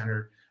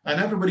Skyscanner, and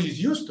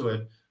everybody's used to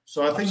it.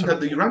 So I think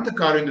that the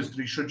rent-a-car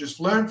industry should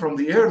just learn from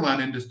the airline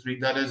industry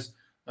that is,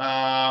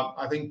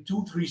 I think,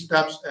 2-3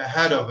 steps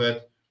ahead of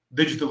it,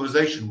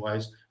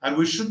 digitalization-wise. And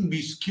we shouldn't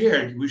be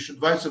scared. We should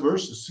vice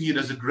versa see it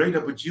as a great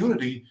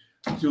opportunity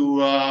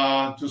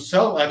to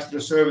sell extra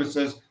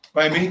services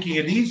by making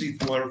it easy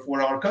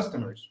for our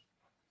customers.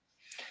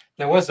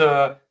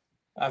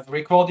 I've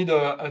recorded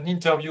an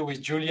interview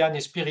with Julian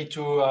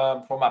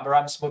Espiritu from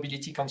Abrams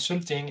Mobility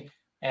Consulting,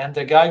 and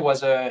the guy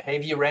was a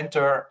heavy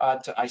renter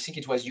at, I think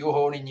it was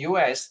U-Haul in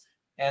US.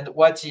 And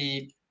what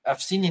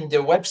I've seen in the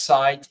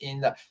website,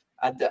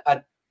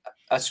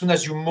 as soon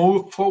as you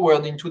move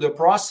forward into the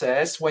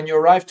process, when you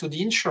arrive to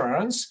the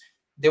insurance,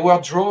 they were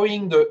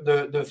drawing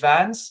the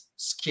vans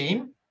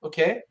scheme,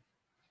 okay?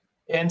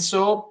 And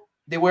so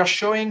they were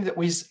showing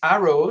with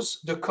arrows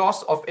the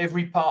cost of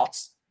every part,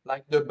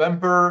 like the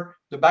bumper,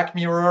 the back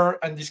mirror,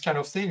 and these kind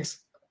of things.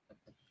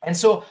 And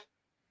so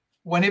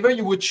whenever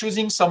you were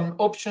choosing some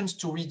options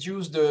to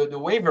reduce the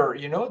waiver,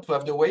 to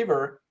have the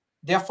waiver,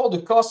 therefore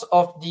the cost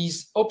of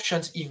these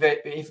options,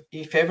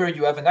 if ever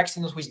you have an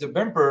accident with the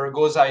bumper,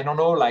 goes, I don't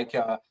know, like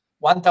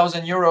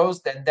 1,000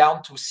 euros, then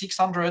down to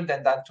 600,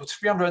 then down to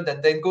 300,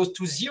 and then goes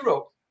to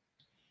zero.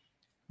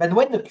 But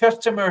when the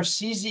customer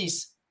sees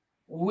this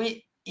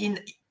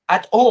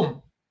at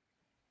home,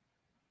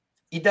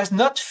 it does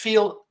not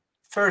feel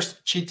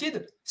first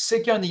cheated,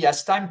 second, he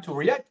has time to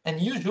react, and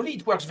usually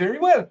it works very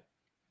well.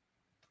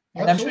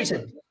 And I'm sure he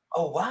said,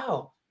 oh,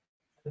 wow,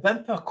 the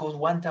bumper costs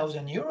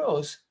 1,000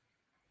 euros.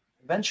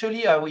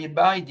 Eventually, I will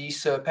buy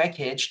this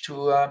package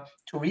to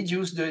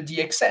reduce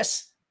the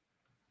excess.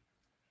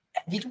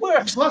 And it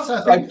works. Plus,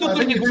 I think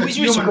it's a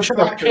human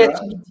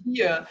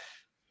factor.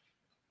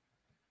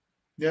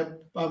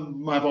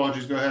 My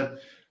apologies, go ahead.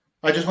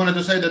 I just wanted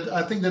to say that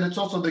I think that it's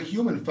also the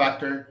human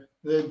factor,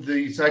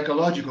 the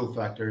psychological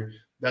factor,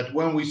 that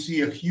when we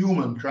see a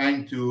human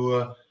trying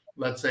to,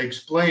 let's say,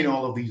 explain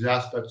all of these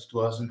aspects to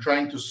us and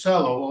trying to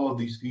sell all of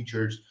these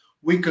features,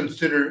 we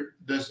consider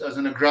this as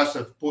an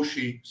aggressive,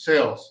 pushy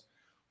sales.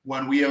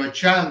 When we have a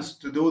chance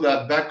to do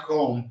that back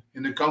home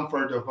in the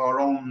comfort of our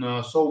own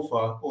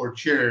sofa or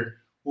chair,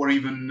 or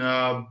even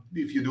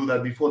if you do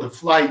that before the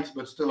flight,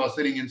 but still are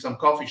sitting in some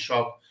coffee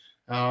shop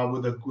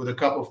with a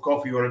cup of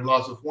coffee or a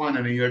glass of wine,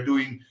 and you're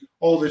doing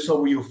all this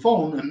over your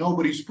phone and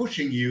nobody's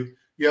pushing you,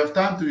 you have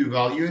time to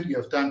evaluate, you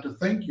have time to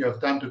think, you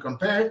have time to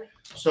compare,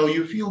 so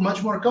you feel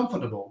much more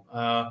comfortable.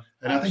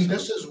 And I think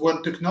this is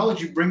when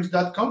technology brings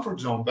that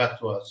comfort zone back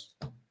to us.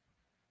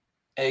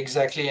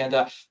 Exactly. And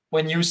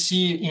when you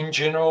see in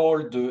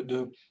general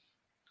the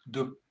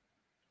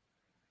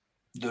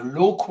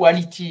low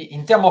quality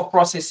in terms of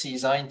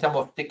processes, in terms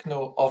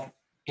of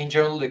in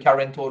general, the car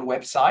rental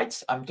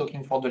websites, I'm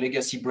talking for the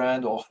legacy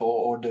brand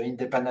or the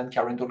independent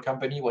car rental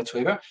company,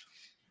 whatsoever.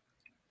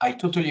 I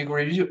totally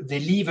agree with you. They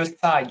leave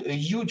aside a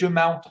huge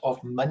amount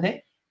of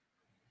money,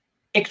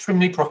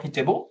 extremely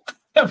profitable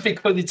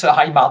because it's a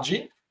high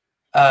margin,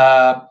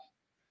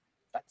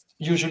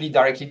 usually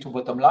directly to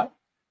bottom line.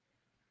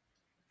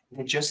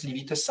 They just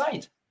leave it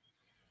aside.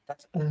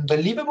 That's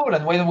unbelievable.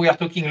 And when we are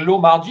talking low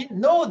margin,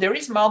 no, there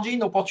is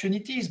margin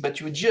opportunities, but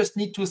you just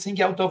need to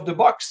think out of the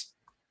box.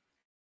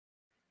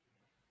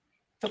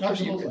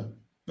 Absolutely.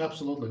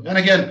 And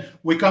again,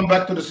 we come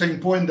back to the same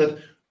point that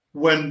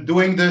when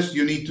doing this,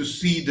 you need to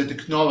see the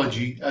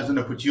technology as an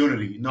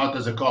opportunity, not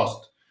as a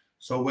cost.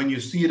 So when you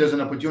see it as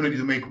an opportunity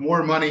to make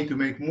more money, to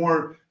make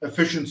more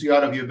efficiency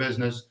out of your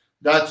business,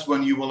 that's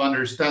when you will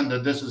understand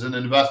that this is an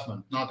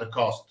investment, not a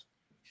cost.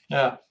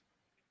 Yeah.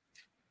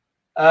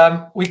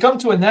 We come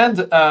to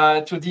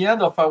the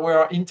end of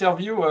our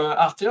interview,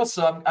 Arturs.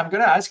 So I'm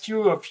going to ask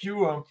you a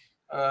few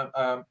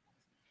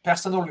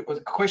personal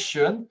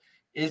questions.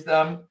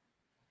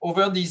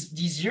 Over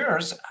these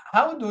years,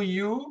 how do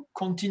you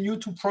continue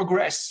to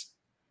progress?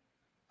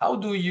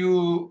 What do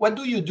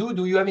you do?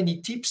 Do you have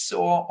any tips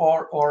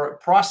or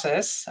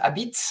process,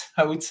 habits,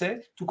 I would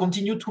say, to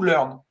continue to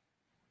learn?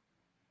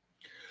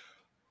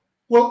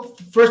 Well,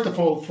 first of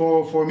all,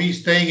 for me,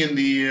 staying in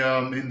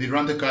the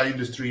rent-a-car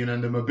industry and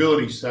in the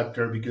mobility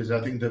sector, because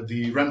I think that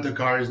the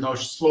rent-a-car is now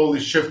slowly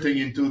shifting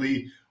into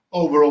the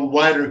overall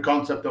wider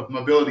concept of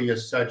mobility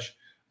as such.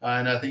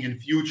 And I think in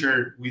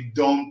future we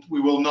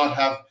will not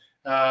have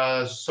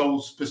so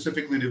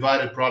specifically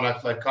divided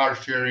products like car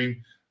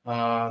sharing,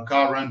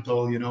 car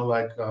rental,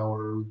 like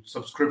our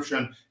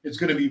subscription. It's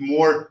going to be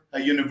more a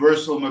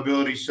universal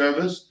mobility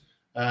service.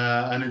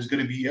 And it's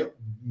going to be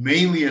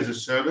mainly as a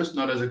service,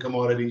 not as a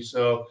commodity.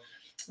 So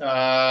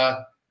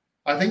I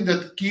think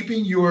that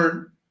keeping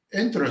your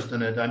interest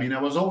in it,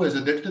 I was always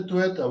addicted to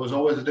it. I was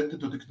always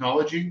addicted to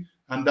technology.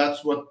 And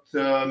that's what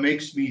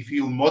makes me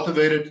feel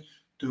motivated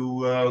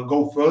to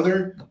go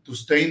further, to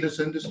stay in this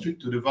industry,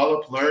 to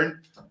develop,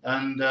 learn,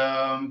 and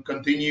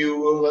continue,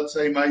 let's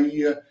say, my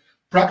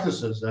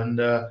practices. And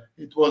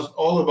it was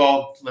all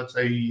about, let's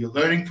say,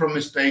 learning from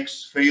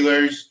mistakes,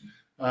 failures,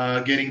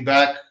 getting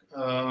back,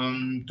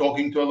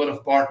 talking to a lot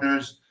of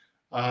partners.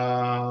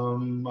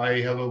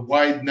 I have a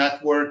wide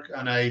network,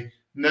 and I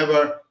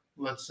never,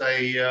 let's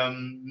say,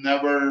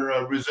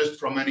 never resist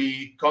from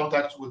any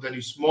contacts with any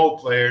small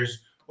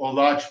players or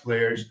large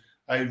players.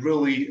 I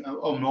really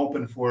am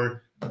open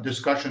for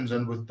discussions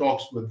and with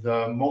talks with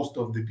most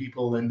of the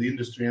people in the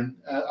industry. And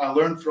I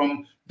learned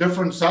from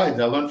different sides.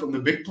 I learned from the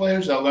big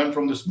players. I learned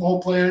from the small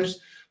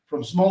players,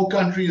 from small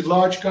countries,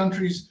 large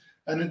countries,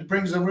 and it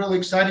brings a really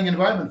exciting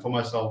environment for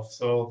myself.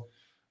 So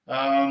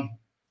I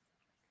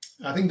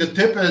think the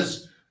tip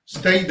is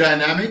stay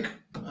dynamic,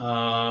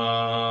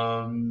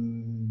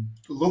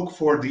 look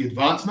for the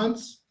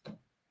advancements,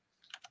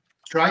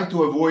 try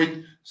to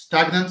avoid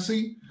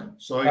stagnancy.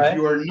 So if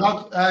you are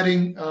not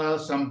adding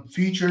some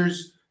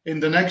features in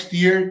the next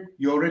year,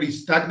 you're already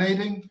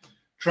stagnating.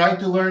 Try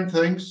to learn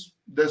things.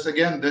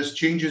 This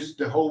changes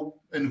the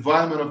whole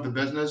environment of the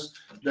business.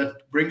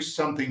 That brings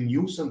something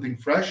new, something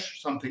fresh,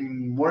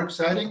 something more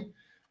exciting,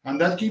 and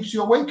that keeps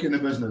you awake in the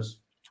business.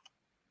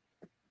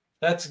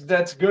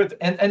 That's good.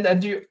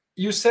 And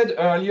you said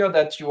earlier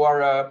that you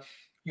are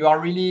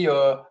really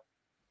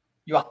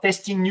you are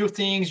testing new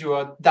things. You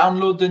are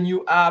download the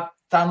new app,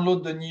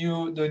 download the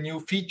new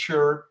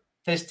feature,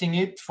 testing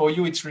it. For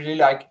you, it's really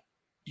like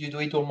you do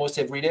it almost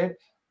every day.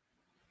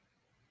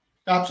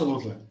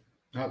 Absolutely.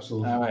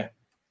 All right.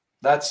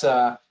 That's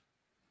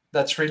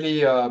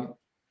really.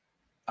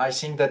 I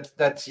think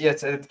that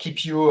yes, it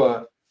keeps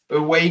you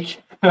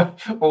awake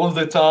all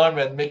the time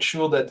and make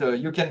sure that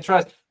you can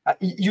trust.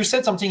 You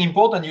said something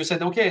important. You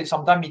said, okay,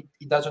 sometimes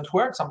it doesn't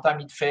work,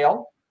 sometimes it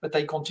fails, but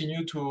I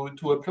continue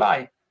to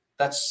apply.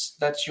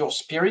 That's your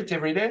spirit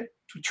every day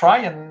to try,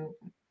 and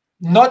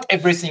not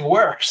everything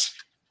works.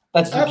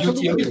 That's the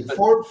beauty of it.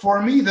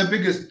 For me, the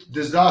biggest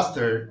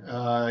disaster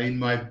in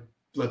my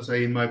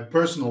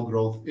personal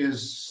growth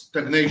is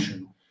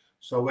stagnation.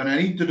 So when I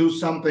need to do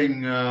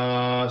something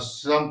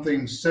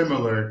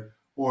similar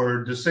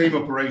or the same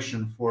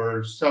operation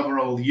for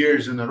several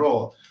years in a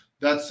row,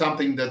 that's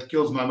something that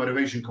kills my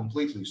motivation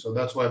completely. So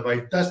that's why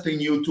by testing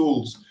new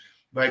tools,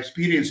 by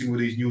experiencing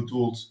with these new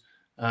tools,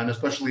 and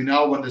especially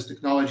now when this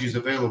technology is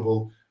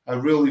available, I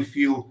really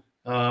feel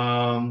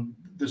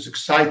this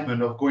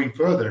excitement of going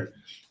further.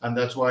 And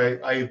that's why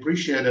I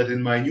appreciate that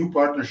in my new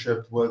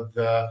partnership with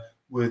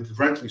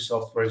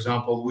Rentlysoft, for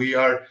example, we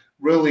are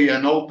really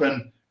an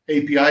open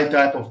API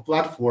type of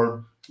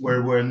platform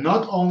where we're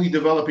not only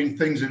developing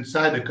things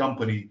inside the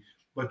company,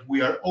 but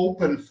we are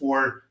open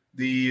for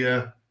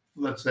the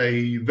let's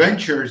say,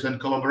 ventures and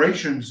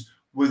collaborations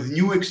with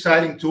new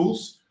exciting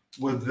tools,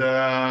 with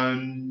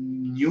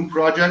new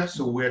projects.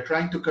 So we're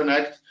trying to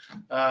connect,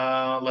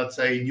 let's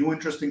say, new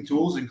interesting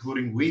tools,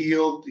 including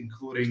Wheeled,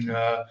 including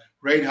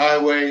Raid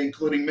Highway,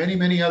 including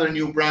many other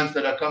new brands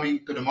that are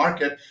coming to the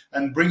market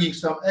and bringing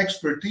some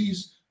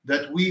expertise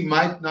that we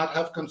might not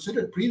have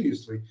considered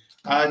previously.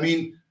 I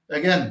mean,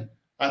 again,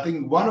 I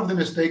think one of the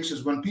mistakes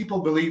is when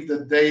people believe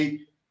that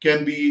they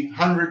can be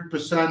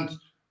 100%,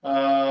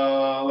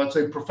 let's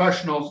say,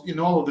 professionals in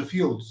all of the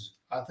fields.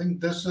 I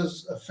think this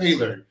is a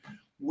failure.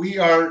 We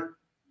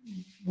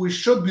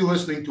should be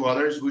listening to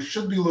others. We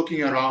should be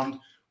looking around.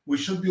 We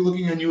should be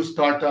looking at new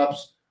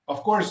startups.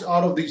 Of course,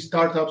 out of these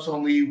startups,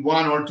 only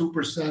 1 or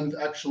 2%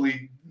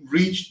 actually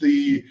reach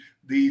the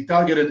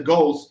targeted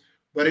goals.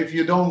 But if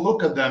you don't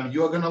look at them,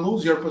 you are going to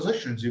lose your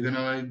positions. You're going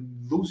to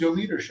lose your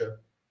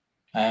leadership.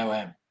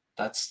 Well,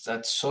 that's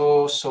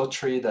so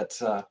true.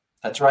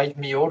 That drives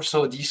me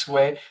also this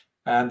way,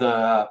 and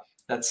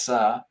that's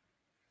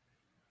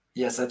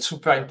yes, that's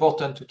super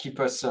important to keep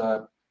us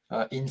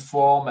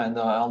informed and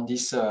on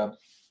this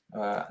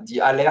the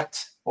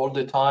alert all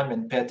the time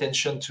and pay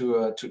attention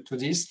to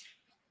this.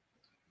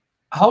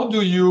 How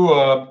do you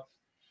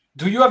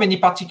have any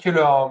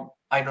particular,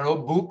 I don't know,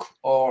 book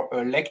or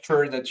a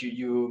lecture that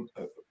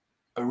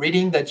a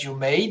reading that you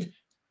made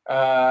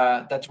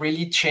that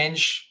really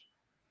changed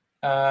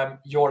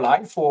your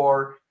life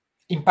or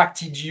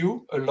impacted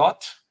you a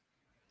lot?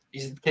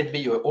 It can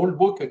be an old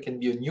book, it can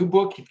be a new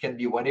book, it can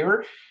be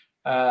whatever.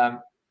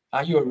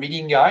 Are you a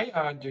reading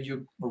guy? Do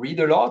you read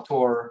a lot,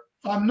 or?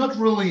 I'm not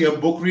really a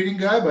book reading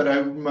guy, but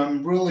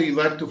I'm really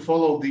like to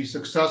follow the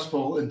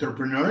successful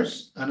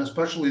entrepreneurs and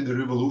especially the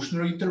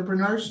revolutionary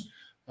entrepreneurs.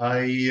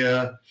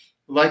 I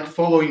like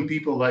following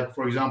people like,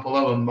 for example,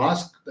 Elon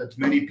Musk, that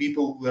many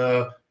people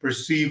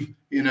perceive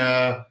in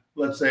a,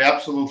 let's say,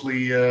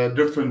 absolutely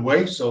different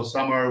way. So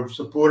some are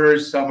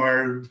supporters, some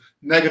are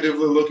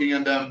negatively looking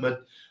at them.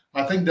 But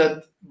I think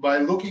that by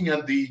looking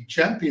at the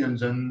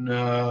champions and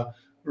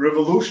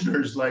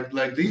revolutionaries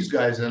like these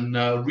guys and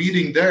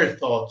reading their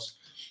thoughts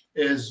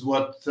is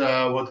what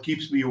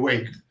keeps me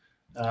awake.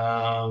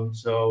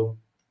 So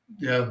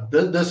yeah,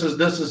 this is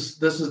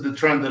the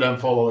trend that I'm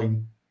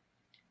following.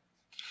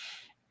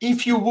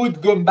 If you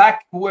would go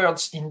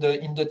backwards in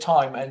the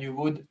time and you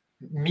would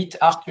meet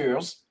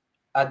Arturs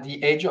at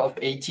the age of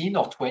 18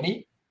 or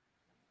 20,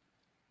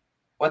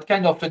 what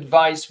kind of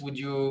advice would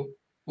you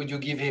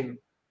give him?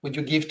 Would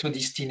you give to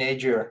this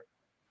teenager?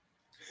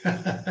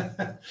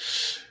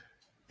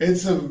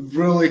 It's a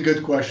really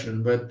good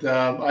question, but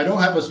I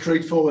don't have a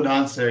straightforward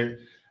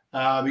answer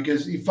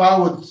because if I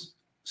would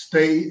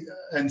stay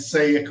and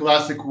say a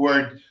classic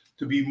word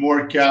to be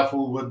more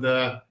careful with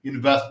the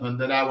investment,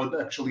 then I would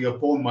actually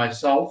oppose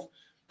myself,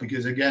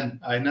 because again,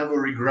 I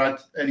never regret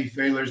any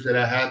failures that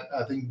I had.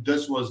 I think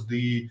this was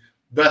the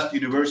best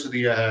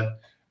university I had.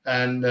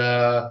 And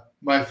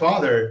my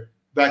father,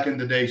 back in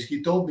the days,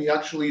 he told me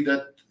actually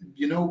that,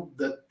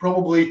 that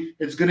probably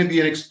it's going to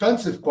be an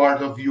expensive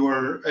part of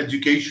your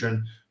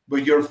education,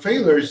 but your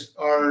failures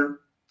are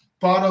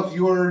part of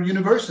your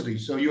university.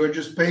 So you are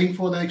just paying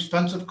for the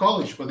expensive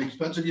college, for the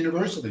expensive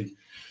university.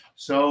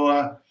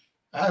 So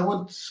I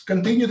would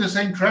continue the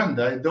same trend.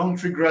 I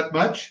don't regret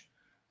much.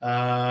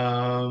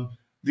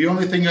 The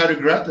only thing I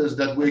regret is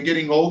that we're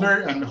getting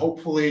older, and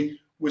hopefully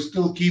we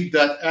still keep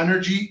that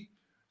energy.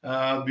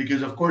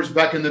 Because, of course,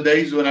 back in the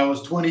days when I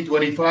was 20,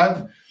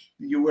 25,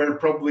 you were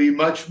probably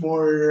much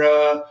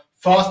more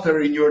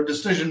faster in your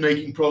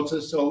decision-making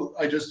process. So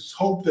I just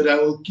hope that I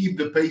will keep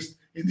the pace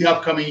in the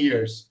upcoming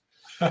years.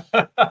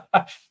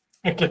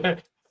 Okay.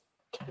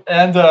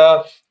 And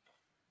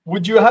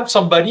would you have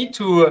somebody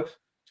to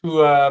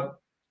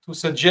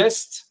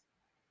suggest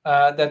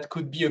that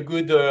could be a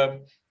good a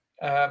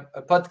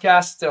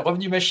podcast, a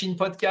Revenue Machine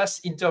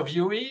podcast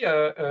interviewee,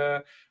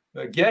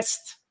 a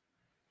guest?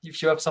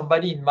 If you have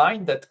somebody in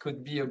mind that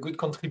could be a good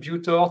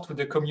contributor to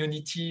the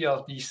community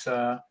of this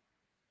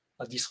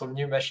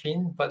Revenue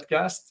Machine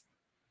podcast?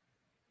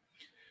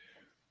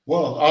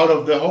 Well, out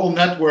of the whole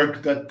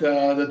network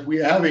that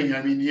we're having,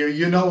 I mean,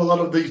 you know a lot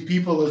of these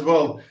people as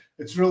well.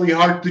 It's really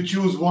hard to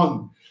choose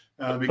one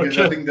because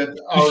I think that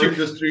our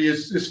industry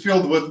is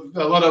filled with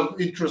a lot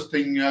of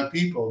interesting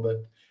people.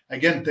 But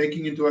again,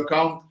 taking into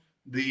account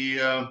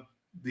the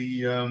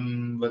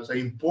let's say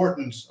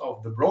importance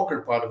of the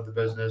broker part of the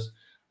business,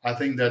 I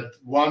think that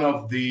one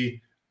of the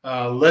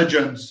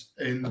legends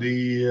in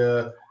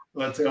the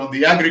let's say on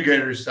the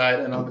aggregator side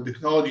and on the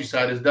technology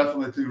side is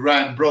definitely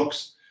Ryan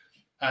Brooks.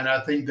 And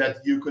I think that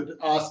you could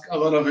ask a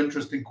lot of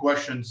interesting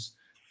questions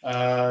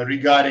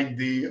regarding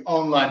the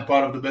online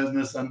part of the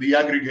business and the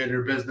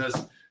aggregator business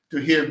to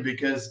him,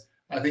 because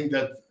I think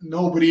that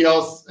nobody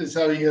else is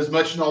having as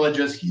much knowledge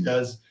as he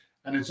does.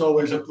 And it's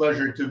always a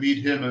pleasure to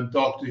meet him and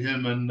talk to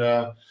him and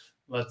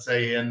let's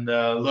say, and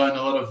learn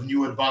a lot of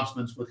new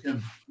advancements with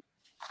him.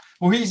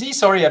 Who is he?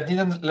 Sorry, I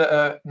didn't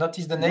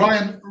notice the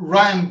name.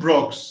 Ryan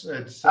Brooks.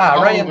 It's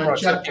Ryan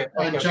Brooks.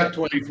 Check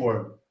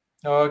 24.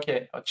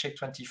 Okay, I'll check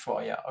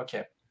 24. Yeah,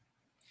 okay.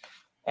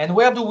 And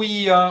where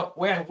we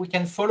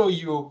can follow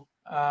you,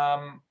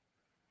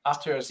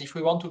 Arturs, if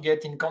we want to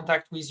get in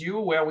contact with you,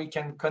 where we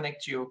can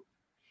connect you?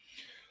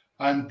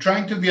 I'm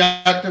trying to be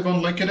active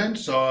on LinkedIn,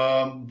 so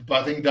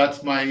I think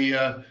that's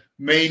my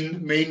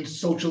main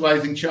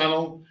socializing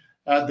channel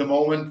at the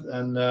moment,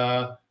 and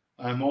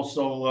I'm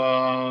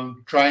also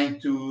trying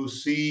to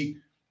see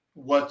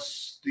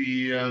what's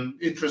the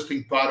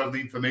interesting part of the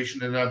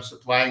information that I'm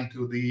supplying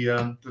to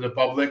the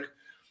public.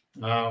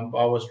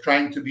 I was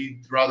trying to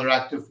be rather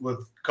active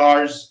with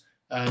cars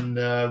and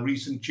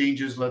recent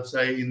changes, let's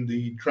say, in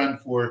the trend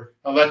for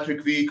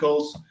electric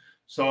vehicles.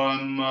 So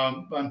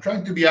I'm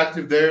trying to be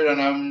active there,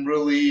 and I'm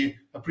really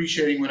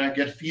appreciating when I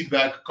get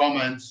feedback,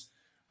 comments,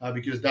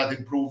 because that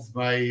improves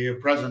my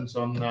presence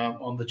on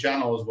the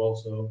channel as well.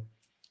 So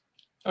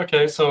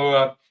okay,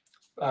 so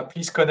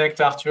please connect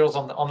Arturs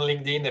on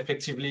LinkedIn.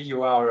 Effectively,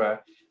 you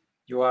are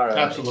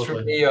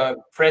absolutely, extremely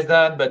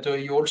present, but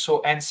you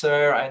also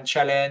answer and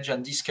challenge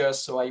and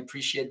discuss. So I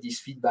appreciate this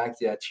feedback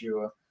that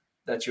you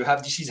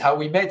have. This is how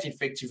we met,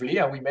 effectively,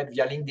 and we met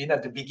via LinkedIn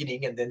at the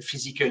beginning, and then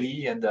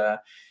physically, and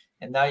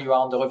now you are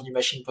on the Revenue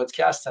Machine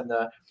podcast. And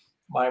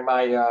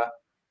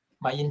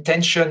my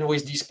intention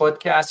with this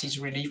podcast is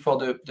really for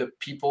the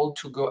people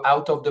to go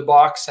out of the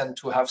box and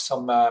to have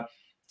some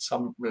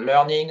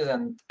learnings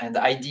and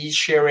ideas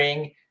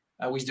sharing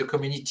with the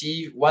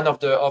community. One of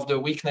the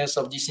weakness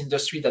of this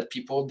industry that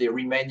people, they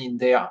remain in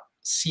their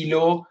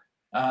silo,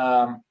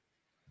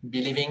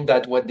 believing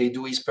that what they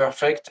do is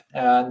perfect,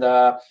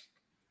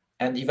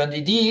 and even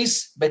it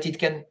is, but it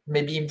can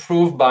maybe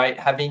improve by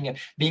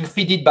being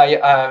fed by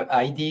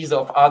ideas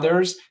of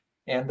others.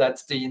 And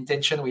that's the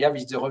intention we have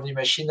is the Revenue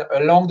Machine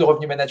along the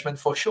revenue management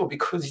for sure,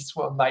 because it's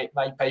my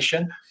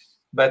passion.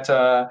 But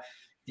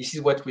this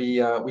is what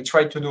we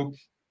try to do.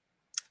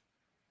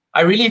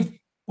 I really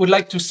would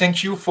like to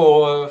thank you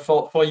for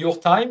your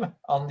time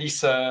on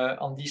this that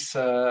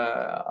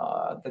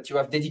you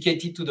have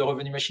dedicated to the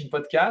Revenue Machine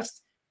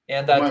podcast,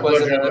 and that my was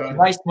pleasure. a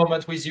nice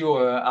moment with you,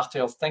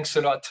 Arturs. Thanks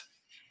a lot.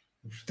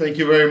 Thank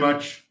you very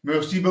much.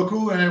 Merci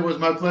beaucoup, and it was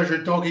my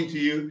pleasure talking to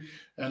you.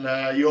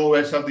 And you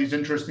always have these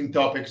interesting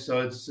topics,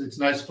 so it's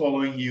nice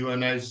following you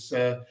and nice,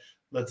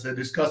 let's say,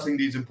 discussing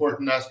these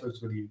important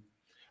aspects with you.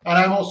 And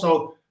I'm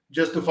also,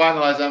 just to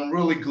finalize, I'm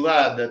really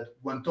glad that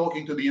when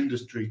talking to the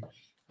industry,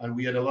 and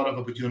we had a lot of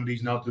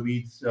opportunities now to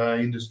meet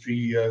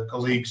industry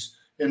colleagues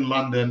in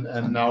London,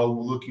 and now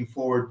looking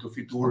forward to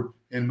Fitur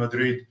in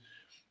Madrid.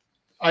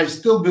 I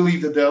still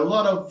believe that there are a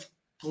lot of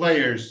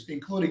players,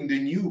 including the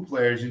new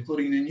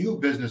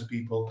business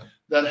people,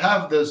 that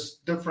have this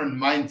different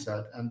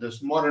mindset and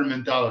this modern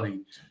mentality.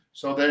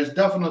 So there's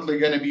definitely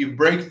going to be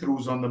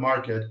breakthroughs on the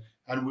market,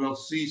 and we'll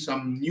see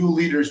some new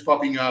leaders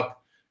popping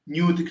up,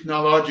 new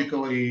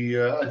technologically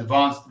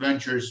advanced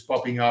ventures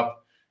popping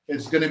up.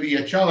 It's going to be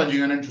a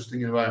challenging and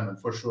interesting environment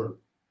for sure.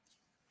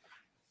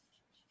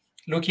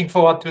 Looking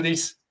forward to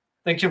this.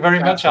 Thank you very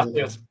much,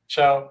 Arturs.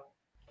 Ciao.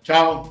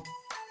 Ciao.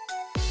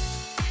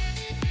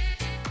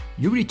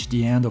 You reached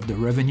the end of the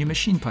Revenue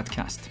Machine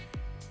podcast.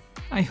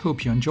 I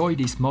hope you enjoyed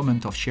this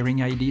moment of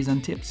sharing ideas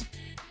and tips.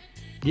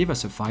 Give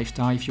us a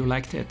 5-star if you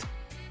liked it.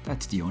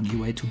 That's the only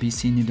way to be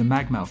seen in the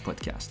Magmouth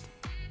podcast.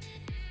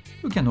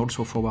 You can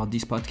also forward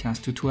this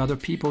podcast to 2 other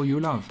people you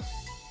love.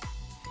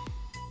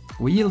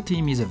 Wheel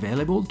Team is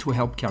available to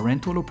help car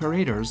rental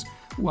operators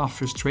who are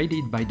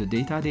frustrated by the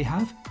data they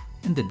have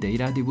and the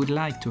data they would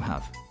like to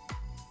have,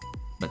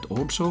 but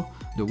also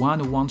the one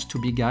who wants to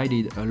be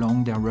guided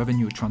along their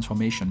revenue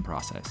transformation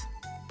process.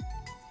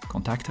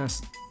 Contact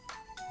us.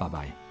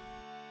 Bye-bye.